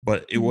him,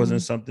 but it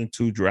wasn't something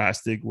too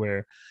drastic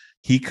where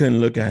he couldn't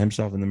look at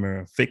himself in the mirror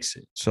and fix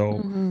it.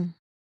 So,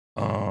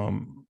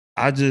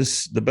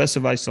 the best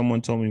advice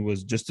someone told me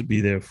was just to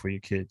be there for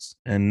your kids.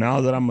 And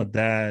now that I'm a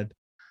dad,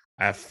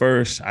 at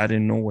first I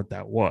didn't know what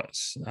that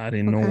was. I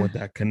didn't know what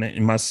that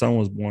connection. My son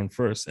was born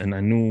first, and I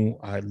knew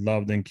I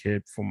loved and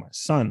cared for my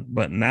son.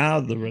 But now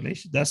the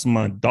relationship, that's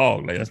my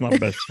dog. Like, that's my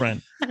best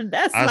friend.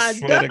 That's my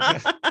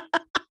dog.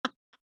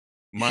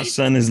 My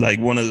son is like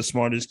one of the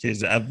smartest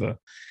kids ever.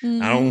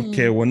 I don't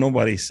care what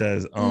nobody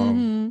says.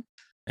 And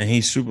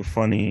he's super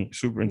funny,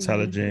 super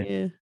intelligent.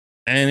 Yeah.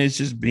 And it's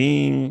just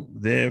being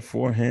there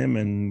for him.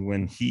 And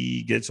when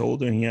he gets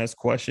older and he has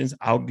questions,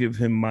 I'll give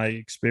him my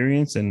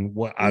experience and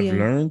what I've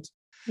learned.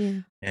 Yeah.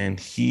 And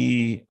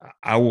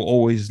I will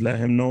always let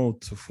him know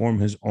to form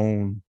his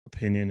own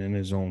opinion and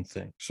his own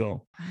thing.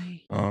 So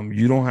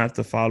you don't have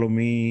to follow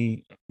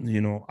me.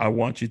 I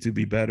want you to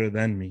be better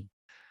than me.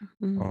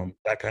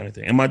 That kind of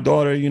thing. And my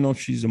daughter,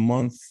 she's a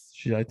month.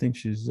 I think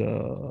she's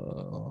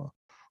a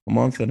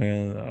month and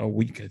a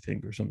week, I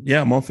think, or something.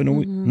 Yeah, a month and a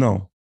week.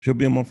 No. She'll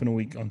be a month and a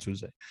week on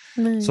Tuesday.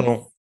 Nice.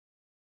 So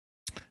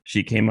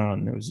she came out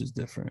and it was just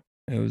different.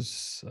 It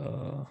was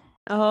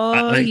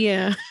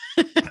yeah.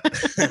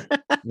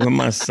 When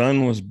my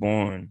son was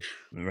born,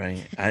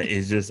 right?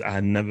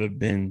 I'd never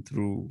been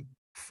through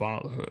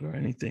fatherhood or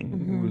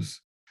anything. It was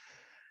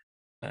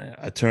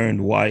I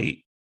turned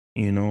white,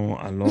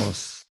 I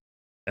lost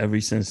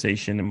every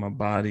sensation in my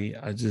body.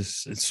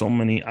 It's so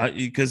many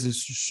because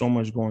it's just so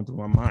much going through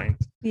my mind.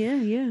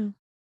 Yeah.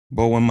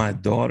 But when my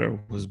daughter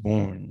was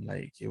born,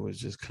 like, it was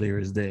just clear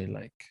as day.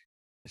 Like,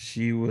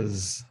 she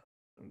was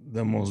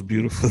the most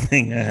beautiful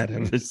thing I had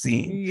ever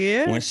seen.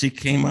 Yeah. When she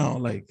came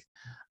out, like,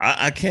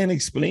 I can't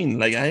explain.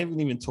 Like, I haven't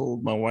even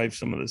told my wife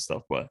some of this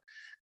stuff, but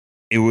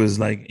it was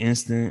like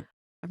instant.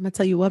 I'm going to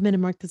tell you what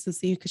minute mark this is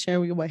so you can share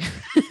with your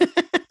wife.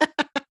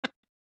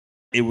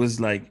 It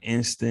was like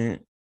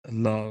instant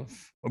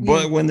love.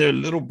 But when they're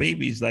little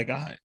babies, like,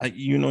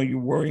 you're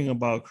worrying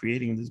about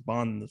creating this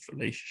bond in this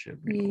relationship,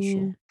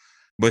 so.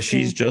 But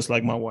she's just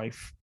like my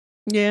wife.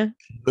 Yeah.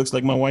 She looks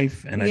like my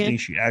wife, and I think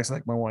she acts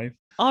like my wife.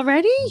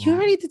 Already? You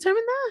already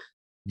determined that?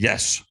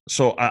 Yes.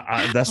 So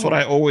that's what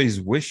I always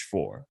wish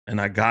for,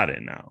 and I got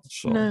it now.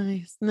 So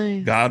nice.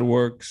 God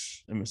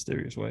works in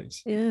mysterious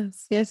ways.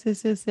 Yes.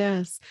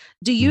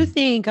 Do you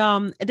think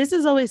this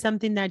is always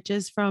something that,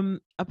 just from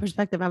a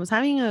perspective, I was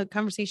having a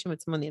conversation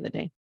with someone the other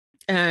day,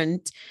 and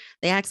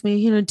they asked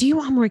me, do you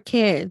want more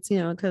kids?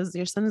 Because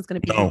your son is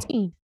going to be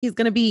 15. He's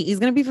going to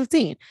be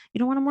 15. You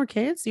don't want more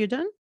kids? You're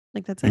done?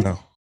 Like, that's it? No,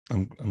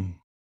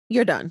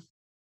 you're done.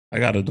 I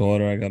got a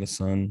daughter. I got a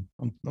son.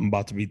 I'm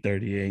about to be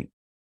 38.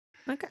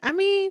 Okay. I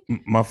mean,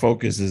 my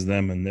focus is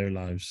them and their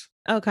lives.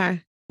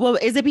 Okay. Well,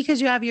 is it because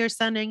you have your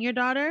son and your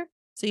daughter?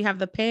 So you have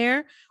the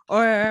pair,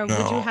 or would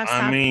you have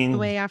stopped the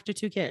way after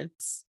 2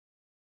 kids?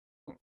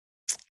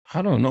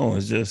 I don't know.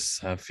 It's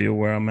just, I feel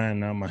where I'm at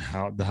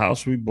now. The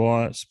house we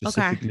bought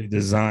specifically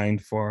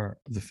designed for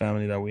the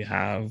family that we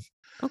have.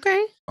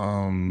 Okay.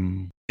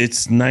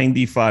 It's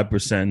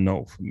 95%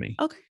 no for me.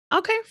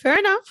 Okay. Fair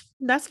enough.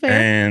 That's fair.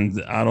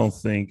 And I don't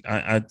think,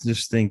 I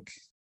just think,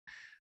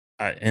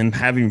 and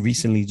having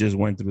recently just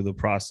went through the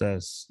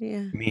process,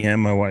 me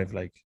and my wife,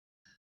 like,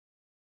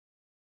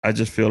 I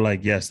just feel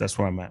like, yes, that's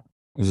where I'm at.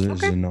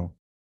 It's a no.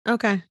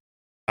 Okay.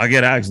 I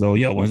get asked though,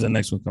 when's the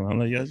next one coming? I'm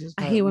like,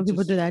 I hate when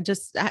people do that.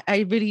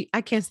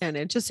 I can't stand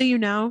it. Just so you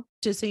know.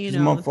 It's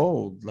month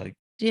old. Like,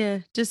 Yeah,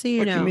 just so you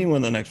What know. you mean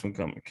when the next one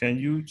coming? Can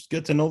you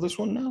get to know this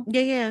one now?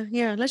 Yeah.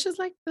 Let's just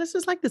like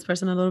this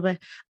person a little bit.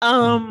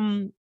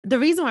 The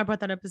reason why I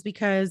brought that up is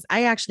because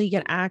I actually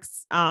get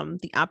asked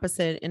the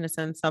opposite in a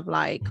sense of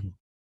like, Mhm.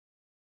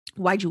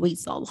 why'd you wait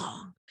so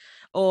long?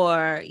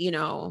 Or,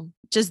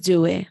 just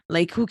do it.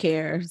 Like, who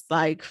cares?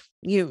 Like,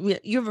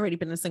 you've already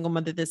been a single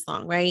mother this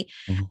long, right?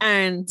 Mhm.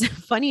 And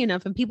funny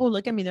enough, and people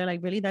look at me, they're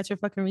like, really? That's your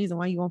fucking reason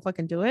why you won't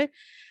fucking do it?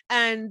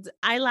 And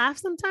I laugh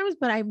sometimes,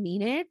 but I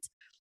mean it.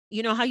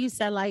 You know how you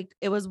said like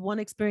it was one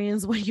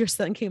experience when your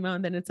son came out,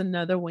 and then it's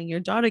another when your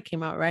daughter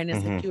came out, right? And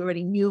it's like Mhm. you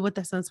already knew what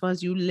the sense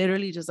was. You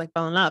literally just like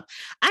fell in love.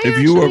 If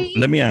I you were, let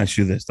actually, me ask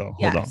you this though.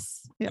 Hold on.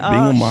 yes. Being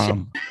Oh a shit.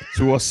 mom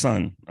to a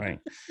son, right?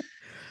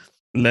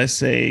 Let's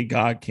say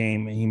God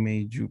came and he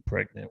made you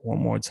pregnant one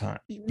more time.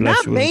 Bless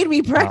Not you with made me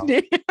a child.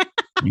 pregnant.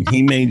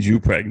 He made you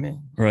pregnant,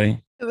 right?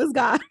 It was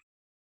God.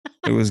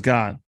 It was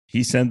God.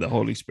 He sent the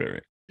Holy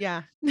Spirit.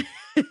 Yeah.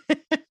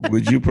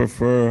 Would you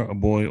prefer a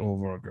boy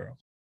over a girl?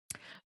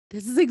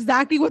 This is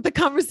exactly what the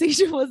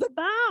conversation was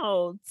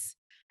about.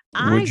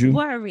 Would you?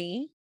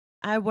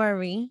 I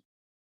worry.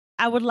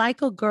 I would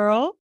like a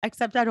girl,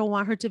 except I don't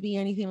want her to be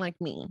anything like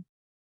me.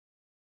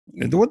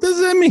 What does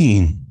that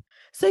mean?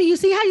 So you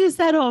see how you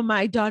said, "Oh,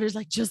 my daughter's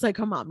like just like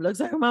her mom, looks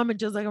like her mom, and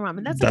just like her mom,"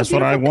 and that's like a That's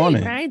what I beautiful thing,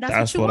 wanted. right? That's what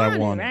That's you what I wanted,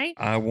 wanted. right?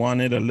 I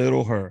wanted a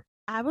little her.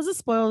 I was a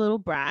spoiled little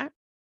brat.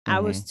 I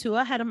was Mm-hmm. too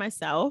ahead of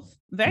myself.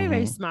 Very,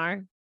 very Mm-hmm.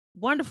 smart.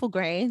 Wonderful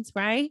grades,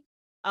 right?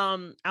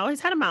 I always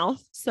had a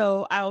mouth,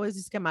 so I always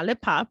just get my lip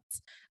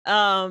popped.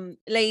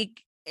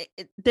 Like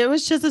there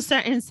was just a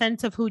certain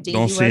sense of who Don't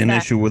Daisy see was an that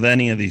issue with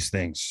any of these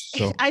things.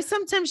 So, I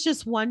sometimes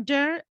just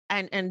wonder,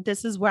 and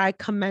this is where I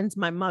commend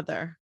my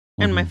mother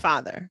and my mm-hmm.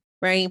 father,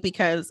 right?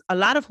 Because a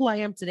lot of who I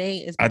am today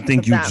is I because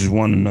think of you just them.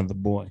 want another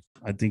boy.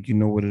 I think you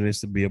know what it is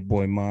to be a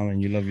boy mom,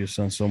 and you love your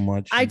son so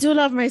much. I do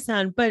love my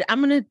son, but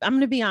I'm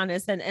gonna be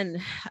honest,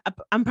 and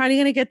I'm probably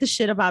gonna get the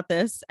shit about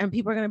this, and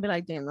people are gonna be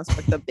like, "Damn, that's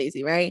fucked up,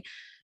 Daisy," right?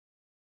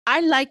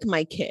 I like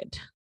my kid.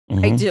 I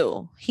Mm-hmm.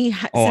 do.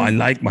 Oh, I Since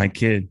like my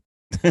kid.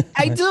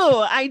 I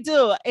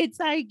do. It's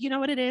like, you know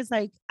what it is?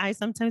 Like, I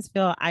sometimes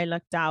feel I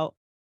lucked out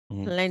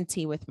Mm-hmm.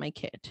 plenty with my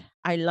kid.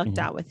 I lucked Mm-hmm.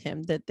 out with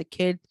him. That the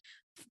kid,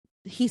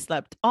 he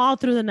slept all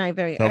through the night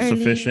very early.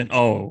 Self-sufficient.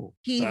 Oh,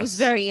 He was that's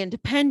very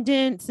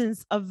independent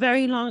since a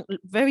very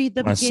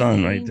the my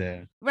son right beginning.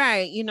 there.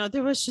 Right.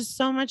 There was just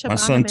so much My about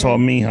son him. taught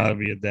And, me how to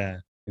be a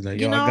dad. He's like,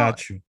 you yo, I know,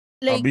 got you.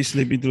 I'll be like,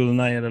 sleeping through the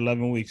night at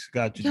 11 weeks.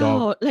 Got you,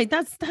 dog. yo, like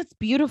that's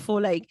beautiful.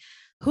 Like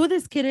who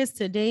this kid is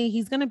today,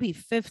 he's gonna be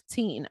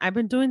 15. I've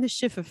been doing this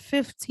shit for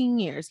 15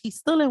 years. He's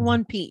still in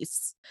one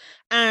piece.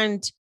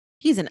 And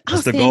he's an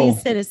That's the outstanding goal.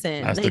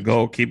 citizen. That's the Like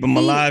goal. Keep him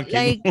alive.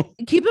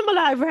 keep him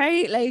alive,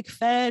 right? Like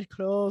fed,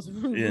 clothes,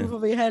 Yeah. roof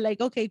over your head.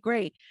 Like, okay,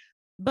 great.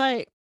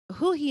 But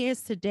who he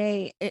is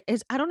today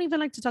is I don't even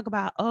like to talk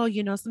about, oh,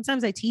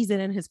 sometimes I tease it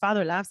and his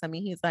father laughs at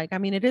me. He's like, I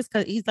mean, it is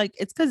because he's like,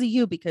 it's because of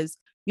you, because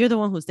you're the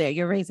one who's there.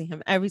 You're raising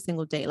him every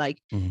single day.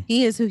 Like Mhm.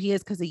 he is who he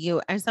is because of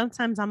you. And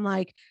sometimes I'm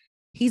like,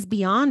 he's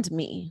beyond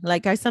me.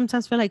 Like I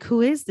sometimes feel like,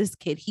 who is this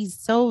kid? He's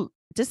so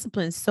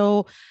disciplined,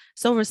 so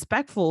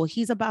respectful.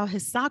 He's about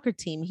his soccer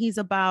team. He's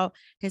about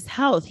his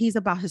health. He's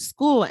about his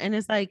school. And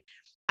it's like,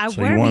 I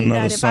So you want worry another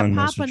that if I son?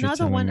 That's pop what you're another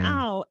telling one me.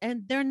 out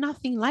and they're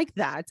nothing like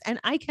that, and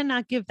I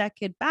cannot give that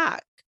kid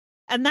back.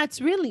 And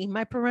that's really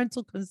my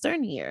parental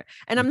concern here.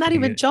 And You I'm not can't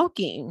even get,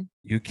 joking.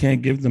 you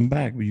can't give them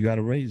back, but you got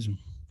to raise them.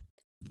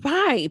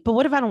 Right. But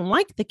what if I don't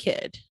like the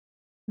kid?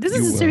 This You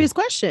is a serious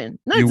will. question.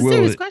 No, You it's a will.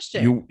 serious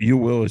question. You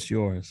will. It's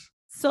yours.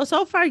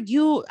 So far,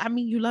 I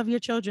mean, you love your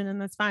children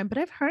and that's fine. But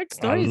I've heard I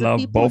stories of love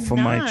people both of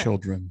my not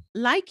children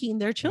liking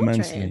their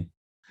immensely. children.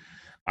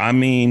 I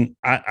mean,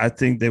 I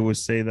think they would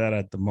say that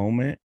at the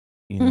moment.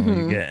 You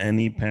Mhm. get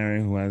any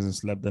parent who hasn't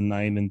slept a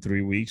night in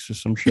 3 weeks or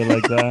some shit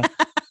like that.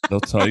 They'll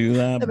tell you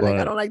that, They'll be like, I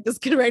but don't like this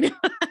kid right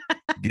now.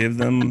 give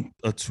them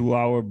a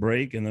 2-hour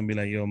break and then be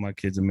like, yo, my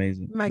kid's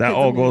amazing. My That kid's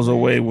all goes amazing.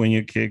 away when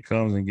your kid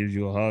comes and gives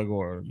you a hug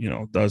or,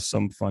 does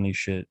some funny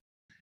shit,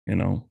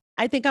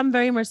 I think I'm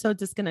very much so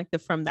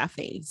disconnected from that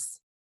phase.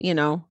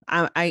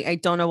 I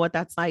don't know what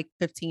that's like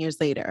 15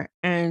 years later.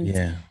 And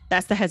Yeah.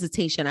 that's the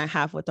hesitation I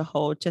have with the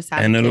whole just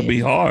have And a it'll kid. be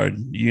hard,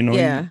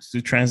 Yeah.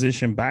 to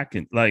transition back.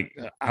 And like,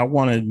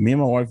 me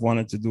and my wife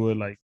wanted to do it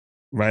like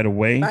right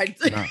away. Right.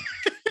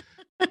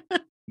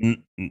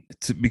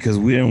 Because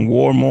we're in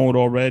war mode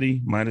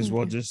already. Might as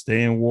well Okay. just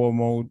stay in war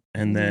mode.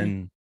 And Yeah.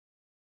 then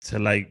to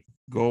like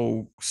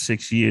go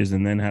 6 years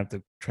and then have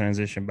to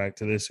transition back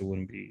to this, it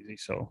wouldn't be easy.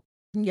 So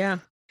Yeah.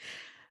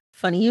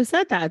 Funny you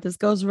said that. This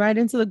goes right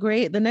into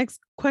the next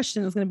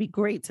question is going to be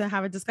great to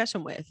have a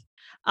discussion with.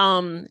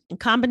 A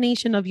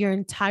combination of your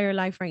entire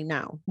life right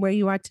now, where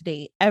you are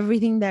today,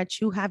 everything that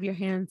you have your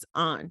hands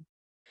on,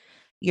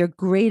 your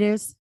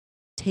greatest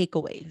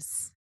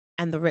takeaways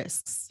and the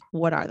risks.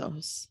 What are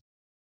those?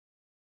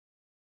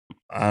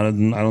 I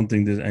don't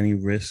think there's any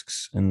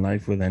risks in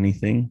life with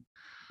anything.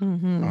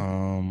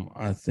 Mm-hmm.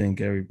 I think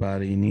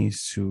everybody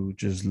needs to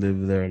just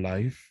live their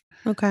life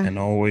Okay. and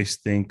always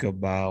think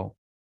about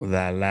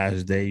that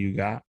last day you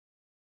got.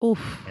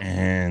 Oof.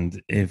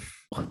 And if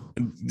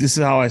this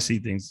is how I see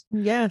things,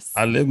 Yes.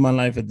 I live my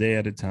life a day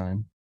at a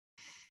time.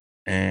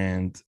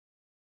 And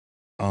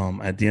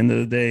at the end of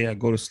the day, I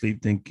go to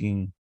sleep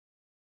thinking,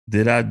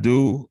 did I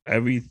do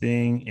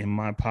everything in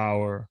my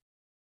power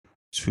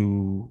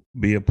to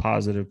be a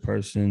positive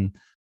person,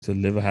 to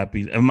live a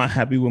happy? Am I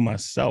happy with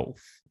myself?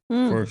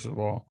 First of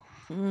all,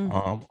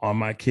 are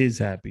my kids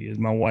happy? Is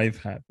my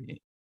wife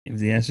happy? If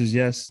the answer is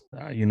yes,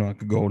 I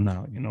could go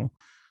now.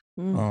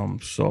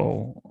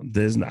 So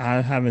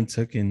I haven't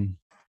taken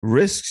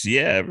risks.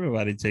 Yeah,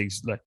 everybody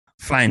takes like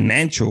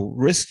financial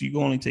risks. You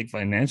can only take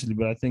financially,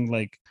 but I think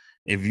like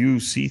if you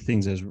see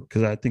things as,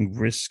 because I think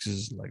risks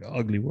is like an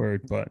ugly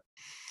word, but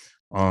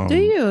Do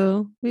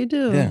you? We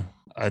do. yeah,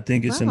 I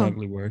think it's an Wow.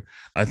 ugly word.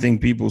 I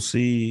think people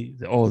see,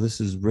 oh, this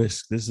is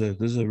risk. This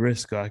is a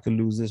risk. I could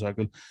lose this.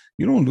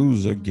 You don't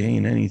lose or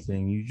gain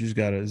anything. You just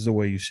gotta. It's the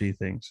way you see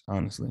things,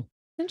 honestly.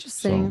 So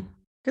Interesting.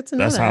 Good to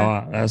know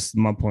that. that's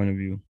my point of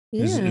view.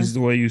 Yeah. Is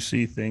the way you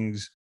see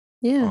things.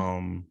 Yeah.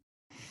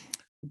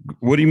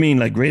 What do you mean,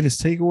 like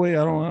greatest takeaway?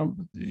 I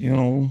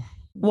don't.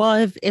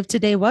 Well, if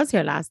today was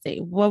your last day,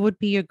 what would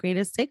be your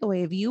greatest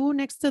takeaway? If you were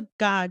next to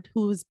God,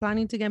 who's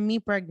planning to get me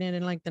pregnant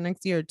in like the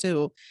next year or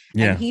two,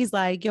 and Yeah. he's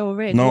like, "Yo,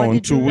 Rick, No, what in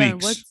did you 2 learn?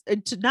 weeks.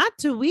 Not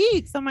 2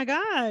 weeks? Oh my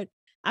God,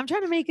 I'm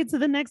trying to make it to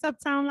the next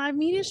Uptown Live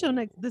media show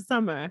this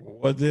summer.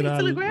 What did It's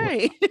I? look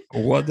great.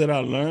 What did I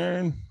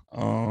learn?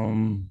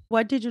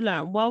 What did you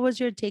learn? What was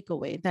your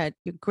takeaway that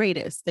your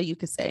greatest that you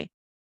could say?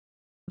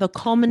 The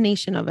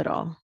culmination of it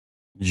all.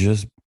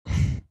 Just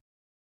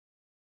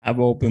have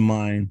an open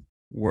mind,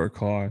 work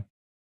hard,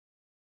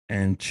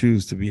 and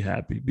choose to be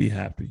happy. Be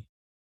happy.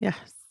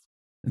 Yes.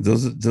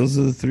 Those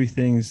are the 3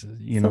 things.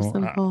 So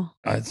simple.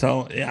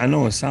 I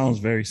know it sounds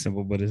very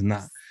simple, but it's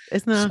not.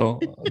 It's not. So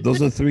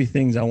those are 3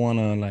 things I want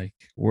to like: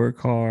 work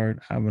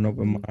hard, have an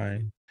open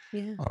mind.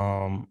 Yeah.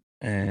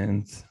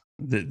 And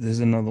there's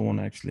another one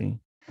actually,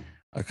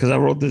 because I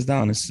wrote this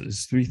down.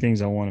 It's 3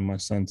 things I wanted my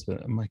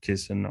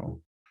kids to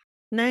know.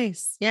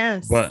 Nice.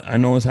 Yes. But I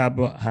know it's have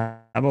an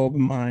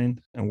open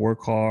mind and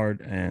work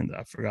hard. And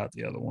I forgot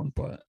the other one,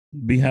 but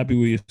be happy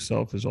with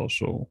yourself is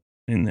also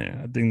in there.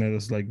 I think that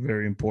is like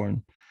very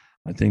important.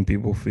 I think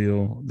people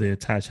feel they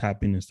attach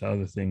happiness to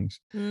other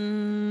things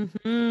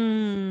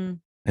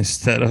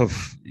instead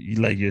of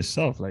like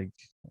yourself, like,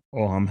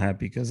 oh, I'm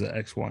happy because of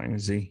X, Y, and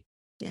Z.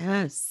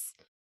 Yes.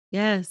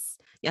 Yes.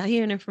 Yeah,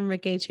 hearing it from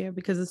Rick H here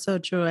because it's so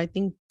true. I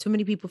think too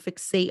many people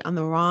fixate on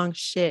the wrong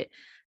shit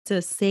to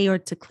say or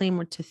to claim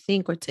or to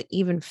think or to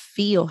even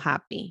feel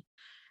happy.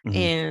 Mhm.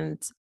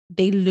 And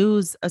they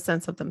lose a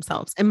sense of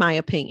themselves, in my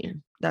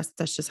opinion. That's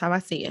just how I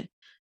see it.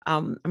 I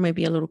might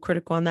be a little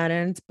critical on that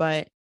end,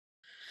 but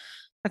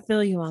I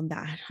feel you on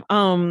that.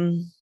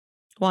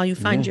 While you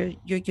find Yeah.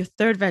 your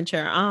third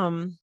venture,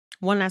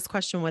 one last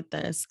question with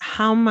this.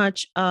 How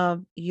much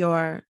of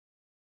your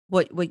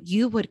what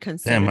you would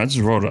consider. Damn, I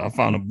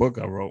found a book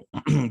I wrote.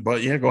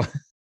 But yeah, go ahead.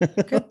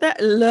 Look at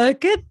that.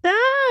 Look at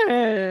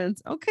that.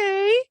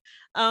 Okay.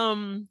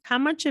 How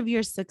much of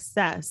your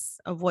success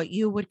of what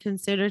you would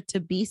consider to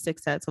be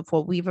success of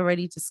what we've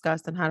already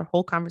discussed and had a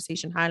whole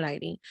conversation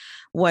highlighting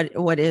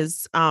what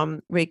is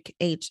Rick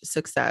H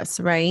success,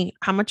 right?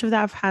 How much of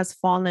that has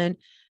fallen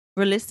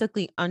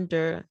realistically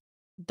under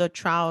the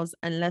trials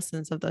and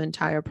lessons of the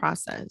entire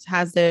process?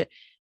 Has there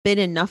been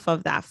enough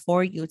of that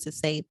for you to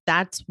say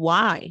that's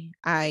why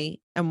I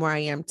am where I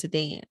am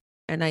today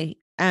and I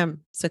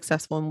am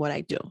successful in what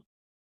I do?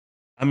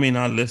 I mean,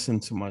 I listen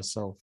to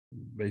myself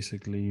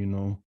basically,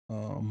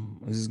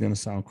 this is gonna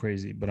sound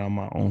crazy, but I'm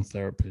my own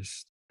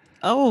therapist.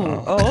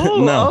 No,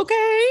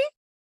 Okay.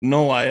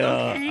 no,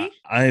 Okay.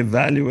 I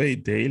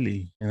evaluate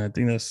daily, and I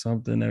think that's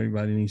something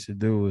everybody needs to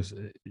do is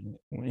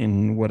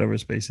in whatever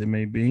space it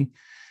may be.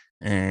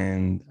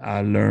 And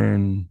I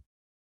learn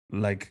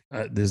like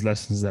there's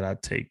lessons that I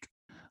take.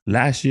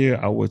 Last year,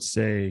 I would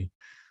say,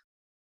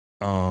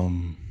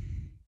 I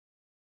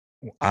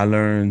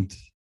learned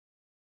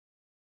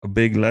a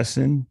big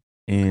lesson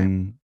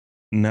in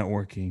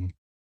networking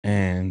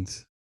and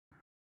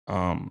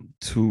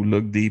to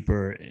look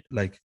deeper.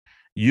 Like,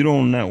 you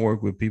don't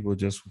network with people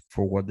just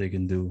for what they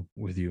can do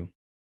with you.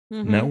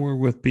 Network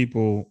with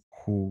people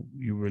who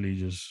you really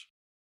just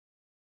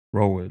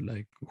roll with,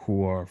 like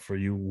who are for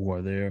you, who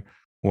are there,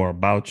 who are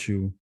about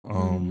you.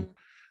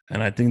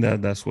 And I think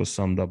that that's what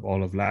summed up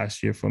all of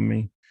last year for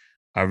me.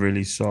 I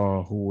really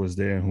saw who was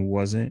there and who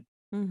wasn't.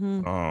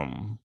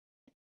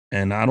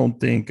 And I don't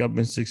think I've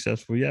been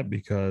successful yet,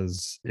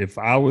 because if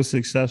I was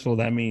successful,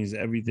 that means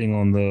everything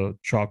on the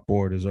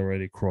chalkboard is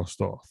already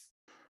crossed off.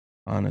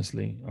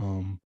 Honestly,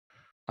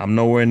 I'm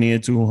nowhere near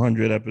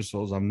 200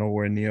 episodes. I'm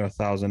nowhere near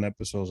 1,000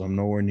 episodes. I'm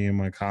nowhere near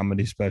my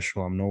comedy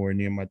special. I'm nowhere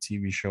near my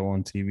TV show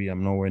on TV.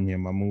 I'm nowhere near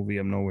my movie.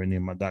 I'm nowhere near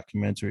my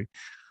documentary.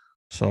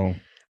 So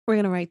we're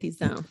gonna write these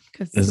down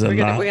because we're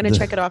gonna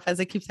check it off as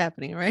it keeps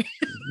happening, right?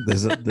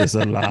 there's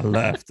a lot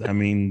left. I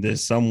mean,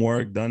 there's some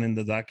work done in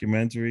the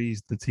documentaries.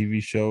 The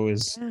TV show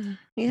is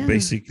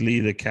basically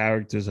the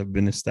characters have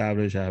been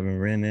established. I haven't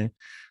written it.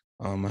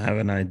 I have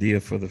an idea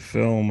for the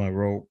film. I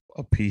wrote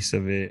a piece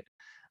of it.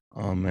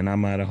 And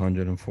I'm at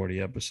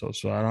 140 episodes.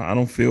 So I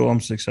don't feel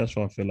I'm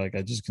successful. I feel like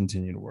I just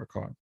continue to work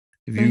hard.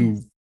 If you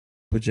Nice.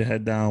 put your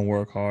head down,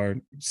 work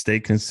hard, stay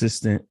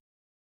consistent,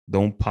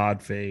 don't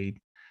pod fade,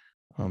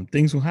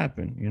 things will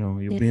happen. You know,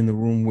 you'll Yeah. be in the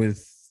room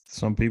with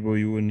some people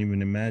you wouldn't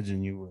even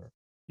imagine you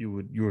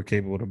were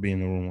capable to be in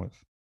the room with.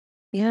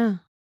 Yeah.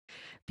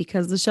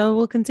 Because the show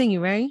will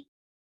continue, right?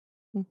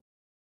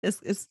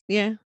 It's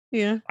yeah.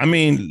 Yeah. I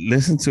mean,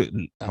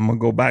 I'm gonna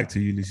go back to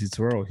Ulysses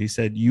Terrell. He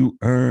said, "You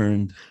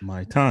earned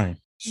my time."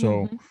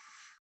 So,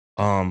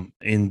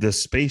 in the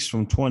space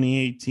from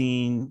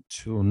 2018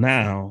 to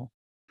now,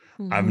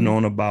 I've Mm-hmm.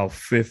 known about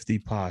 50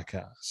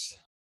 podcasts,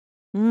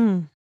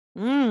 Mm.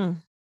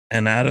 Mm.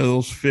 and out of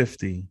those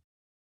 50,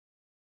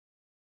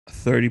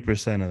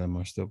 30% of them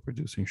are still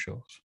producing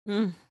shows.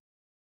 Mm.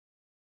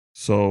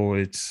 So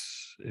if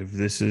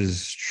this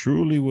is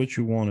truly what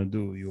you want to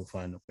do, you'll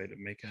find a way to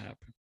make it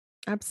happen.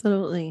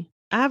 Absolutely.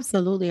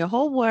 Absolutely. A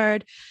whole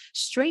word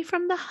straight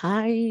from the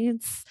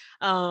heights.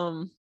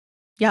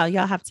 Yeah,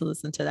 y'all have to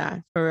listen to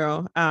that for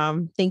real.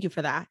 Thank you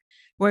for that.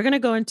 We're gonna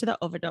go into the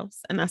overdose,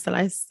 and that's the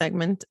last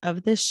segment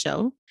of this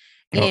show.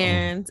 Uh-oh.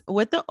 And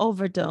with the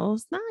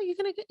overdose, now you're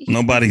gonna get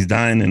Nobody's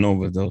dying in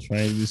overdose,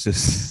 right? This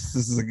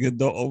is a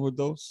good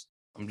overdose.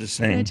 I'm just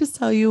Can I saying. just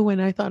tell you when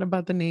I thought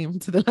about the name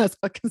to the last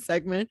fucking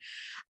segment?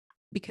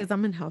 Because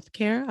I'm in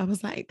healthcare, I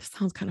was like, this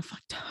sounds kind of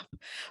fucked up.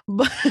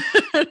 But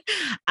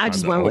I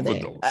just The went with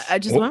it. overdose. I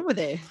just went with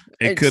it.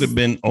 It could have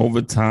been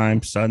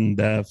overtime, sudden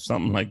death,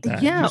 something like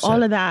that. Yeah,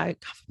 all of that.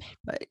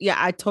 But yeah,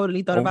 I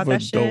totally thought about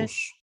that shit.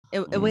 Overdose.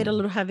 It weighed a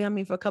little heavy on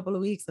me for a couple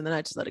of weeks, and then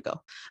I just let it go.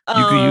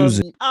 You could use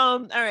it.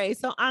 All right.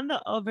 So on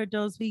the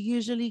overdose, we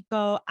usually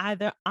go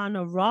either on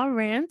a raw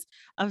rant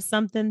of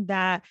something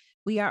that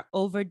we are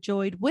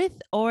overjoyed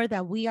with, or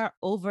that we are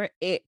over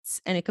it.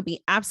 And it could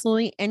be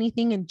absolutely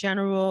anything in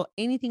general,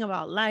 anything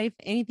about life,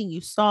 anything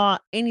you saw,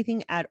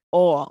 anything at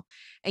all.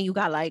 And you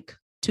got like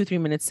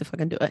 2-3 minutes to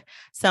fucking do it.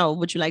 So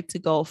would you like to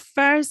go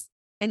first?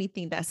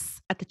 Anything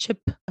that's at the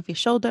tip of your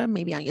shoulder,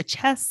 maybe on your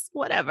chest,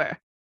 whatever.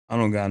 I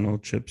don't got no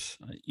chips.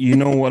 You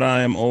know what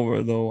I am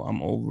over though?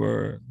 I'm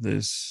over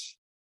this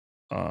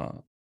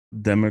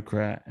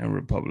Democrat and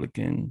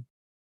Republican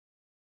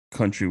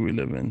country we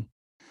live in.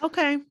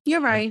 Okay,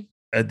 you're right.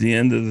 At the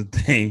end of the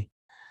day,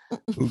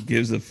 who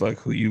gives a fuck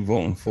who you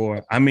voting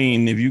for? I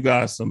mean, if you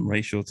got some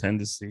racial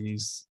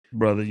tendencies,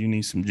 brother, you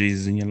need some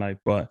Jesus in your life.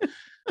 But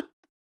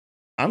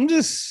I'm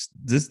just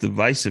this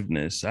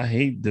divisiveness. I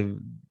hate the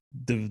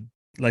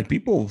like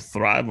people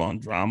thrive on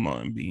drama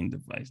and being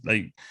divisive.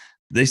 Like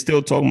they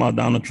still talking about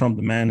Donald Trump.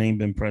 The man ain't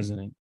been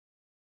president.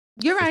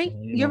 You're right.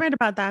 You're right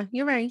about that.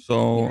 You're right.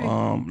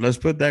 So let's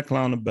put that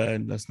clown to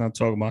bed. Let's not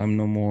talk about him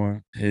no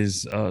more.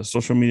 His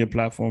social media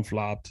platform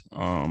flopped.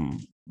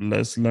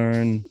 Let's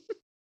learn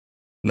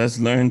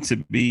to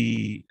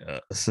be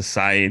a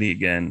society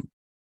again.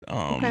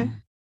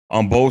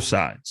 On both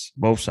sides.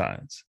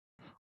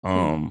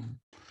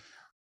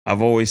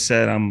 I've always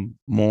said I'm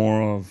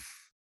more of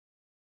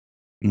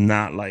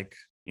not like,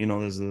 you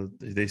know,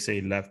 they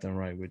say left and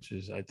right, which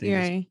is I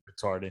think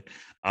it's retarded.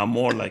 I'm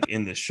more like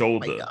in the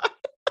shoulder.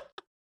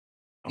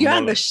 You're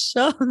on the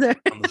shoulder.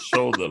 On the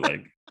shoulder,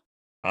 like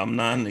I'm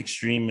not an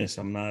extremist.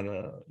 I'm not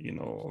a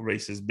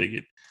racist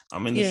bigot.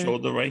 I'm in the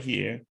shoulder right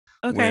here,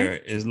 where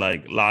it's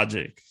like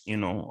logic.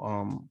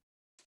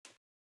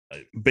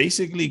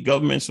 Basically,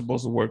 government's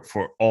supposed to work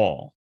for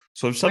all.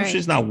 So if some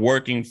shit's not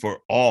working for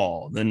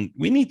all, then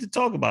we need to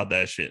talk about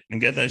that shit and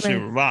get that shit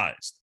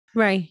revised.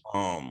 Right.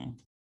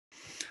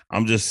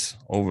 I'm just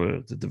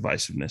over the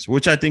divisiveness,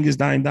 which I think is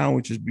dying down,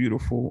 which is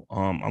beautiful.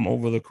 I'm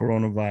over the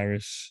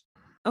coronavirus.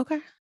 Okay.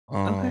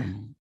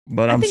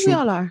 But I think we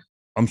all are.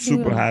 I'm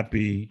super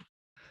happy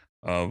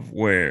of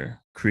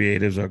where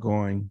creatives are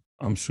going.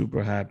 I'm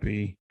super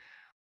happy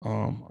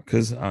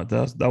because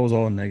that was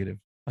all negative.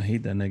 I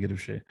hate that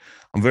negative shit.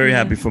 I'm very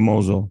happy for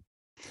Mozo.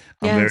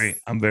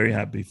 I'm very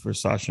happy for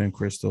Sasha and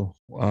Crystal.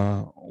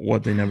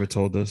 What they never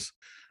told us.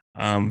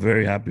 I'm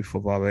very happy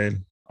for Babel.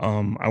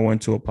 I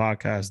went to a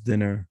podcast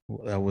dinner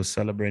that was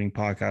celebrating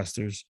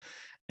podcasters,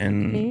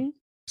 and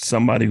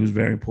somebody who's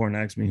very important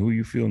asked me, "Who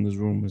you feel in this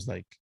room is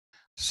like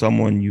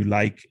someone you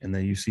like and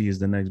that you see is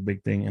the next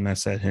big thing?" And I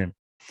said him.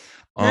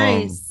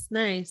 Nice.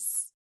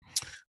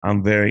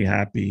 I'm very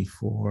happy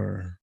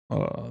for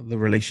the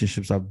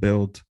relationships I've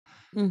built.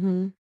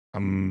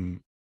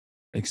 I'm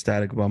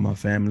ecstatic about my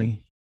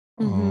family.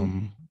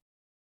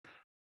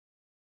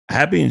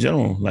 Happy in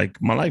general.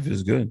 Like my life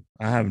is good.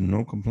 I have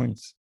no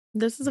complaints.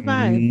 This is a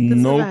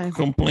vibe.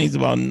 Complaints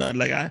about nothing.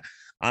 Like I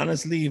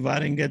honestly, if I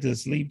didn't get to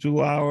sleep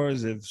 2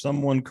 hours, if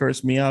someone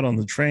cursed me out on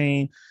the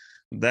train,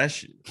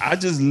 I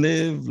just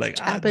live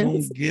like I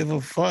don't give a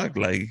fuck.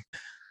 Like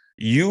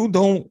you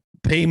don't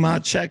pay my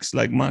checks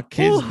like my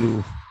kids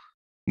do.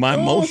 My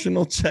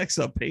emotional checks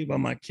are paid by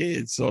my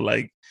kids. So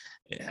like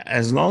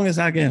as long as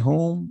I get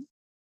home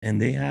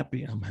and they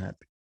happy, I'm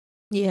happy.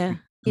 Yeah.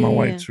 My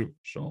wife too.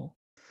 So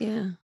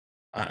yeah.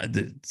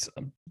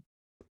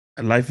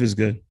 Life is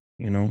good,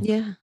 you know?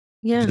 Yeah.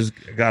 Yeah. Just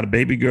got a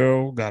baby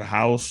girl, got a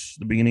house.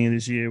 The beginning of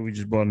this year, we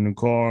just bought a new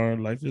car.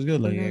 Life is good.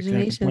 Like I can't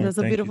Congratulations. complain. That's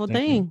a Thank you, beautiful thank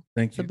you, thing.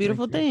 thank It's a you, thank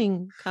beautiful you.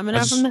 thing. Coming I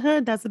out from just, the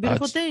hood, that's a I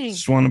beautiful thing.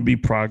 just want to be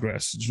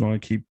progress. Just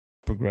want to keep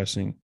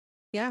progressing.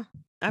 Yeah,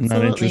 I'm not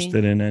absolutely.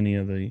 interested in any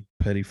of the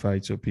petty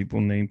fights or people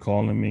name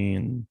calling me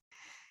and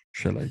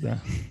shit like that.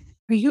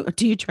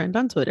 Do you trend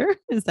on Twitter?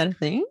 Is that a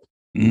thing?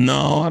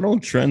 No, I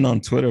don't trend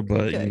on Twitter,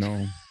 but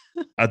Good.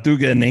 I do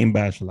get name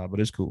bashed a lot, but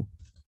it's cool.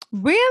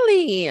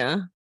 Really?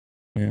 Yeah.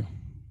 Damn.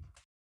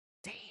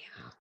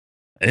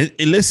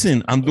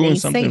 Listen, I'm It doing ain't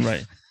something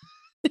safe.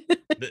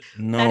 right.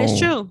 No, That is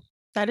true.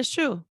 That is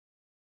true.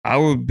 I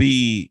would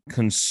be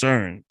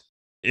concerned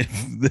if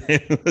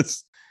there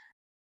was,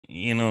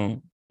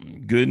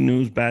 good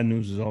news, bad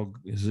news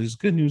is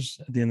good news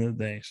at the end of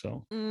the day.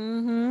 So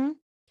Mm-hmm.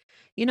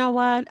 You know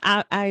what?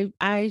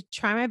 I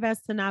try my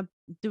best to not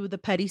do the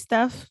petty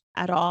stuff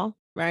at all,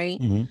 right?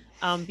 mhm,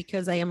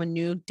 Because I am a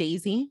new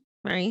Daisy,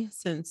 right?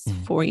 Since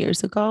mhm. 4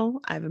 years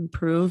ago, I've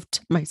improved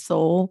my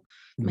soul,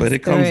 my But it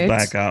comes spirit,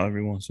 back out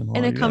every once in a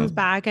and while. it You comes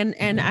gotta, back. And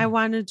I yeah.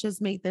 want to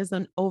just make this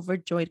an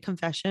overjoyed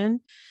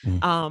confession.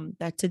 Mhm,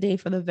 That today,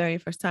 for the very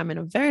first time in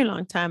a very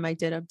long time, I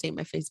did update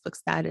my Facebook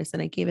status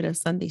and I gave it a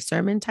Sunday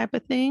sermon type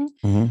of thing.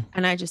 mhm,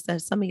 And I just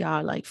said, some of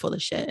y'all are like full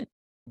of shit.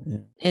 yeah.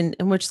 And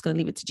we're just gonna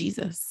leave it to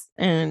Jesus.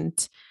 And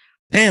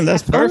Damn, I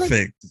that's felt like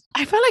perfect.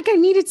 I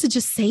needed to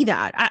just say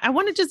that. I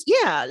want to just,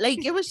 yeah,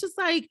 like it was just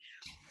like,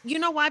 you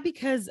know why?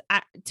 Because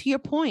to your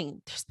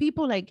point, there's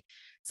people like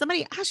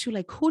somebody asks you,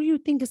 like, who do you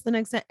think is the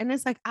next? And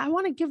it's like, I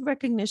want to give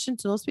recognition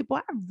to those people.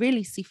 I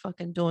really see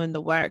fucking doing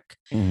the work.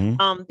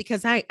 Mhm.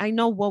 Because I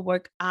know what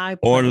work I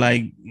Or put in,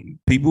 like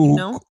people you who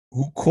know?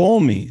 who call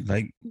me,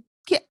 like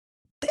Yeah.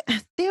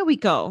 There we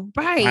go.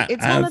 Right. I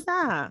It's all have of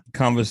that.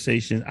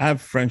 conversations, I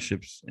have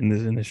friendships in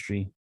this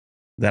industry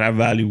that I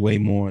value way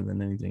more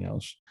than anything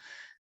else.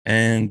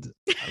 And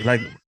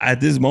like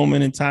at this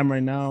moment in time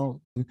right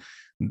now,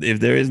 if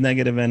there is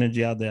negative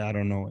energy out there, I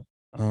don't know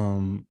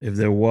it. If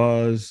there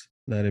was,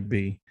 let it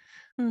be.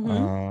 Mm-hmm.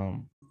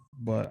 Um,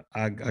 but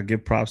I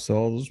give props to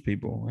all those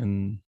people,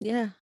 and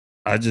Yeah.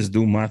 I just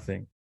do my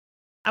thing.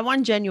 I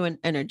want genuine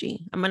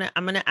energy. I'm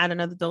gonna add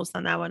another dose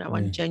on that one. I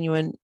want Yeah,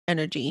 genuine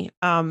energy.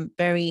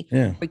 Very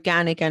yeah.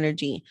 organic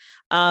energy.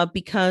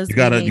 Because You we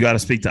gotta make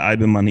speak to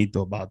Ivan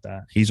Manito about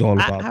that. He's all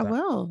about I that.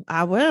 will.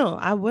 I will.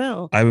 I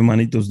will. Ivan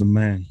Manito's the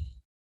man.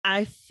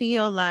 I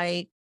feel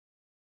like,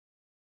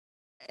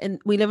 and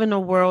we live in a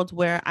world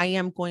where I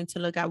am going to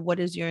look at what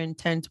is your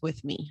intent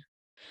with me.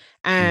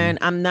 Mhm.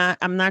 And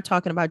I'm not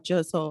talking about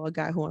just a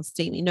guy who wants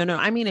to date me. No,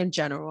 I mean in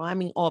general. I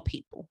mean all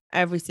people,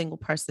 every single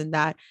person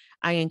that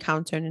I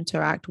encounter and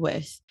interact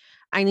with.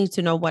 I need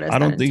to know what is I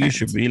that don't think you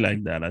should intent. be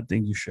like that. I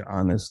think you should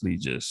honestly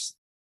just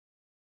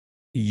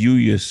you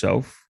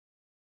yourself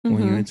when you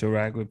Mm-hmm.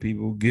 interact with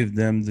people, give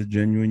them the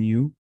genuine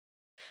you,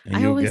 and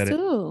I you'll always get it,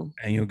 do.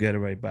 and you'll get it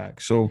right back.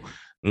 So,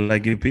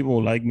 like, if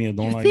people like me or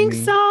don't You like think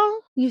me, so?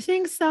 You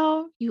think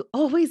so? You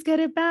always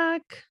get it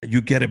back. you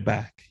get it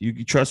back.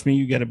 You trust me,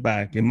 you get it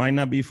back. It might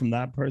not be from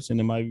that person,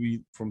 it might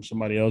be from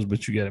somebody else,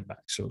 but you get it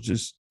back. So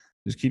just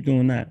keep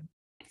doing that.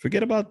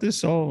 Forget about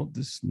this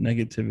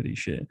negativity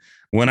shit.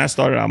 When I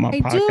started out my I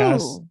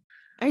podcast, do.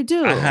 I I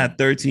do. had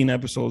 13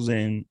 episodes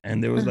in,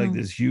 and there was like Uh-huh.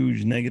 this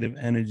huge negative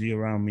energy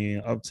around me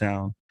in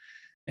Uptown.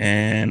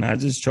 And I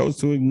just chose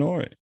to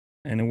ignore it.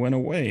 And it went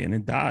away and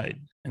it died.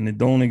 And it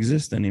don't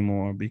exist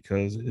anymore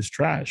because it's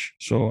trash.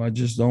 So I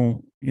just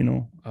don't,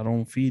 I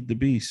don't feed the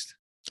beast.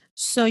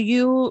 So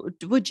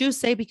would you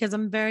say, because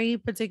I'm very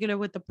particular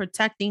with the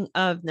protecting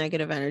of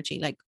negative energy,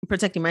 like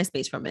protecting my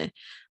space from it,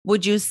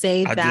 would you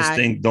say I just that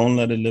think don't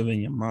let it live in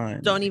your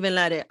mind. don't Like, even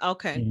let it?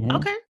 Okay.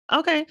 mhm.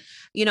 Okay.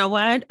 You know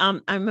what?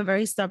 I'm a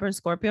very stubborn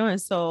Scorpio.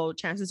 And so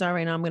chances are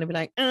right now I'm gonna be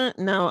like,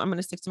 no, I'm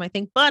gonna stick to my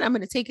thing, but I'm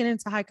gonna take it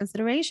into high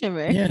consideration,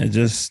 Rick. Yeah,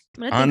 just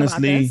I'm gonna think about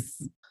honestly,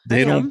 this. I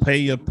they don't am. pay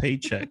your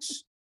paychecks.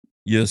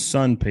 Your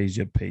son pays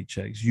your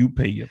paychecks. You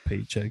pay your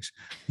paychecks.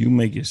 You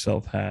make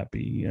yourself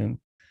happy. And,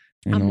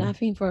 you I'm know,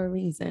 laughing for a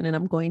reason and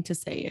I'm going to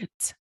say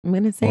it. I'm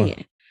gonna say what?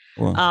 it.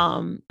 What?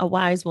 A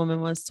wise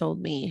woman once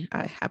told me,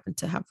 I happened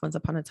to have once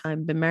upon a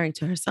time been married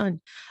to her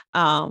son.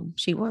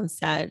 She once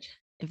said,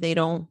 if they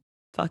don't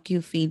fuck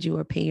you, feed you,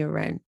 or pay your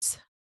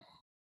rent,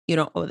 you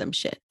don't owe them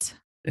shit.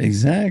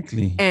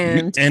 Exactly.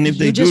 And And if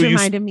they you do, just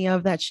reminded me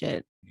of that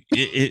shit.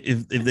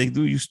 if they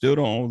do, you still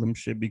don't owe them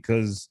shit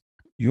because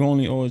you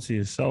only owe it to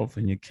yourself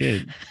and your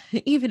kid.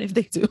 Even if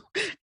they do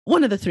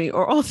one of the three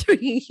or all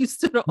three, you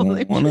still don't owe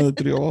them One of shit.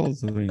 the three, all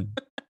three.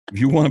 If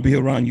you want to be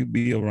around, you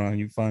be around.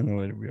 You find a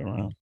way to be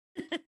around.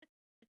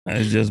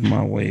 That's just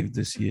my wave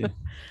this year.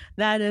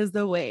 That is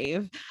the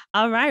wave.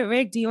 All right,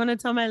 Rick, do you want to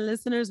tell my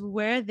listeners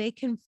where they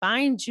can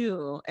find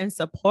you and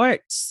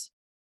support?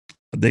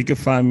 They can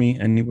find me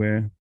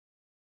anywhere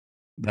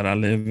that I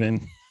live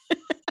in.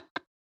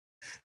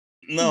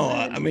 No,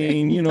 I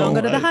mean, Don't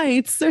go to the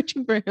heights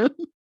searching for him.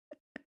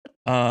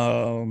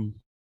 um,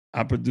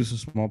 I produce a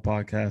small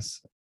podcast.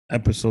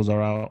 Episodes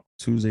are out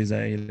Tuesdays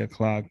at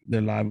 8:00.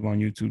 They're live on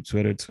YouTube,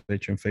 Twitter,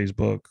 Twitch, and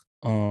Facebook.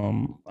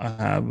 I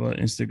have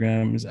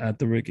Instagram is at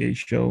the Rick A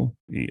Show.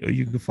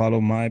 You can follow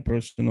my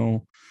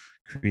personal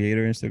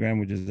creator Instagram,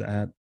 which is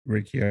at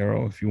Rick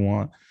Hierro if you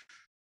want.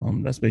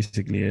 That's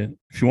basically it.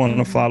 If you want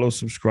to follow,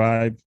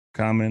 subscribe,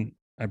 comment,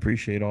 I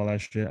appreciate all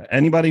that shit.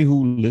 Anybody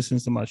who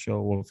listens to my show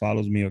or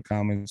follows me or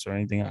comments or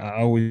anything, I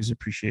always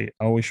appreciate.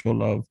 I always show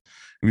love.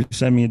 If you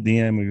send me a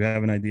DM or you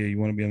have an idea, you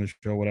want to be on the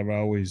show, whatever, I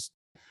always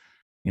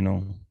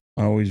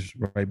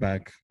write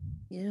back.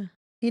 Yeah,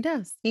 he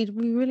does. He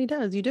really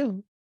does. You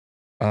do.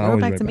 I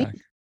always write back.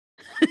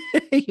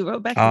 You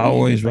wrote back. I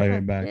always write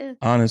it back. Yeah.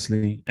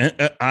 Honestly,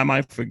 and I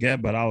might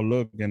forget, but I'll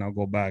look and I'll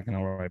go back and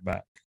I'll write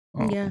back.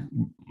 Yeah.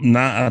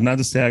 Not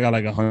to say I got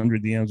like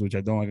 100 DMs, which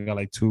I don't. I got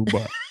like 2,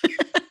 but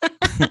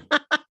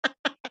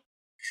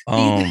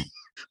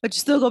but you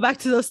still go back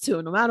to those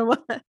 2 no matter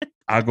what.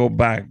 I go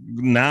back.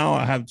 Now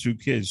I have 2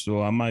 kids,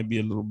 so I might be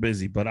a little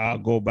busy, but I'll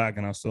go back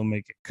and I'll still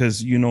make it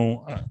because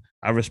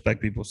I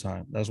respect people's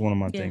time. That's one of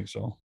my things.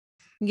 So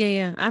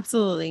yeah,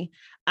 absolutely.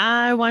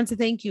 I want to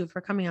thank you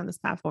for coming on this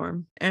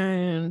platform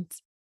and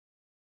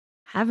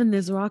having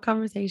this raw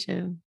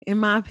conversation. In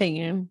my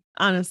opinion,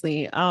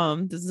 honestly,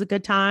 this is a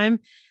good time.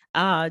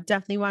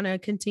 Definitely want to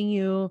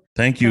continue.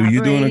 Thank you.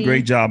 You're doing a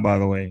great job, by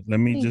the way. Let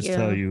me just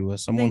tell you,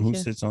 as someone who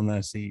sits on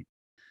that seat,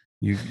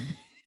 you're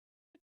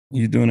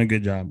doing a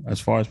good job as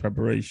far as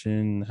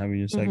preparation, having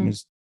your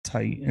segments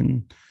tight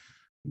and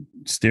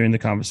steering the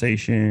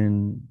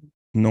conversation,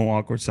 no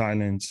awkward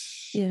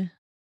silence. Yeah.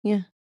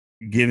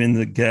 Giving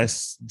the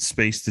guests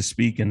space to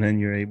speak, and then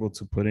you're able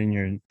to put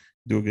in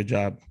do a good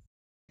job.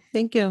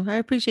 Thank you. I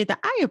appreciate that.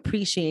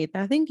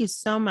 Thank you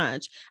so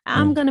much.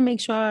 I'm going to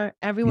make sure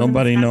everyone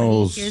nobody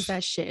knows hears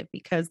that shit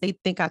because they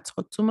think I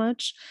talk too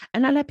much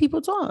and I let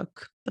people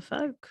talk. The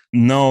fuck?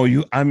 No,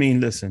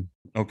 listen.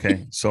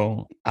 Okay.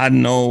 So I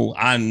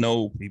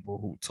know people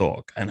who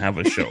talk and have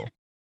a show.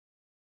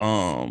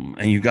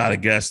 And you got a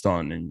guest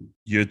on and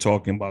you're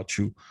talking about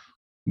you,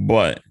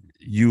 but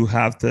you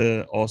have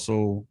to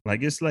also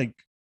it's like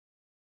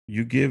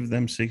you give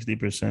them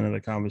 60% of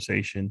the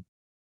conversation.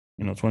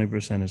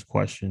 20% is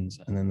questions,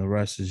 and then the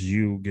rest is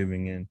you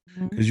giving in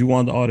because you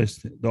want the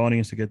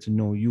audience to get to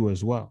know you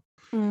as well.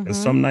 Because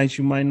some nights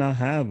you might not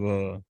have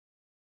a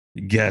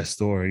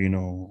guest or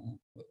Joe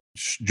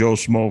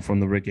Schmo from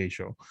the Rick A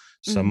Show.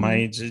 Some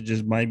nights it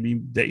just might be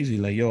Daisy,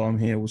 like, yo, I'm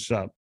here. What's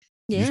up?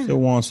 Yeah. You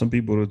still want some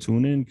people to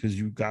tune in because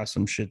you got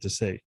some shit to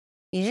say.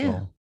 Yeah.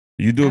 So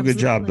you do a good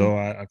job, though.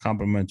 I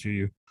compliment you.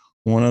 You're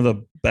one of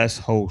the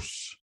best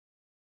hosts.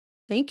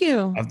 Thank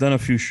you. I've done a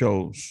few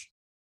shows.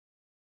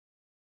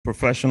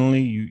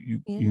 Professionally,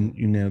 you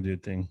nailed your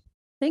thing.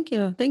 Thank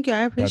you.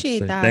 I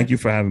appreciate that. Thank you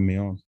for having me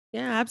on.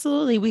 Yeah,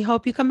 absolutely. We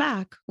hope you come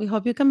back. We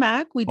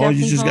you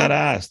just gotta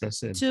ask.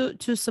 That's it.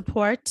 To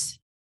support.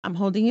 I'm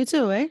holding you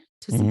to it.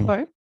 To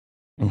support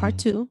part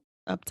 2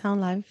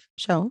 Uptown Live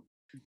show.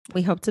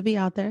 We hope to be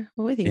out there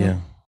with you.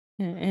 Yeah.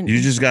 And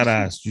you just gotta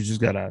ask.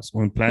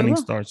 When planning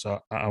starts,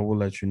 I will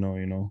let you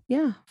know.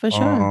 Yeah, for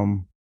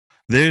sure.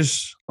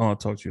 I'll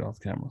talk to you off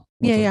camera.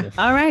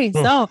 All right.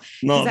 So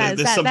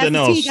there's something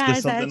else.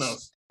 There's something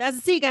else. That's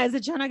the tea, guys,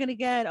 that you're not going to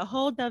get a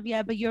hold of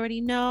yet, but you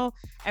already know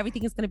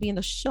everything is going to be in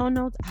the show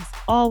notes. As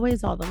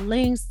always, all the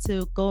links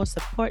to go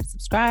support,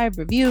 subscribe,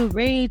 review,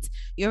 rate.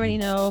 You already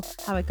know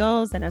how it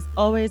goes. And as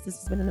always, this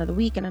has been another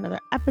week and another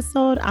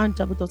episode on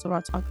Double Dose of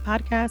Raw Talk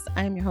podcast.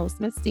 I am your host,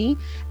 Misty,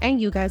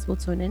 and you guys will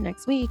tune in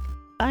next week.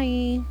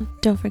 Bye.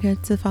 Don't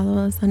forget to follow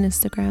us on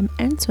Instagram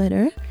and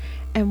Twitter.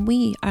 And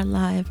we are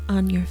live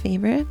on your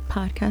favorite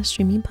podcast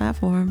streaming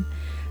platform.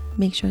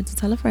 Make sure to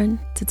tell a friend,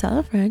 to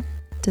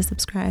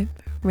subscribe,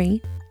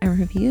 rate, and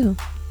review.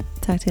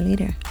 Talk to you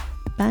later.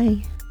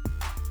 Bye.